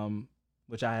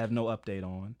 which I have no update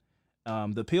on.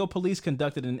 The Peel Police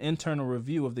conducted an internal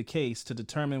review of the case to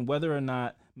determine whether or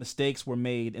not mistakes were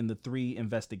made in the 3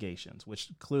 investigations, which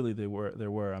clearly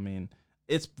there were. I mean,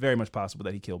 it's very much possible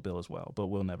that he killed Bill as well, but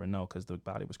we'll never know because the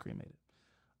body was cremated.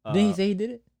 Didn't he say he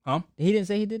did it? Huh? He didn't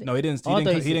say he did it? No, he didn't.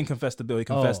 He didn't confess to Bill.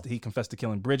 He confessed to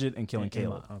killing Bridget and killing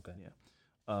Caleb. Okay.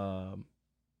 Yeah.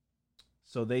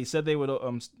 So they said they would.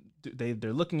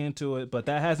 They're looking into it, but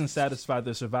that hasn't satisfied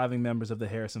the surviving members of the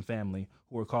Harrison family,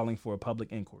 who are calling for a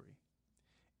public inquiry.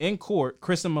 In court,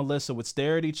 Chris and Melissa would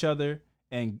stare at each other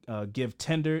and give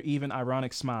tender, even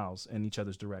ironic smiles in each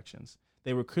other's directions.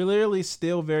 They were clearly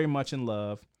still very much in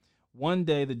love. One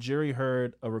day, the jury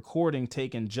heard a recording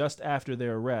taken just after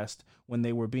their arrest when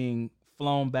they were being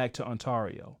flown back to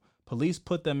Ontario. Police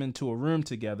put them into a room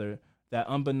together that,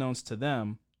 unbeknownst to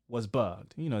them, was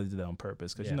bugged. You know they did that on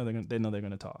purpose because they know they're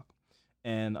going to talk.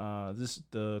 And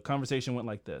the conversation went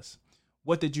like this.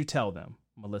 What did you tell them?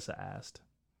 Melissa asked.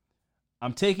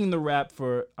 I'm taking the rap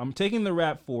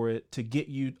for it to get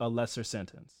you a lesser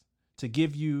sentence, to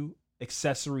give you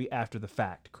accessory after the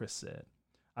fact, Chris said.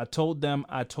 I told them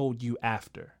I told you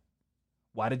after.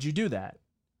 Why did you do that?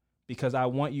 Because I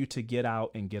want you to get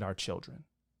out and get our children,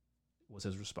 was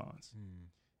his response.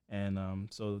 And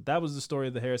so that was the story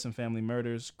of the Harrison family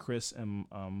murders. Chris and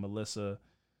Melissa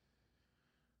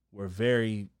were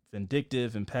very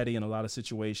vindictive and petty in a lot of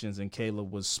situations, and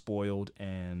Caleb was spoiled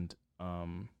and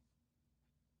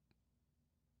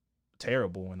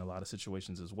terrible in a lot of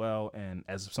situations as well. And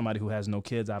as somebody who has no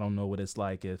kids, I don't know what it's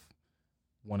like if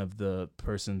one of the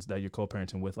persons that you're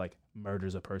co-parenting with like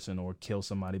murders a person or kills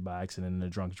somebody by accident in a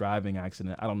drunk driving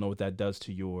accident. I don't know what that does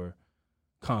to your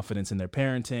confidence in their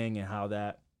parenting and how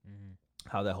that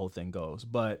whole thing goes.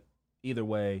 But either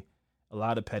way, a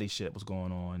lot of petty shit was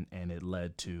going on, and it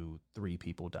led to 3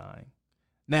 people dying.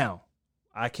 Now,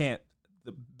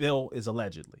 Bill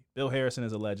Harrison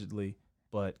is allegedly,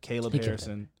 but Caleb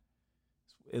Harrison,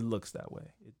 it looks that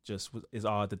way. It just is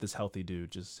odd that this healthy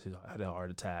dude just had a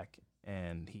heart attack,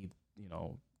 and he,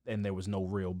 and there was no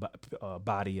real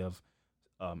body of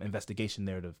investigation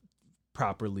there to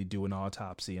properly do an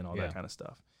autopsy and all that kind of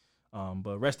stuff.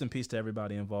 But rest in peace to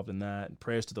everybody involved in that.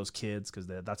 Prayers to those kids, because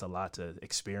that's a lot to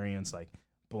experience. Like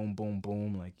boom, boom,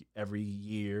 boom. Like every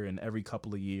year and every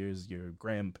couple of years, your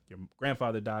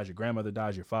grandfather dies, your grandmother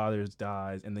dies, your father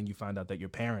dies, and then you find out that your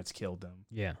parents killed them.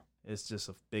 Yeah, it's just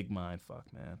a big mind fuck,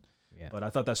 man. Yeah. But I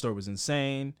thought that story was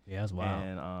insane. Yeah, that's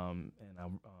wild.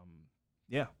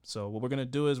 Yeah. So what we're gonna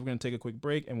do is we're gonna take a quick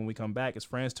break, and when we come back, it's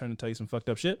Fran's turn to tell you some fucked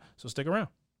up shit. So stick around.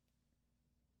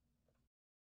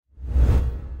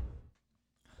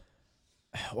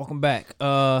 Welcome back.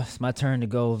 It's my turn to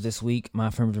go this week. My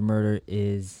affirmative murder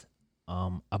is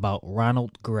about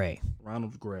Ronald Gray.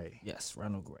 Ronald Gray. Yes,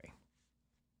 Ronald Gray.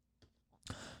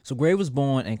 So Gray was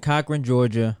born in Cochran,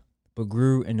 Georgia, but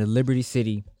grew up in Liberty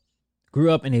City,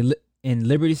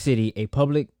 a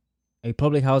public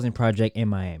housing project in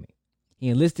Miami. He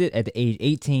enlisted at the age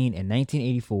 18 in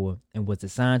 1984 and was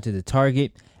assigned to the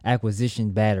Target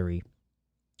Acquisition Battery,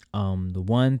 the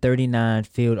 139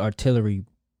 Field Artillery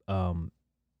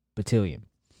Battalion.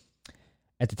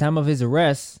 At the time of his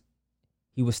arrest,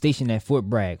 he was stationed at Fort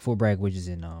Bragg, which is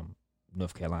in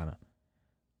North Carolina,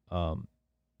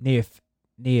 near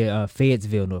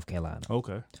Fayetteville, North Carolina.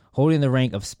 Okay. Holding the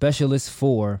rank of Specialist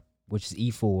 4, which is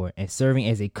E4, and serving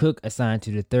as a cook assigned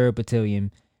to the 3rd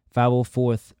Battalion,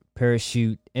 504th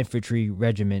Parachute Infantry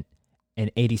Regiment,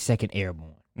 and 82nd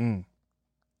Airborne. A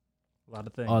lot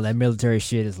of things. All that military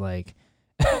shit is like,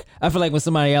 I feel like when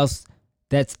somebody else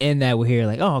that's in that we're here,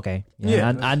 like, oh, okay.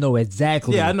 Yeah, I know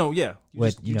exactly. Yeah, I know, yeah.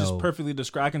 You just perfectly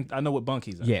describe, I know what bunk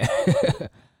he's in. Yeah.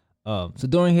 So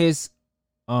during his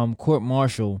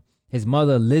court-martial, his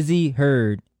mother, Lizzie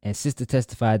Hurd, and sister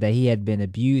testified that he had been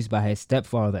abused by his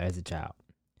stepfather as a child.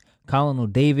 Colonel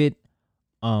David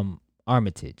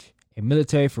Armitage, a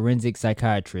military forensic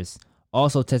psychiatrist,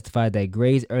 also testified that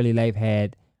Gray's early life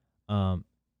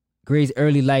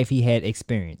he had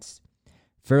experienced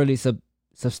fairly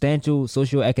substantial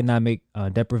socioeconomic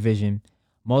deprivation,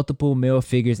 multiple male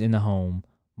figures in the home,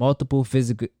 multiple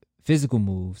physical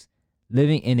moves,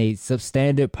 living in a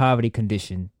substandard poverty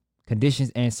conditions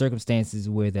and circumstances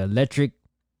where the electric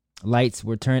lights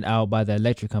were turned out by the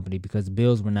electric company because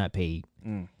bills were not paid.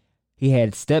 He had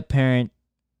a step parent,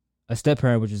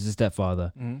 which was his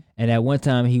stepfather, and at one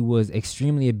time he was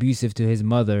extremely abusive to his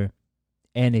mother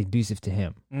and abusive to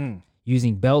him,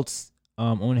 using belts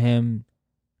on him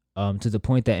to the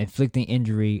point that inflicting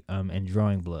injury and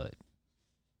drawing blood.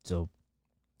 So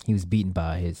he was beaten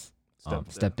by his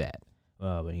stepdad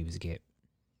when he was a kid.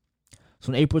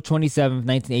 So on April 27th,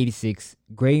 1986,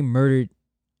 Gray murdered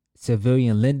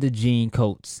civilian Linda Jean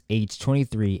Coates, age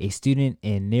 23, a student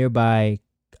in nearby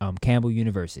Campbell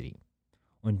University.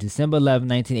 On December 11,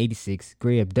 1986,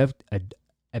 Gray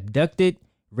abducted,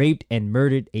 raped, and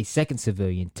murdered a second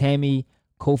civilian, Tammy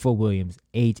Kofa Williams,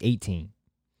 age 18.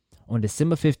 On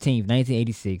December 15,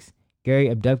 1986, Gray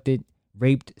abducted,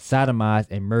 raped, sodomized,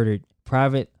 and murdered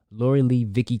Private Lori Lee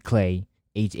Vicky Clay,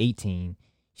 age 18.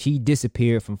 She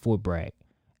disappeared from Fort Bragg.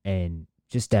 And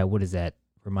just that, what does that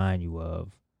remind you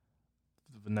of?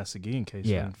 The Vanessa Guillen case,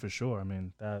 for sure. I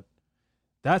mean,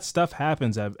 that stuff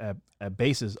happens at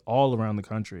bases all around the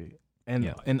country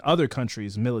and in other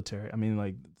countries, military. I mean,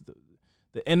 like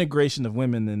the integration of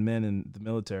women and men in the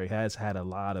military has had a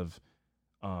lot of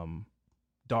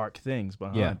dark things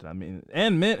behind it. I mean,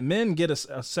 and men get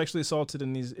sexually assaulted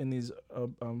in these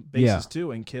bases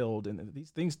too and killed, and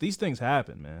these things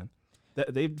happen, man.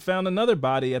 They found another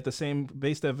body at the same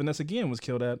base that Vanessa Guillen was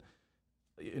killed at,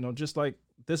 just like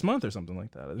this month or something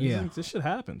like that. This shit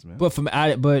happens, man.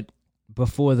 But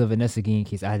before the Vanessa Guillen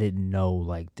case, I didn't know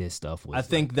like this stuff was. I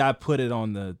think that put it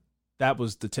on that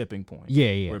was the tipping point.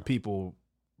 Yeah. Where people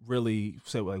really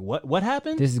say like, what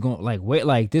happened? This is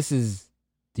going this is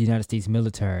the United States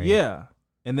military. Yeah.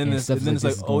 And then it's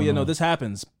like, oh yeah, no, this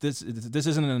happens. This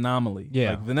isn't an anomaly.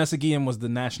 Yeah. Like Vanessa Guillen was the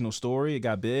national story. It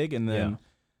got big, and then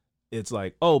it's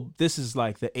like, oh, this is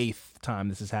like the 8th time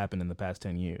this has happened in the past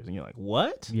 10 years, and you're like,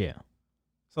 what? Yeah.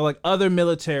 So like other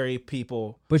military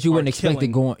people, but you wouldn't expect it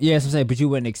going. Yeah, that's what I'm saying. But you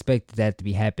wouldn't expect that to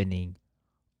be happening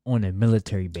on a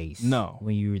military base. No,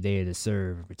 when you were there to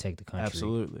serve and protect the country.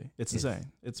 Absolutely, it's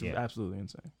insane. It's absolutely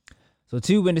insane. So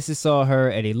 2 witnesses saw her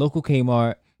at a local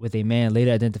Kmart with a man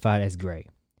later identified as Gray.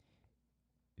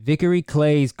 Vickery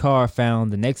Clay's car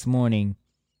found the next morning,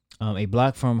 a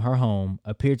block from her home,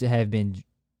 appeared to have been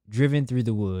driven through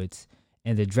the woods,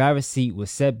 and the driver's seat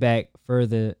was set back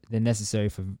further than necessary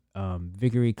for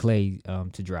Vickery Clay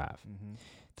to drive. Mm-hmm.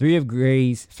 3 of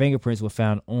Gray's fingerprints were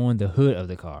found on the hood of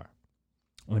the car.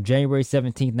 On January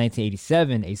 17,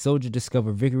 1987, a soldier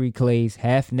discovered Vickery Clay's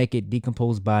half-naked,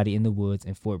 decomposed body in the woods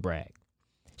in Fort Bragg.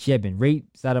 She had been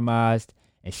raped, sodomized,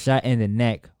 and shot in the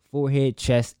neck, forehead,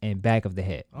 chest, and back of the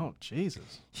head. Oh,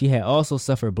 Jesus. She had also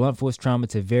suffered blunt force trauma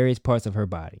to various parts of her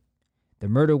body. The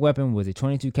murder weapon was a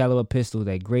 .22 caliber pistol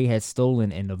that Gray had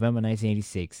stolen in November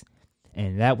 1986,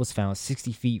 and that was found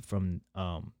 60 feet from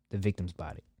the victim's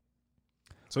body.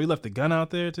 So he left the gun out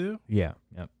there too? Yeah.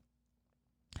 Yep.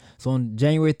 So on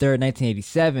January 3rd,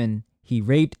 1987, he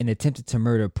raped and attempted to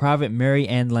murder Private Mary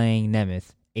Ann Lang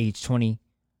Nemeth, age 20.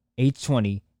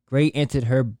 Gray entered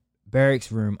her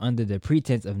barracks room under the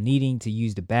pretense of needing to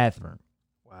use the bathroom.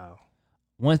 Wow.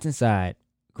 Once inside,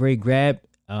 Gray grabbed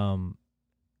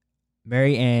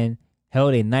Mary Ann,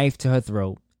 held a knife to her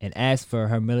throat, and asked for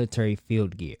her military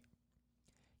field gear.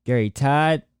 Gary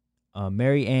tied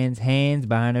Mary Ann's hands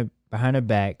behind her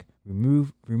back,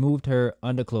 removed her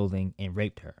underclothing, and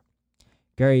raped her.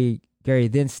 Gary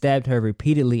then stabbed her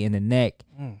repeatedly in the neck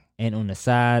and on the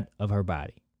side of her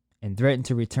body, and threatened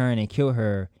to return and kill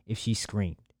her if she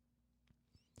screamed.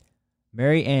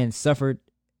 Mary Ann suffered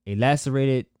a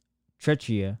lacerated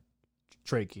trachea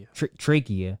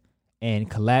and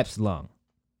collapsed lung,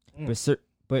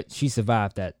 but she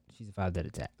survived that. She survived that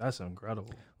attack. That's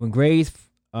incredible. When Gray's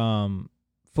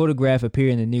photograph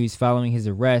appeared in the news following his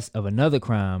arrest of another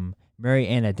crime, Mary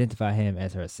Ann identified him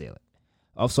as her assailant.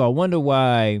 Also, I wonder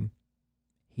why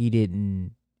he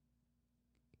didn't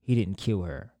kill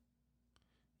her.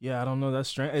 Yeah, I don't know. That's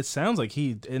strange. It sounds like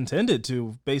he intended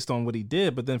to, based on what he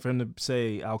did, but then for him to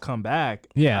say, "I'll come back."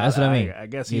 Yeah, that's what I mean. I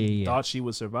guess he thought she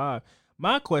would survive.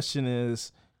 My question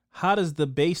is, how does the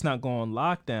base not go on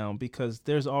lockdown? Because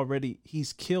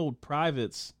he's killed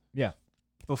privates. Yeah.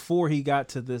 Before he got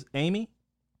to this, Mary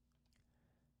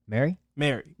Ann,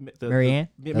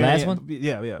 the last one.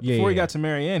 Yeah. Before he got to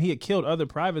Mary Ann, he had killed other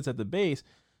privates at the base.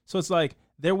 So it's like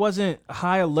there wasn't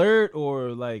high alert or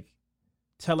like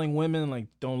telling women like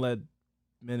don't let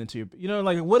men into your,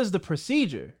 like what is the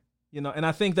procedure? And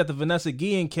I think that the Vanessa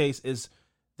Guillen case is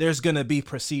there's gonna be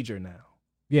procedure now.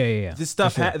 Yeah. This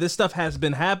stuff this stuff has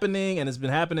been happening and it's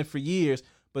been happening for years.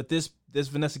 But this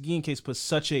Vanessa Guillen case puts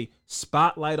such a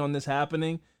spotlight on this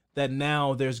happening that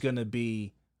now there's going to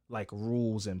be like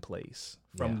rules in place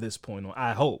from this point on.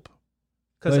 I hope.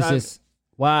 Because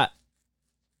what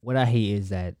I hate is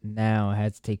that now it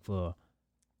has to take for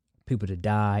people to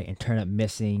die and turn up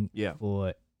missing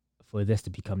for this to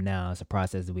become now. It's a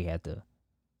process that we got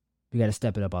to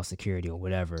step it up our security or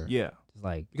whatever. Yeah.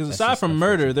 Because aside from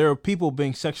murder, there are people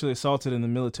being sexually assaulted in the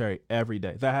military every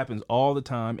day. That happens all the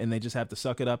time, and they just have to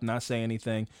suck it up, not say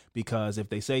anything, because if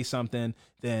they say something,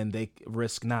 then they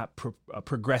risk not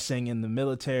progressing in the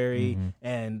military. Mm-hmm.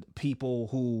 And people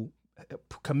who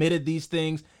committed these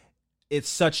things, it's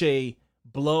such a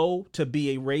blow to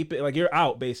be a rapist. Like you're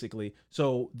out basically.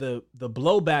 So the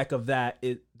blowback of that,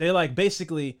 they're like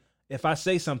basically, if I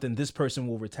say something, this person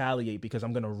will retaliate because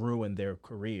I'm going to ruin their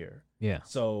career. Yeah.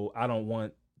 So I don't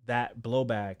want that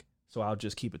blowback, so I'll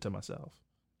just keep it to myself.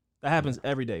 That happens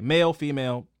every day. Male,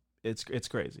 female, it's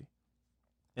crazy.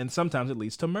 And sometimes it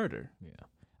leads to murder. Yeah.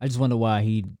 I just wonder why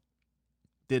he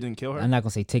didn't kill her. I'm not going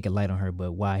to say take it light on her,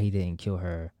 but why he didn't kill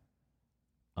her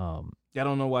I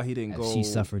don't know why he didn't go. She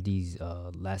suffered these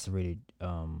lacerated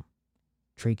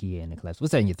trachea and the collapse.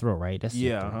 What's that in your throat, right? That's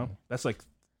That's like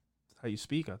how you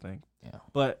speak, I think. Yeah.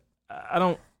 But I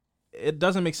don't. It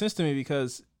doesn't make sense to me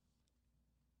because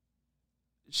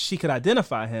she could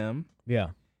identify him.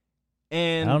 Yeah.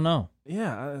 And I don't know.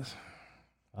 Yeah.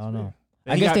 I don't know.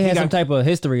 I guess they had some type of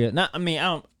history. Not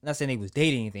saying they was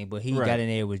dating anything, but he got in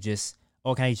there with just,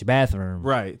 oh, can I use your bathroom?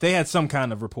 Right. They had some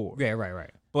kind of rapport. Yeah,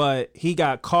 right. But he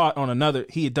got caught on another.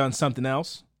 He had done something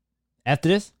else. After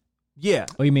this? Yeah.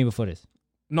 What do you mean before this?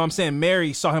 No, I'm saying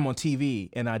Mary saw him on TV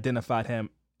and identified him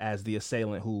as the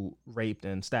assailant who raped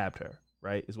and stabbed her.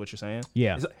 Right? Is what you're saying?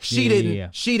 Yeah. She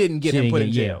didn't get him put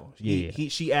in jail. Yeah.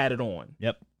 She added on.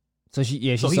 Yep. So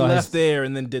he left there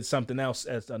and then did something else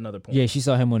at another point. Yeah, she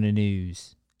saw him on the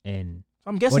news, and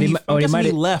I'm guessing he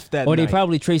left that. Or night. they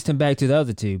probably traced him back to the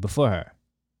other two before her.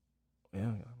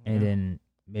 Yeah. And then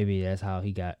maybe that's how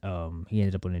he got. He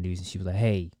ended up on the news, and she was like,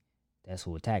 "Hey, that's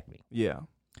who attacked me." Yeah.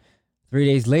 3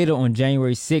 days later, on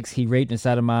January 6th, he raped,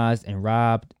 sodomized,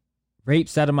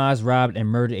 robbed, and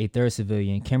murdered a third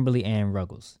civilian, Kimberly Ann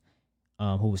Ruggles,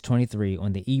 who was 23.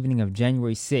 On the evening of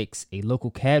January 6th, a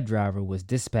local cab driver was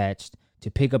dispatched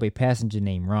to pick up a passenger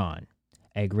named Ron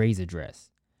at Gray's address.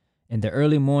 In the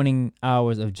early morning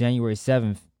hours of January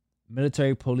 7th,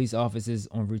 military police officers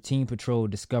on routine patrol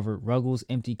discovered Ruggles'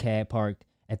 empty cab parked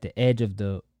at the edge of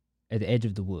the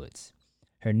woods.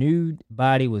 Her nude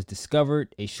body was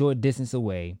discovered a short distance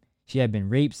away. She had been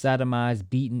raped, sodomized,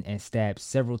 beaten, and stabbed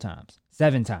 7 times.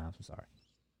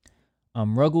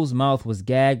 Ruggles' mouth was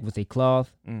gagged with a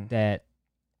cloth that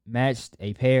matched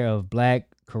a pair of black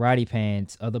karate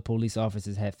pants other police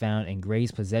officers had found in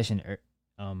Gray's possession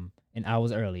an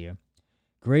hours earlier.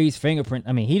 Gray's fingerprint,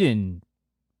 he didn't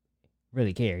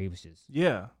really care. He was just...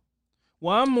 Yeah.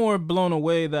 Well, I'm more blown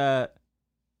away that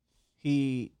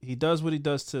he does what he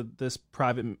does to this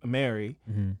private Mary,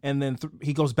 and then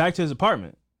he goes back to his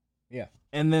apartment. Yeah.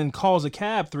 And then calls a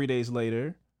cab 3 days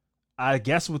later. I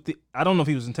guess I don't know if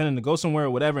he was intending to go somewhere or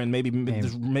whatever, and maybe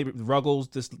this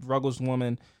Ruggles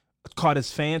woman caught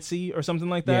his fancy or something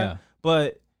like that. Yeah.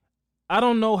 But I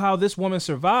don't know how this woman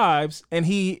survives, and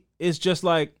he is just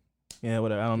like, yeah,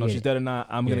 whatever. I don't know if she's dead or not.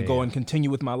 I'm gonna go and continue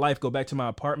with my life. Go back to my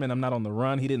apartment. I'm not on the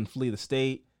run. He didn't flee the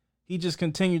state. He just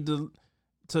continued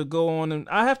to go on, and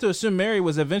I have to assume Mary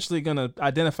was eventually gonna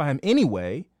identify him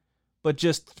anyway, but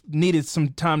just needed some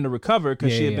time to recover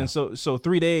because she had been so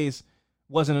 3 days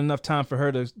wasn't enough time for her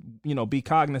to, be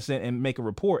cognizant and make a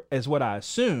report, is what I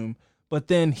assume. But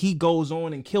then he goes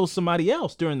on and kills somebody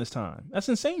else during this time. That's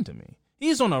insane to me.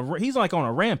 He's like on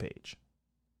a rampage.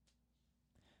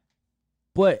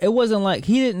 But it wasn't like,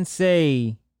 he didn't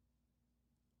say,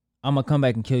 I'm gonna come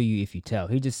back and kill you if you tell.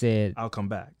 He just said, I'll come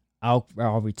back. I'll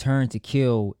return to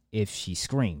kill if she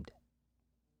screamed.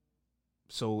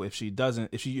 So if she doesn't,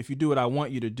 if you do what I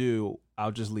want you to do,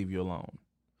 I'll just leave you alone.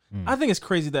 I think it's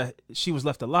crazy that she was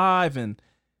left alive and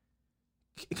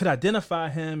could identify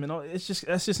him, and all. That's just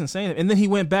insane. And then he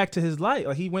went back to his life.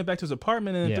 Like, he went back to his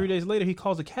apartment, and 3 days later he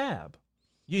calls a cab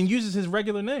and uses his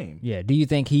regular name. Yeah. Do you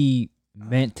think he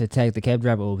meant to attack the cab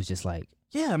driver, or was just like,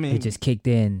 it just kicked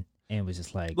in and was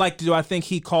just like, do I think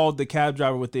he called the cab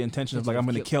driver with the intention of, like, I'm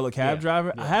going to kill a cab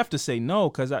driver? Yeah. I have to say no,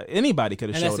 because anybody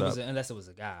could have showed up. Unless it was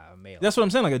a guy, a male. That's what I'm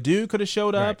saying. Like, a dude could have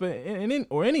showed up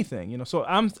or anything, So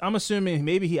I'm assuming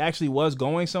maybe he actually was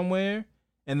going somewhere,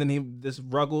 and then this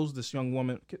Ruggles, this young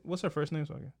woman, what's her first name?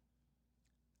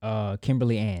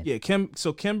 Kimberly Ann. Yeah,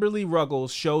 So Kimberly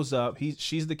Ruggles shows up.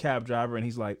 She's the cab driver, and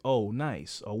he's like, oh,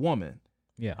 nice, a woman.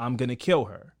 Yeah, I'm going to kill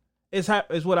her. Is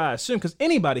what I assume, because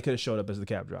anybody could have showed up as the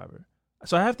cab driver.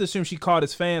 So I have to assume she caught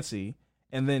his fancy,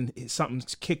 and then something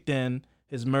kicked in,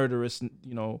 his murderous,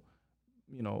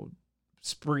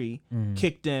 spree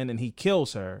kicked in, and he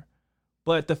kills her.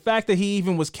 But the fact that he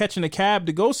even was catching a cab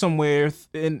to go somewhere,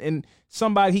 and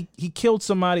somebody he killed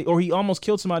somebody, or he almost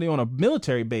killed somebody on a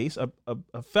military base,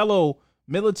 a fellow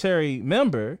military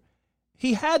member,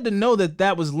 he had to know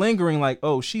that was lingering. Like,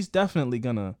 oh, she's definitely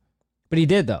gonna. But he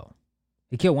did, though.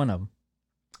 He killed one of them.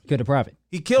 He killed a private.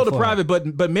 He killed a private,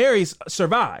 but Mary's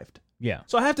survived. Yeah.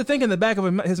 So I have to think in the back of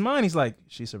his mind, he's like,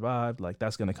 she survived. Like,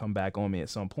 that's going to come back on me at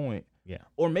some point. Yeah.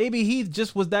 Or maybe he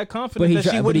just was that confident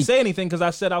that she wouldn't say anything because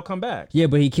I said I'll come back. Yeah,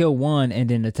 but he killed one and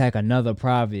then attack another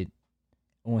private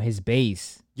on his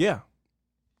base. Yeah.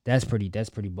 That's pretty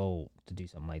bold to do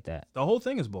something like that. The whole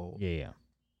thing is bold. Yeah.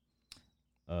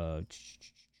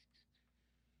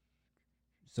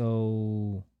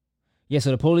 So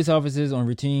the police officers on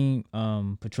routine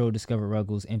patrol discovered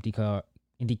Ruggles' empty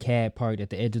cab parked at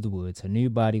the edge of the woods. Her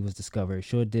nude body was discovered a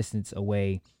short distance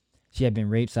away. She had been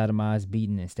raped, sodomized,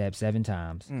 beaten, and stabbed 7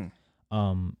 times.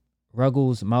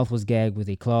 Ruggles' mouth was gagged with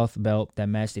a cloth belt that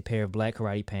matched a pair of black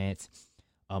karate pants.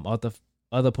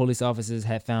 Other police officers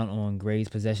had found on Gray's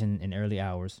possession in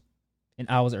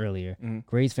hours earlier.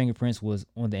 Gray's fingerprints was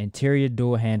on the interior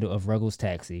door handle of Ruggles'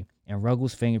 taxi, and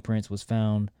Ruggles' fingerprints was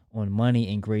found on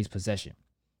money in Gray's possession.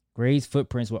 Gray's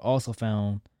footprints were also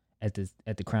found at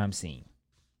the crime scene.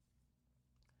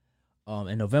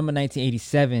 In November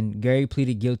 1987, Gary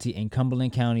pleaded guilty in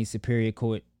Cumberland County Superior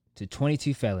Court to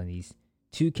 22 felonies,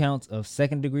 2 counts of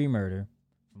second-degree murder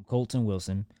from Colton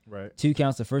Wilson, 2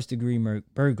 counts of first-degree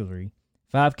burglary,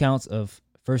 5 counts of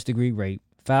first-degree rape,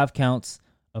 5 counts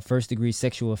of first-degree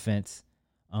sexual offense,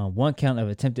 1 count of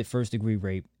attempted first-degree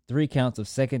rape, 3 counts of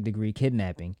second-degree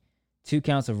kidnapping, 2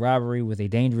 counts of robbery with a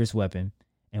dangerous weapon,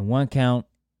 and 1 count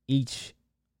each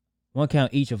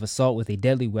of assault with a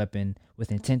deadly weapon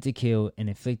with intent to kill and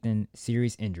inflicting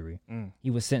serious injury.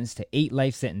 He was sentenced to 8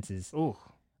 life sentences,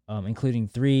 including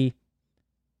 3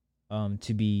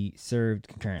 to be served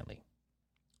concurrently.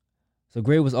 So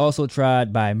Gray was also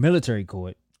tried by a military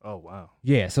court. Oh, wow.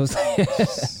 Yeah, so it's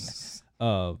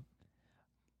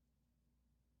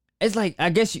like, I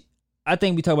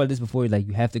think we talked about this before, like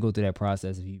you have to go through that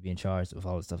process of you being charged with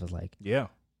all this stuff. It's like, yeah,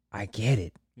 I get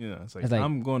it. Yeah, it's like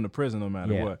I'm going to prison no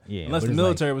matter what. Yeah, unless the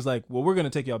military was like, well, we're going to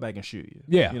take y'all back and shoot you.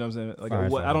 Yeah. You know what I'm saying?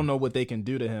 Like, I don't know what they can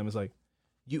do to him. It's like,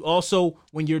 you also,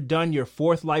 when you're done your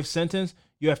 4th life sentence,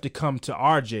 you have to come to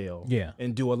our jail. Yeah.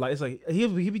 And do a life. It's like, he'll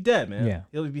be dead, man. Yeah.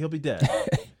 He'll be dead.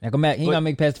 Now come back. He got to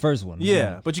make past the first one.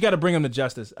 Yeah. But you got to bring him to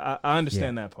justice. I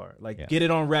understand that part. Like, get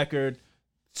it on record,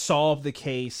 solve the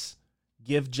case,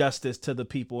 give justice to the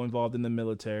people involved in the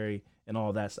military and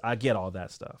all that. I get all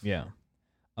that stuff. Yeah.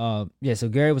 So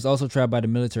Gary was also tried by the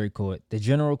military court. The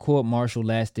general court martial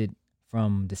lasted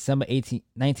from December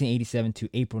 1987 to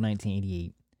April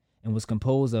 1988 and was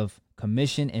composed of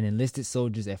commissioned and enlisted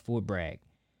soldiers at Fort Bragg.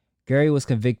 Gary was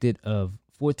convicted of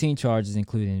 14 charges,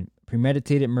 including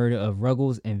premeditated murder of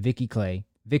Ruggles and Vickery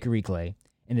Clay,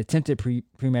 and attempted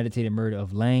premeditated murder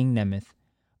of Lang Nemeth,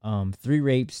 3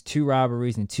 rapes, 2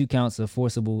 robberies, and 2 counts of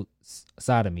forcible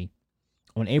sodomy.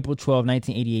 On April 12,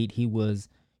 1988, he was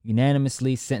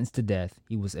unanimously sentenced to death.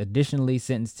 He was additionally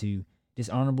sentenced to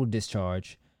dishonorable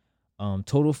discharge,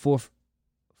 total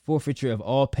forfeiture of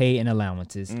all pay and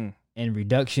allowances, and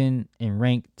reduction in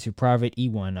rank to private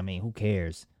E1. I mean, who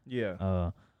cares?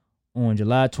 Yeah. On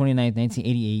July 29,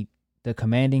 1988, the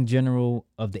commanding general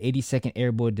of the 82nd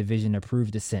Airborne Division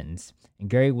approved the sentence, and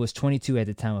Gary was 22 at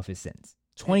the time of his sentence.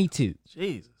 22.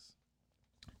 Jesus.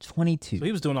 22. So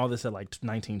he was doing all this at like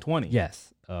 1920.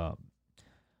 Yes.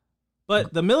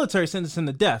 But the military sentenced him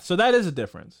to death, so that is a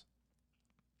difference.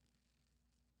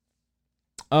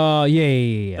 Yeah.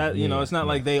 That, it's not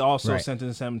like they also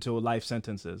sentenced him to life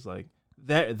sentences. Like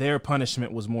their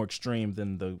punishment was more extreme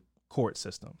than the court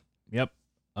system. Yep.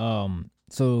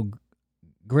 So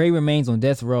Gray remains on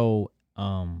death row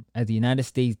at the United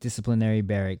States Disciplinary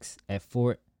Barracks at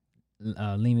Fort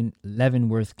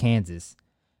Leavenworth, Kansas.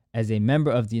 As a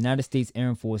member of the United States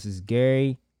Armed Forces,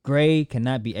 Gray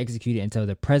cannot be executed until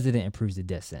the president approves the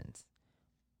death sentence.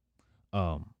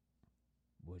 We're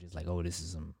just like, this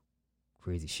is some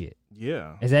crazy shit.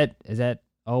 Yeah. Is that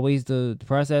always the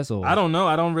process? Or I don't know.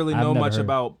 I don't really know much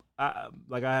about.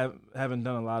 I haven't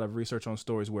done a lot of research on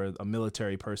stories where a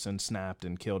military person snapped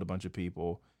and killed a bunch of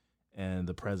people, and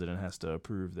the president has to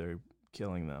approve their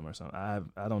killing them or something. I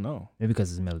don't know. Maybe because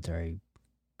it's a military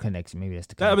connection. Maybe that's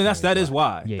the. That is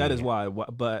why. That is why.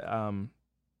 But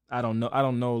I don't know. I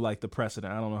don't know like the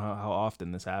precedent. I don't know how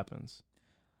often this happens.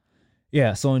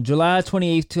 Yeah. So on July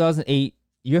 28th, 2008,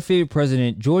 your favorite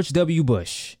president, George W.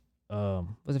 Bush, was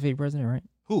the favorite president, right?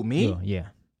 Who, me? Yeah.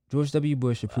 George W.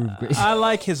 Bush approved Gray. I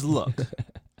like his look.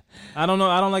 I don't know.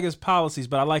 I don't like his policies,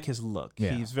 but I like his look.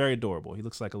 Yeah. He's very adorable. He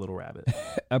looks like a little rabbit.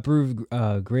 Approved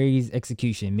Gray's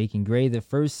execution, making Gray the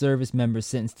first service member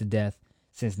sentenced to death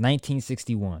since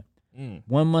 1961.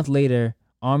 1 month later,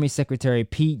 Army Secretary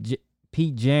Pete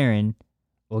Garin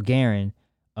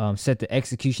set the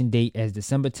execution date as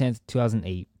December 10th,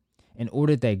 2008, and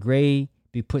ordered that Gray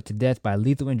be put to death by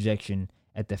lethal injection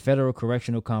at the Federal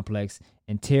Correctional Complex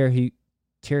in Terre Haute,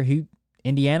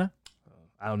 Indiana.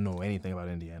 I don't know anything about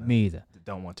Indiana. Me either.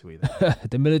 Don't want to either.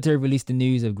 The military released the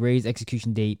news of Gray's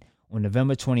execution date on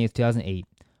November 20th, 2008.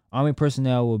 Army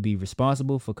personnel will be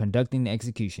responsible for conducting the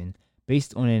execution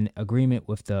based on an agreement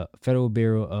with the Federal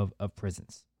Bureau of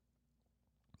Prisons.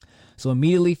 So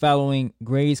immediately following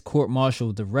Gray's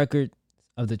court-martial, the records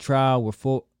of the trial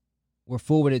were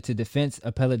forwarded to Defense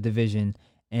Appellate Division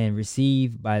and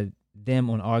received by them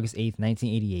on August 8th,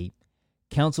 1988.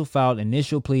 Counsel filed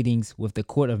initial pleadings with the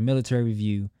Court of Military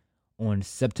Review on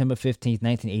September 15th,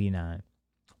 1989.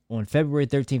 On February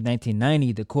 13,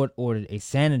 1990, the court ordered a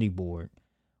sanity board,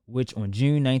 which on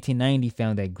June 1990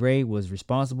 found that Gray was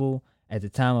responsible at the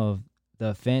time of the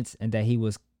offense and that he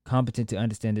was competent to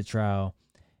understand the trial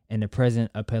and the present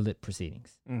appellate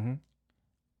proceedings. Mm-hmm.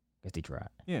 Guess they tried.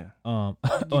 Yeah. You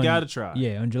gotta try.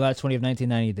 Yeah. On July 20 of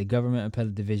 1990, the Government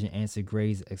Appellate Division answered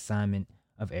Gray's assignment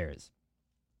of errors.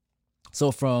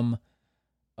 So from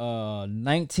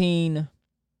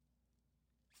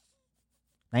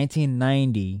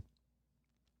 1990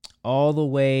 all the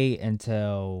way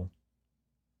until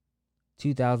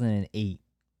 2008.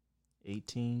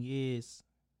 18 years.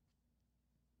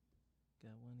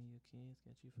 Got one of your kids,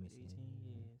 got you for 18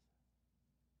 years.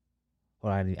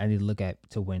 Well, I need to look at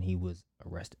to when he was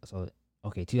arrested. So,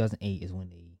 okay, 2008 is when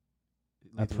they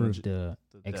approved the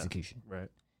execution. Death.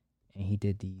 Right. And he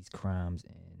did these crimes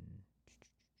in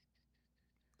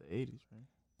the 80s, right?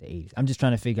 The 80s. I'm just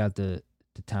trying to figure out the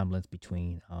time length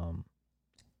between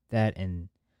that and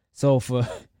so from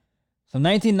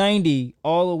 1990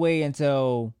 all the way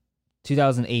until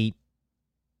 2008,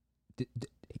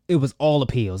 it was all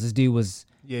appeals. This dude was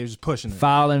he was pushing it.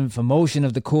 Filing for motion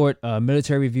of the court,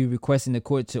 military review requesting the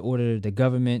court to order the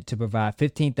government to provide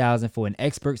 $15,000 for an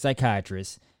expert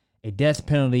psychiatrist, a death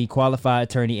penalty qualified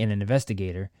attorney, and an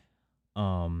investigator.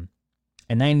 In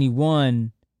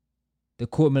 91, the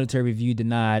court military review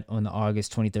denied on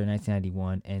August 23,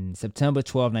 1991, and September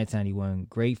 12, 1991,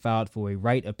 Gray filed for a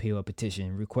right appeal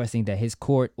petition requesting that his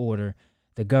court order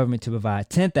the government to provide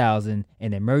 $10,000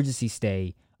 in emergency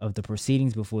stay of the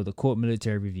proceedings before the court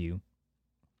military review,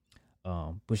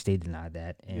 which they denied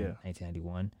that in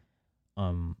 1991.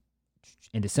 In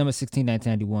December 16,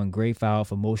 1991, Gray filed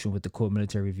for motion with the court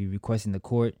military review requesting the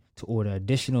court to order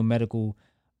additional medical,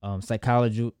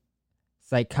 psychological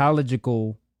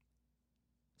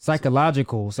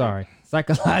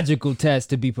tests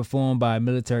to be performed by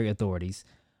military authorities.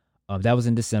 That was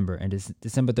in December. And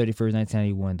December 31st,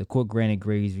 1991, the court granted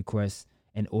Gray's request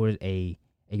and ordered a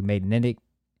magnetic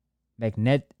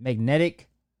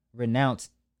resonance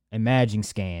imaging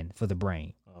scan for the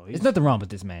brain. There's nothing wrong with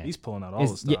this man. He's pulling out all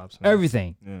the stops. Yeah,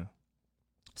 everything. Yeah.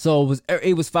 So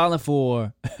it was filing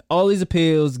for all these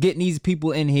appeals, getting these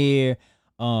people in here.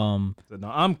 No,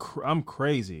 I'm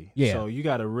crazy. Yeah. So you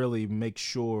got to really make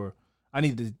sure. I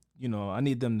need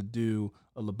them to do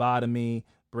a lobotomy,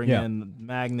 bring in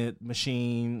magnet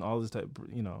machine, all this type.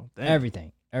 Damn.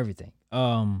 Everything.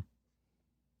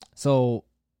 So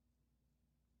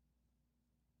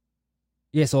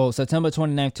September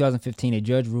 29, 2015, a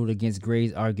judge ruled against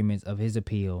Gray's arguments of his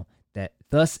appeal, that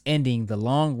thus ending the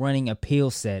long-running appeal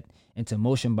set into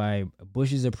motion by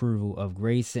Bush's approval of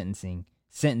Gray's sentence in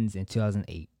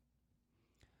 2008.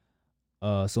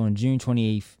 So on June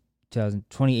 28th,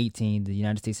 2018, the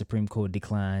United States Supreme Court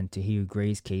declined to hear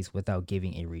Gray's case without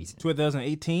giving a reason.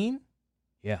 2018?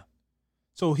 Yeah.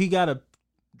 So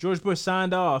George Bush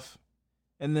signed off,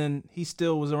 and then he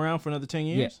still was around for another 10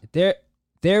 years? Yeah.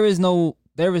 There is no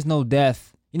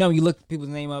death. You know, when you look people's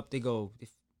name up, they go,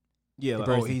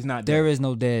 he's not dead. There is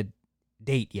no dead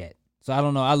date yet. So I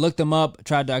don't know. I looked them up. I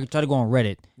tried to go on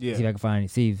Reddit. Yeah. See if I can find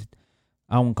it. See if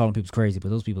I won't call them people crazy, but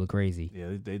those people are crazy.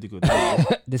 Yeah, they do go deep.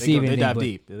 They dive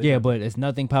deep. But it's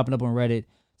nothing popping up on Reddit.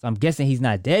 So I'm guessing he's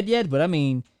not dead yet, but I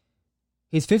mean,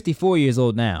 he's 54 years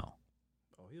old now.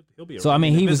 Oh, he'll be around. So I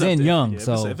mean, he was in young.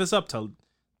 So if it's up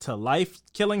to life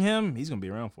killing him, he's gonna be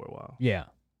around for a while. Yeah.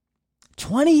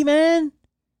 20, man.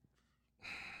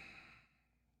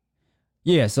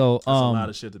 Yeah, so that's a lot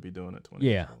of shit to be doing at 20.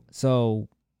 Yeah. So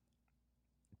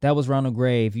that was Ronald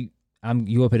Gray.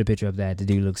 You'll put a picture of that. The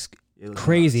dude looks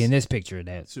crazy nuts. In this picture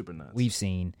that super nuts we've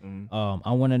seen. Mm-hmm.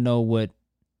 I want to know what.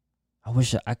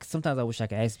 Sometimes I wish I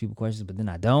could ask people questions, but then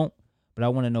I don't. But I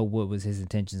want to know what was his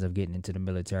intentions of getting into the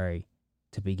military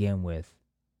to begin with,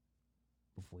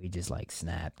 before he just like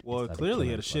snapped. Well, clearly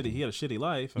he had a shitty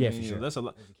life. I mean, for sure.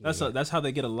 That's how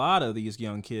they get a lot of these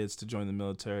young kids to join the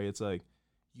military. It's like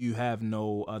you have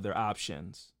no other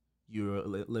options. You're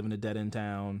living a dead end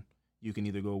town. You can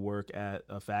either go work at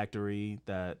a factory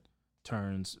that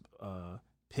turns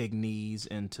pig knees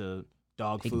into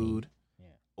dog food,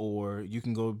 or you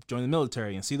can go join the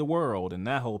military and see the world. And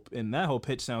that whole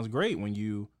pitch sounds great when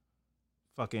you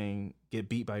fucking get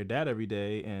beat by your dad every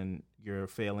day and you're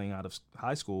failing out of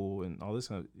high school and all this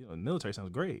kind of, military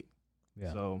sounds great.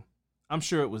 Yeah. So I'm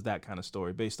sure it was that kind of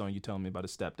story based on you telling me about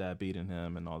his stepdad beating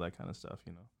him and all that kind of stuff,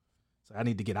 So I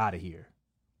need to get out of here.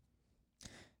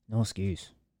 No excuse.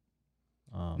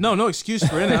 No excuse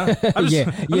for it. I'm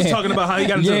just talking about how he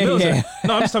got into the military. Yeah.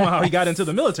 No, I'm just talking about how he got into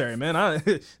the military, man.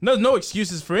 No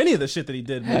excuses for any of the shit that he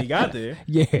did when he got there.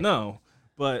 Yeah. No,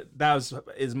 but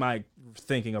is my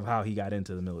thinking of how he got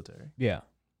into the military. Yeah.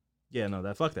 Yeah,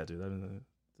 no, fuck that dude.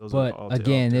 But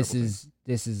again, this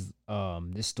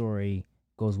story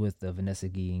goes with the Vanessa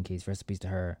Guillen case. Rest in peace to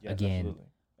her. Yes, again, absolutely.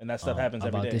 And that stuff happens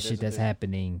every day. About this shit that's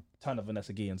happening. Ton of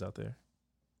Vanessa Guillens out there.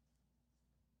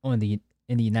 In the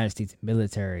United States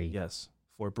military. Yes.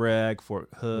 Fort Bragg, Fort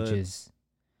Hood. Which is,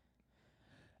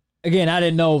 again, I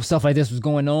didn't know stuff like this was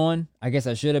going on. I guess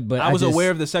I should have, but I was aware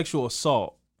of the sexual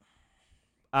assault.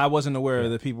 I wasn't aware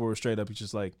that people were straight up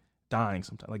just like dying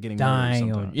sometimes, like getting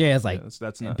dying. Or, it's like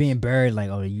that's nuts. Being buried. Like,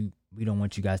 we don't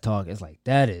want you guys talk. It's like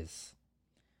that's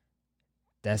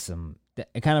some.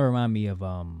 It kind of remind me of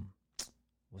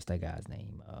what's that guy's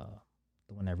name?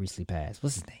 The one that recently passed.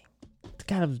 What's his name? The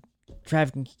kind of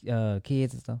trafficking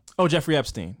kids and stuff. Oh, Jeffrey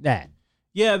Epstein. That.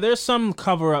 Yeah, there's some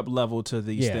cover up level to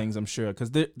these things, I'm sure,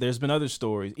 because there's been other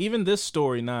stories. Even this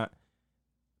story not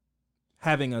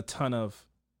having a ton of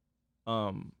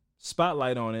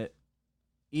spotlight on it,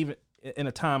 even in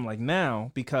a time like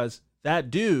now, because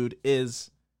that dude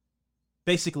is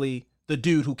basically the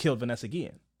dude who killed Vanessa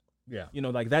Guillen. Yeah. You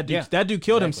know, like that dude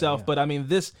killed himself, but I mean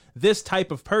this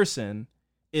type of person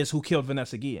is who killed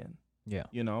Vanessa Guillen. Yeah.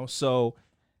 You know, so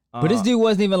but this dude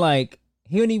wasn't even like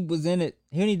he only was in it.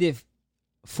 He only did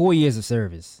 4 years of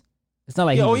service. It's not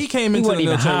like he came into the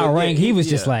military high rank. He was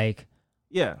just like,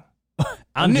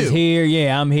 I'm just here.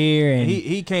 Yeah, I'm here. And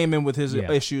he came in with his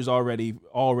issues already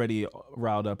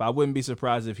riled up. I wouldn't be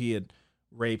surprised if he had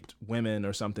raped women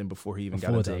or something before he even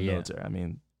got into the military. I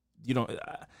mean,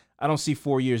 I don't see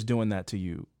 4 years doing that to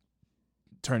you,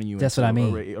 turning you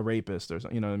into a rapist or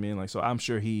something. You know what I mean? Like, so I'm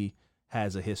sure he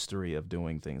has a history of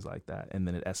doing things like that, and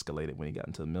then it escalated when he got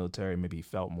into the military. Maybe he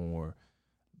felt more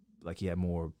like he had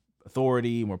more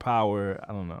authority, more power.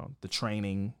 I don't know, the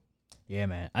training. Yeah,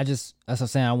 man. That's what I'm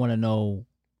saying. I want to know.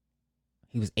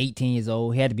 He was 18 years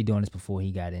old. He had to be doing this before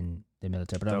he got in the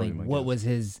military. But I'm like, what was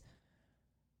his?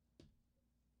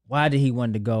 Why did he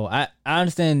want to go? I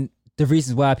understand the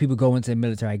reasons why people go into the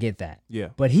military. I get that. Yeah.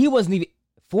 But he wasn't even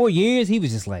 4 years. He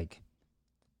was just like,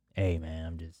 hey, man,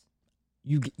 I'm just.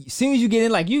 As soon as you get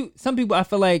in, like some people, I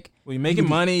feel like. Well, you're making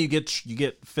money. You get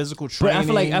physical training.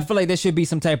 But I feel like there should be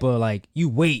some type of like you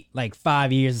wait like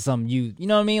 5 years or something. You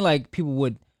know what I mean? Like people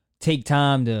would take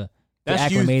time to get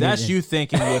acclimated. That's you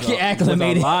thinking with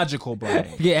a logical brain.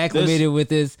 Get acclimated with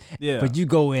this. Yeah. But you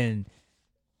go in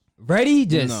ready.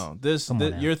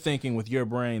 You're thinking with your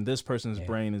brain. This person's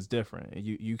brain is different.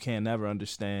 You can never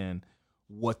understand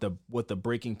what the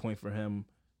breaking point for him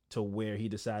to where he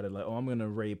decided like, oh, I'm gonna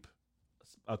rape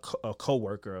a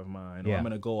coworker of mine, or I'm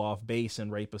gonna go off base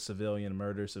and rape a civilian,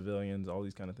 murder civilians, all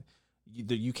these kind of things.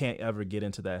 You can't ever get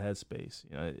into that headspace.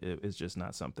 You know, it's just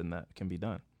not something that can be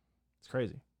done. It's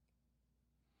crazy.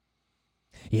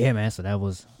 Yeah, man. So that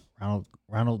was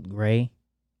Ronald Gray.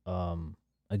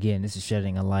 Again, this is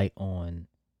shedding a light on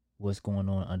what's going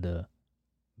on under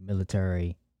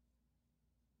military,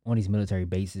 on these military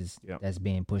bases that's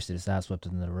being pushed to the side, swept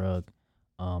under the rug.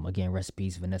 Again, rest in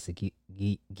peace, Vanessa Guillen.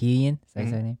 Is that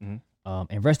her name? Mm-hmm.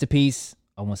 And rest in peace,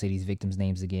 I won't say these victims'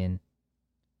 names again.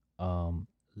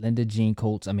 Linda Jean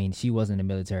Coates. I mean, she wasn't in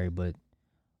the military, but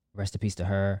rest in peace to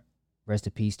her. Rest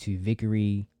in peace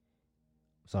to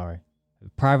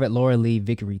Private Laura Lee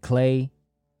Vickery Clay.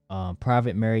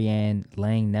 Private Marianne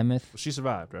Lang Nemeth. Well, she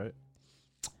survived, right?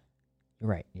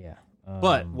 Right, yeah.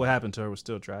 But what happened to her was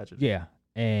still tragic. Yeah,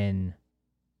 and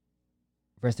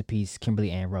rest in peace, Kimberly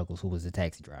Ann Ruggles, who was the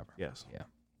taxi driver. Yes. Yeah.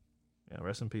 Yeah,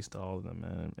 rest in peace to all of them,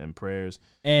 man, and prayers.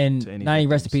 And not even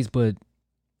rest in peace, but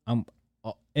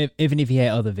even if he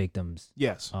had other victims.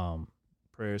 Yes.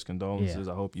 Prayers, condolences.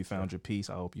 Yeah. I hope you found your peace.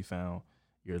 I hope you found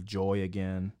your joy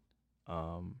again.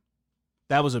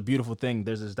 That was a beautiful thing.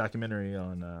 There's this documentary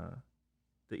on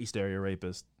the East Area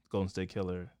Rapist, Golden State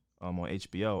Killer, on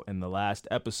HBO. In the last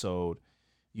episode,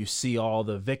 you see all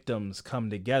the victims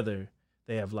come together.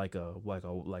 They have like a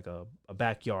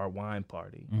backyard wine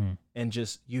party, and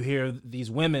just you hear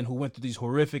these women who went through these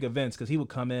horrific events, because he would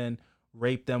come in,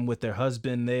 rape them with their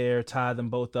husband there, tie them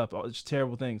both up, all just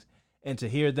terrible things, and to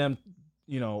hear them,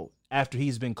 after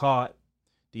he's been caught,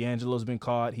 D'Angelo's been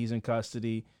caught, he's in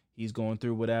custody, he's going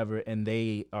through whatever, and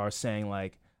they are saying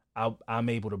like, I'm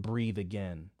able to breathe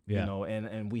again,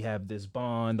 and we have this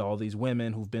bond, all these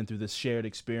women who've been through this shared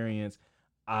experience.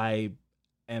 I'm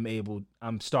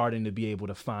starting to be able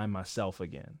to find myself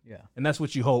again. Yeah. And that's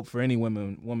what you hope for any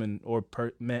woman or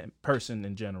person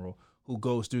in general who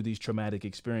goes through these traumatic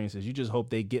experiences. You just hope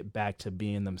they get back to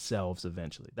being themselves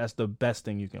eventually. That's the best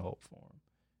thing you can hope for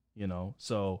them,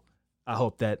 So I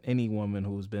hope that any woman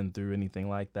who's been through anything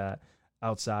like that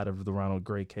outside of the Ronald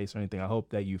Gray case or anything, I hope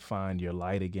that you find your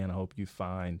light again. I hope you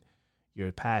find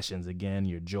your passions again,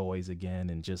 your joys again,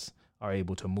 and just are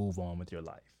able to move on with your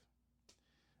life.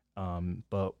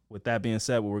 But with that being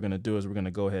said, what we're going to do is we're going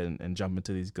to go ahead and jump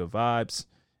into these good vibes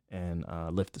and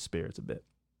lift the spirits a bit.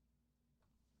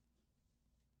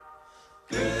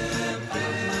 Good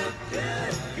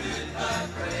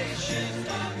vibration.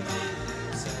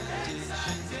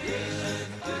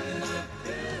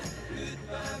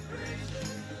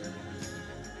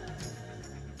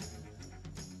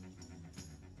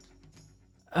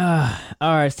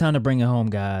 All right, it's time to bring it home,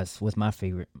 guys, with my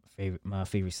favorite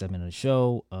segment of the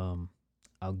show,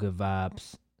 our good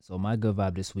vibes. So my good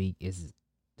vibe this week is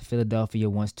Philadelphia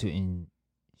wants to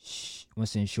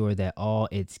ensure that all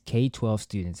its K-12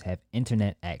 students have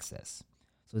internet access.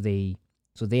 So they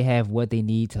have what they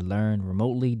need to learn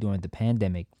remotely during the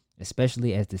pandemic,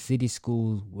 especially as the city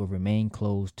schools will remain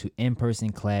closed to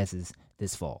in-person classes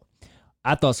this fall.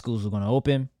 I thought schools were going to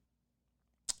open.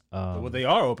 Well, they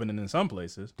are opening in some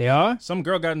places. They are? Some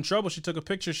girl got in trouble. She took a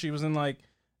picture. She was in like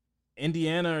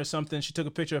Indiana or something. She took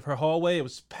a picture of her hallway. It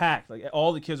was packed. Like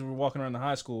all the kids were walking around the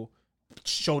high school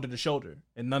shoulder to shoulder,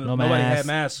 and nobody had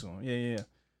masks on. Yeah.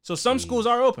 So some schools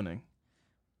are opening.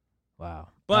 Wow.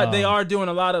 But they are doing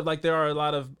a lot of there are a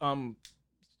lot of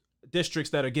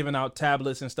districts that are giving out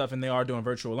tablets and stuff, and they are doing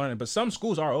virtual learning. But some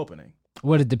schools are opening.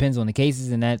 What, it depends on the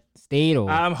cases in that state, or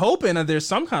I'm hoping that there's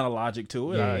some kind of logic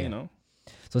to it. Yeah. You know.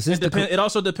 So since it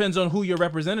also depends on who your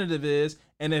representative is,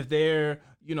 and if they're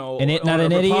not an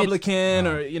Republican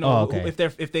idiot? or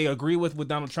if they agree with what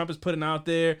Donald Trump is putting out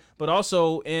there. But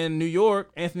also in New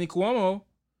York, Anthony Cuomo,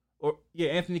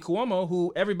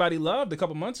 who everybody loved a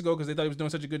couple months ago because they thought he was doing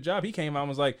such a good job. He came out and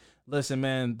was like, "Listen,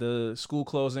 man, the school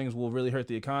closings will really hurt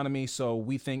the economy, so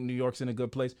we think New York's in a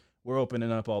good place. We're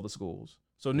opening up all the schools."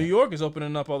 So New York is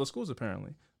opening up all the schools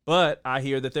apparently. But I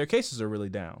hear that their cases are really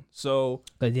down. So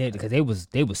because they was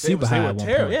super high.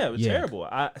 It was terrible.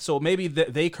 So maybe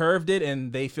they curved it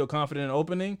and they feel confident in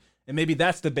opening, and maybe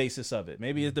that's the basis of it.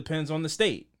 Maybe it depends on the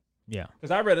state. Yeah.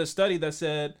 Because I read a study that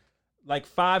said like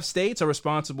 5 states are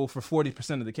responsible for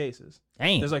 40% of the cases.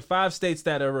 Dang. There's like 5 states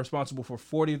that are responsible for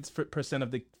 40%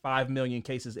 of the 5 million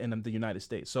cases in the United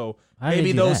States. So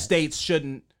maybe those states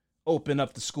shouldn't open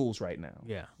up the schools right now.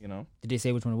 Yeah. You know. Did they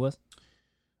say which one it was?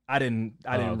 I didn't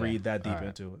read that deep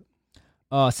into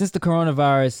it. Since the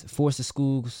coronavirus forced the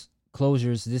schools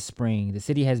closures this spring, the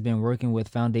city has been working with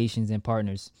foundations and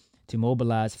partners to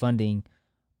mobilize funding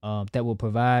that will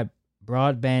provide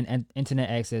broadband and internet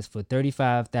access for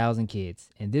 35,000 kids.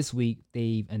 And this week,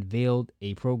 they've unveiled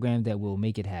a program that will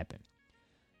make it happen.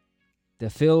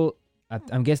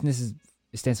 I'm guessing it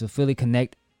stands for Philly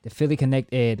Connect. The Philly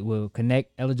Connect Ed will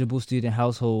connect eligible student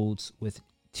households with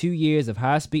 2 years of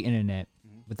high-speed internet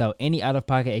without any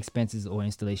out-of-pocket expenses or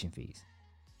installation fees.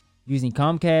 Using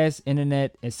Comcast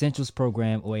Internet Essentials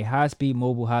program or a high-speed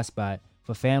mobile hotspot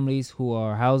for families who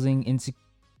are housing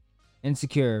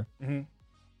insecure,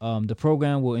 the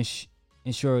program will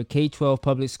ensure K-12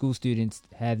 public school students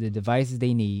have the devices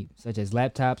they need, such as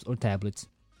laptops or tablets,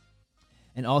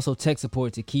 and also tech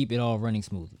support to keep it all running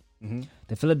smoothly.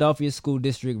 The Philadelphia School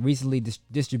District recently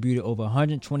distributed over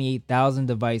 128,000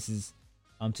 devices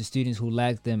to students who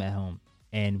lacked them at home.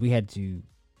 And we had to,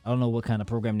 I don't know what kind of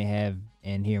program they have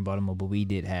in here in Baltimore, but we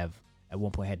did have, at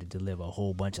one point, had to deliver a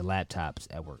whole bunch of laptops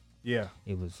at work. Yeah.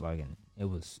 It was wild. It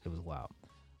was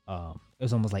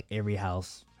almost like every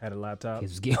house had a laptop. It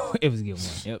was getting one.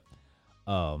 Yep.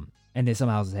 And then some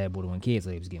houses had more than one kid, so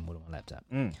they was getting more than one laptop.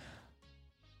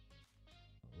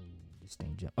 This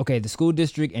thing jumped. Okay, the school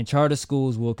district and charter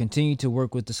schools will continue to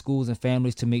work with the schools and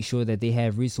families to make sure that they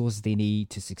have resources they need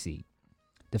to succeed.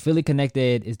 The Philly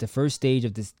Connected is the first stage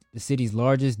of the city's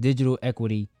largest digital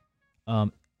equity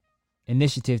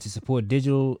initiative to support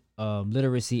digital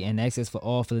literacy and access for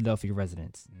all Philadelphia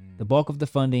residents. The bulk of the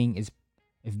funding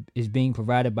is being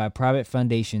provided by private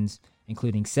foundations,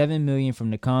 including $7 million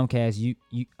from the Comcast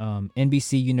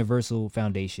NBC Universal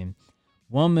Foundation,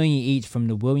 $1 million each from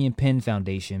the William Penn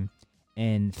Foundation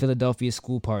and Philadelphia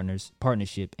School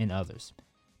Partnership, and others.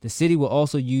 The city will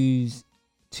also use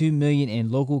 $2 million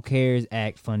in Local CARES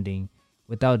Act funding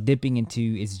without dipping into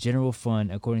its general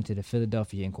fund, according to the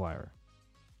Philadelphia Inquirer.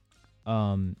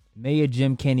 Mayor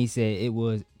Jim Kenney said it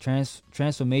was a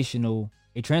transformational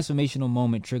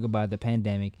moment triggered by the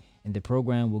pandemic, and the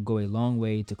program will go a long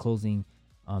way to closing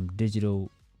the digital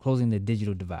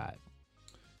divide.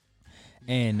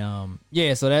 And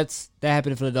so that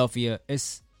happened in Philadelphia.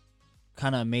 It's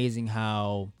kind of amazing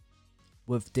how,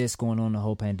 with this going on, the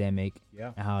whole pandemic,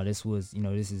 and how this was,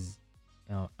 this is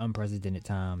unprecedented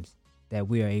times, that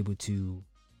we are able to,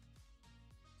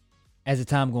 as the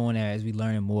time going on, as we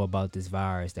learn more about this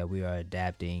virus, that we are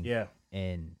adapting. Yeah.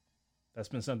 And that's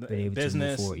been something,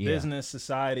 business,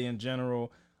 society in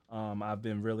general. I've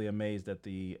been really amazed at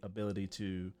the ability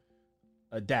to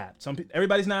adapt.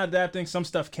 Everybody's not adapting. Some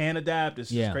stuff can adapt. It's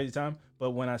just crazy time.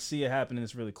 But when I see it happening,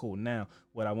 it's really cool. Now,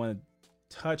 what I want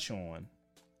to touch on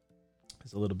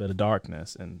is a little bit of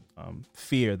darkness and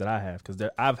fear that I have, because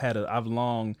I've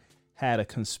long had a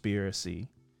conspiracy.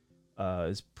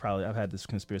 I've had this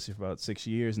conspiracy for about 6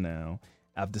 years now.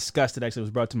 I've discussed it. Actually, it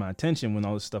was brought to my attention when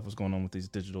all this stuff was going on with these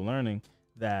digital learning,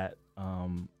 that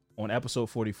on episode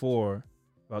 44,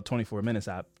 about 24 minutes,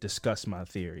 I discussed my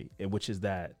theory, which is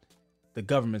that the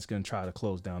government's going to try to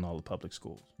close down all the public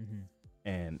schools.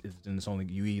 And it's only,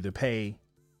 you either pay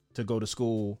to go to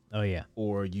school,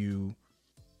 or you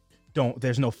don't.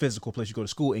 There's no physical place you go to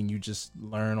school, and you just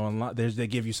learn online. They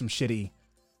give you some shitty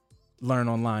learn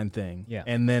online thing,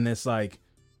 and then it's like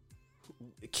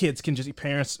kids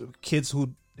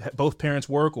who both parents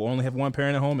work or only have one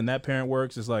parent at home and that parent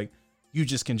works, it's like you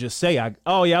just can just say I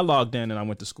logged in and I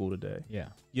went to school today.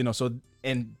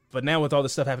 But now with all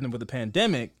this stuff happening with the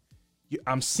pandemic,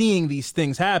 I'm seeing these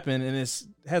things happen, and it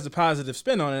has a positive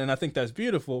spin on it, and I think that's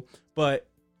beautiful. But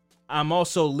I'm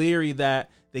also leery that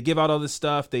they give out all this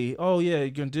stuff. You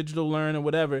can digital learn or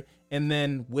whatever. And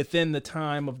then within the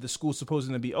time of the school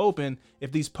supposed to be open,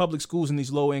 if these public schools in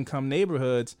these low income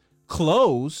neighborhoods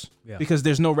close because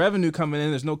there's no revenue coming in,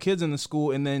 there's no kids in the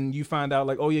school, and then you find out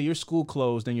like, your school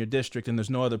closed in your district and there's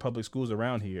no other public schools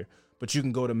around here, but you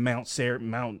can go to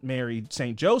Mount Mary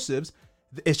St. Joseph's.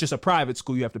 It's just a private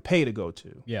school you have to pay to go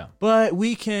to. But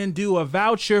we can do a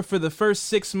voucher for the first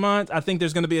 6 months. I think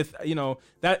there's going to be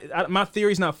my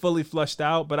theory's not fully flushed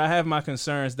out, but I have my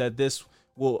concerns that this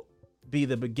will be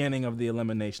the beginning of the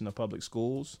elimination of public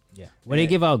schools. When they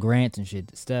give out grants and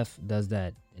shit, Steph does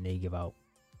that, and they give out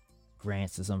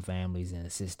grants to some families and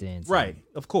assistance. Right,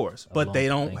 of course. But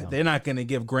they're not going to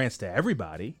give grants to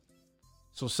everybody.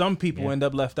 So some people end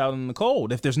up left out in the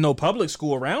cold if there's no public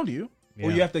school around you. Or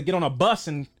you have to get on a bus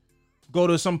and go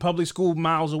to some public school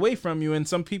miles away from you, and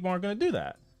some people aren't going to do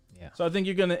that. So I think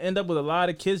you're going to end up with a lot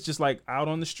of kids just like out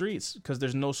on the streets because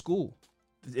there's no school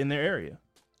in their area.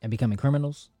 And becoming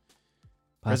criminals?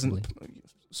 Possibly.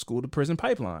 School to prison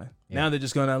pipeline. Now they're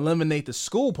just going to eliminate the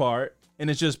school part, and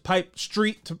it's just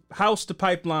street to house to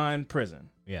pipeline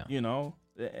prison.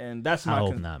 And that's I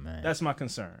hope not, man. That's my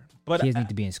concern. But kids need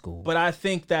to be in school. But I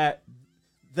think that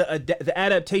the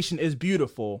adaptation is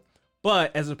beautiful.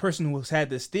 But as a person who has had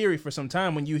this theory for some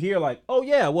time, when you hear like,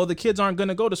 the kids aren't going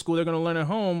to go to school, they're going to learn at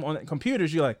home on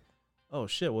computers, you're like, oh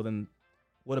shit, well then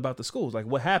what about the schools? Like,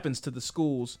 what happens to the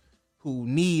schools who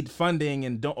need funding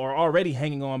and are already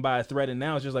hanging on by a thread, and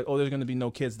now it's just like, there's going to be no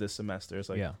kids this semester. It's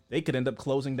like they could end up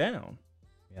closing down,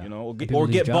 or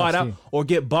get bought out, or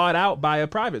get bought out by a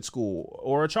private school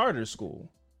or a charter school,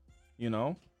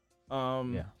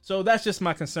 So that's just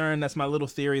my concern. That's my little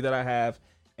theory that I have.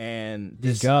 And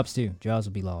these jobs too. Jobs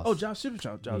will be lost. Jobs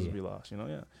will be lost.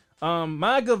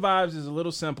 My good vibes is a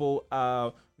little simple.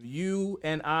 You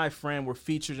and I, friend, were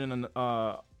featured in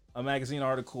a magazine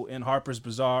article in Harper's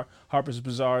Bazaar. Harper's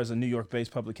Bazaar is a New York-based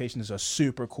publication. It's a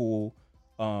super cool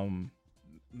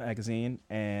magazine,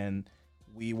 and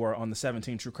we were on the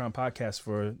 17 True Crime podcast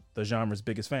for the genre's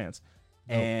biggest fans.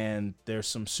 Oh. And there's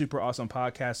some super awesome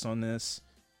podcasts on this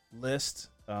list.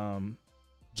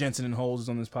 Jensen and Holes is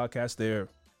on this podcast. They're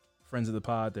friends of the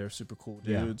pod. They're super cool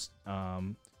dudes.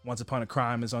 Once Upon a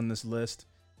Crime is on this list.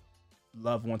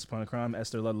 Love Once Upon a Crime.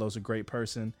 Esther Ludlow's a great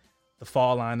person. The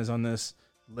Fall Line is on this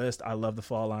list. I love The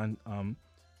Fall Line.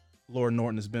 Laura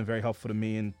Norton has been very helpful to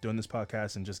me in doing this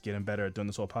podcast and just getting better at doing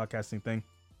this whole podcasting thing.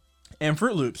 And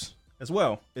Fruit Loops as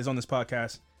well is on this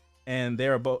podcast, and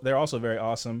they're also very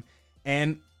awesome.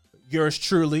 And yours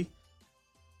truly,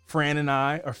 Fran, and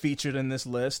I are featured in this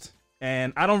list.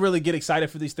 And I don't really get excited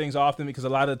for these things often because a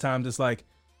lot of the times it's like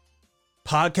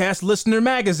Podcast Listener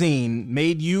Magazine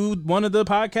made you one of the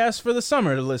podcasts for the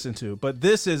summer to listen to. But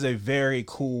this is a very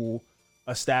cool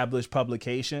established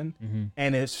publication. Mm-hmm.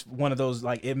 And it's one of those,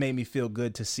 like, it made me feel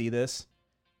good to see this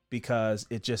because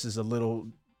it just is a little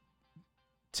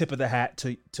tip of the hat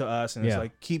to us. And it's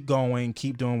like, keep going,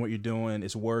 keep doing what you're doing.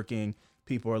 It's working.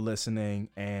 People are listening.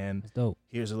 And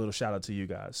here's a little shout out to you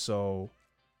guys. So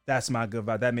that's my good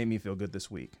vibe. That made me feel good this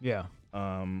week. Yeah.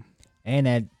 And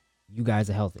that you guys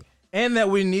are healthy. And that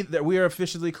we are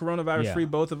officially coronavirus free.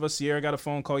 Both of us. Sierra got a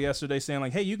phone call yesterday saying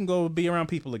like, hey, you can go be around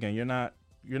people again. You're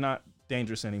not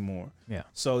dangerous anymore. Yeah.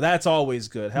 So that's always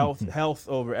good. Health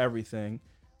over everything.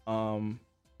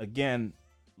 Again,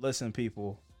 listen,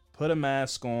 people, put a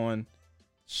mask on.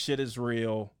 Shit is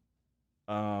real.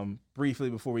 Briefly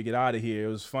before we get out of here,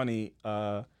 it was funny.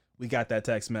 We got that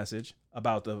text message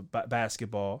about the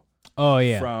basketball. Oh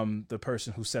yeah. From the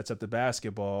person who sets up the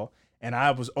basketball. And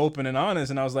I was open and honest,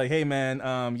 and I was like, hey, man,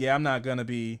 I'm not going to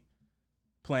be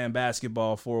playing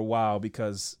basketball for a while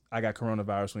because I got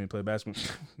coronavirus when you play basketball.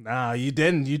 Nah, you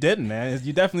didn't, man.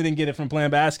 You definitely didn't get it from playing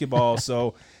basketball.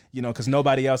 So, because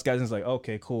nobody else got it. It's like,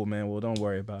 okay, cool, man. Well, don't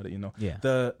worry about it, Yeah.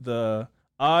 The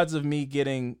odds of me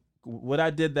getting – what I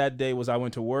did that day was I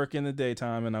went to work in the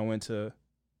daytime and I went to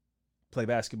play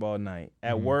basketball at night.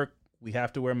 At work, we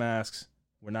have to wear masks.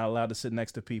 We're not allowed to sit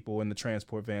next to people in the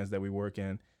transport vans that we work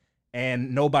in.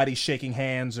 And nobody's shaking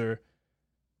hands or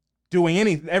doing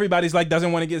anything. Everybody's like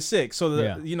doesn't want to get sick.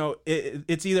 So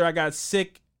it's either I got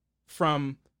sick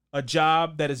from a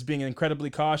job that is being incredibly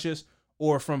cautious,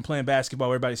 or from playing basketball.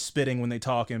 Everybody's spitting when they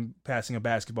talk and passing a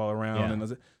basketball around. Yeah.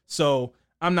 And so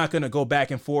I'm not gonna go back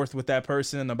and forth with that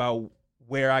person about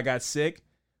where I got sick,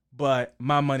 but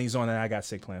my money's on that I got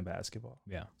sick playing basketball.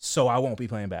 Yeah. So I won't be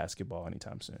playing basketball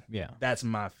anytime soon. Yeah. That's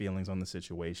my feelings on the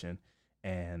situation,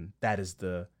 and that is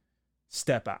the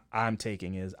step I'm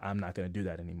taking is I'm not going to do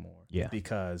that anymore. Yeah.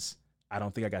 Because I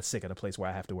don't think I got sick at a place where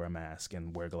I have to wear a mask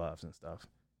and wear gloves and stuff.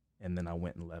 And then I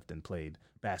went and left and played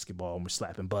basketball and we're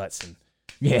slapping butts and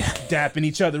dapping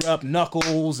each other up,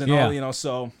 knuckles and all,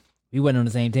 so. We weren't on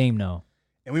the same team, though.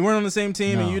 And we weren't on the same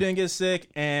team and you didn't get sick.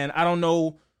 And I don't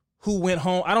know who went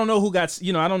home. I don't know who got,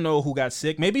 I don't know who got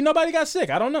sick. Maybe nobody got sick.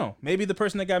 I don't know. Maybe the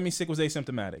person that got me sick was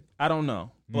asymptomatic. I don't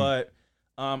know. But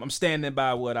I'm standing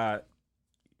by what I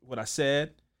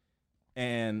said,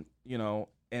 and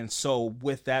and so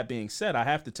with that being said, I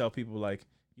have to tell people, like,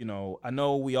 I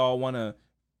know we all want to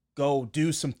go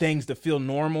do some things to feel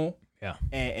normal,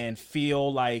 and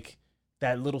feel like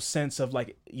that little sense of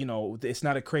like, it's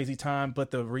not a crazy time,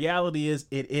 but the reality is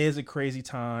it is a crazy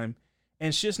time, and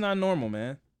it's just not normal,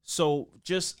 man. So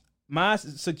just my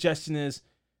suggestion is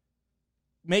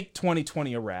make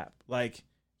 2020 a wrap. Like,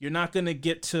 you're not gonna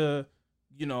get to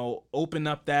open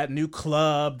up that new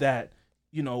club that,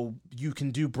 you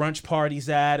can do brunch parties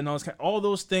at and all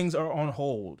those things are on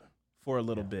hold for a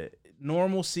little bit.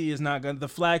 Normalcy is not going to, the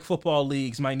flag football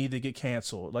leagues might need to get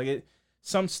canceled. Like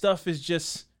some stuff is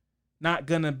just not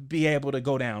going to be able to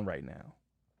go down right now.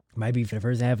 Might be for the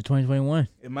first half of 2021.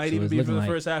 It might even be for the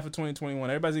first half of 2021.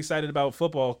 Everybody's excited about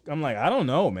football. I'm like, I don't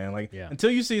know, man. Like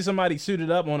until you see somebody suited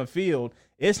up on a field,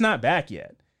 it's not back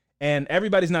yet. And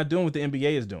everybody's not doing what the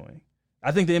NBA is doing.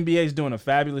 I think the NBA is doing a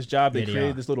fabulous job. They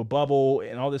created this little bubble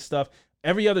and all this stuff.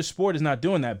 Every other sport is not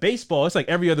doing that. Baseball, it's like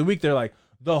every other week they're like,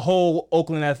 the whole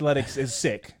Oakland Athletics is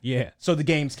sick. So the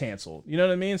game's canceled. You know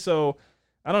what I mean? So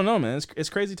I don't know, man.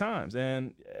 It's crazy times.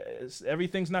 And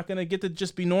everything's not going to get to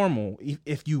just be normal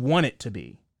if you want it to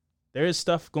be. There is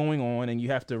stuff going on, and you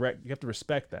have to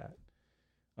respect that.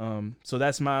 So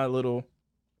that's my little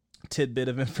tidbit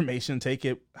of information. Take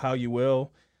it how you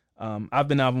will. I've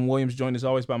been Alvin Williams, joined as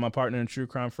always by my partner in true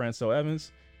crime, Francel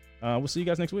Evans. We'll see you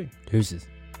guys next week. Deuces.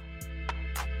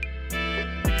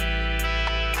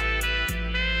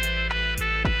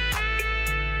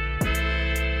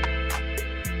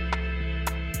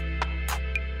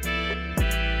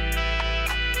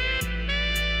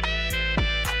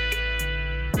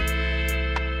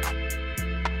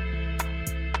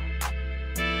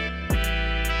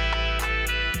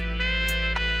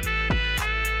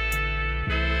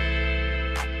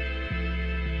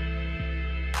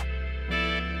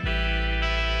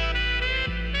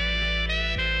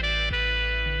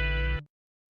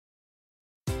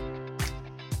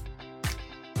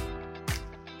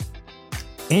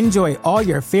 Enjoy all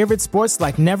your favorite sports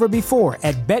like never before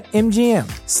at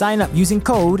BetMGM. Sign up using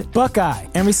code Buckeye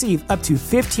and receive up to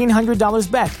 $1,500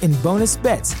 back in bonus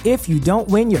bets if you don't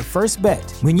win your first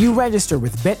bet. When you register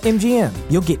with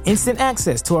BetMGM, you'll get instant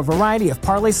access to a variety of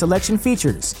parlay selection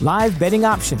features, live betting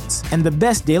options, and the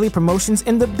best daily promotions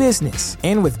in the business.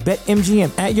 And with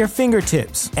BetMGM at your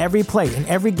fingertips, every play and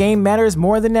every game matters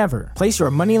more than ever. Place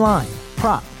your money line,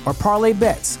 prop, or parlay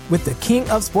bets with the king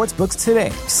of sportsbooks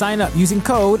today. Sign up using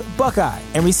code Buckeye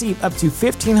and receive up to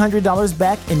 $1,500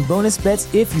 back in bonus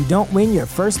bets if you don't win your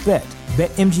first bet.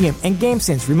 BetMGM and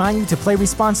GameSense remind you to play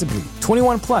responsibly.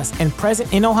 21 plus and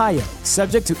present in Ohio,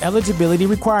 subject to eligibility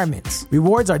requirements.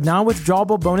 Rewards are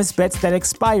non-withdrawable bonus bets that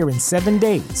expire in 7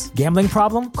 days. Gambling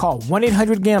problem? Call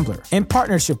 1-800-GAMBLER in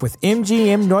partnership with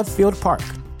MGM Northfield Park.